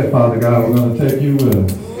 wherever we at, Father God, we're going to take you with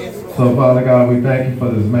us. So, Father God, we thank you for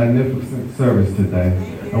this magnificent service today.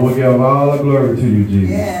 And we give all the glory to you,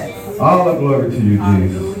 Jesus. All the glory to you,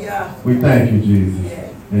 Jesus. We thank you,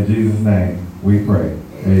 Jesus. In Jesus' name, we pray.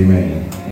 Amen.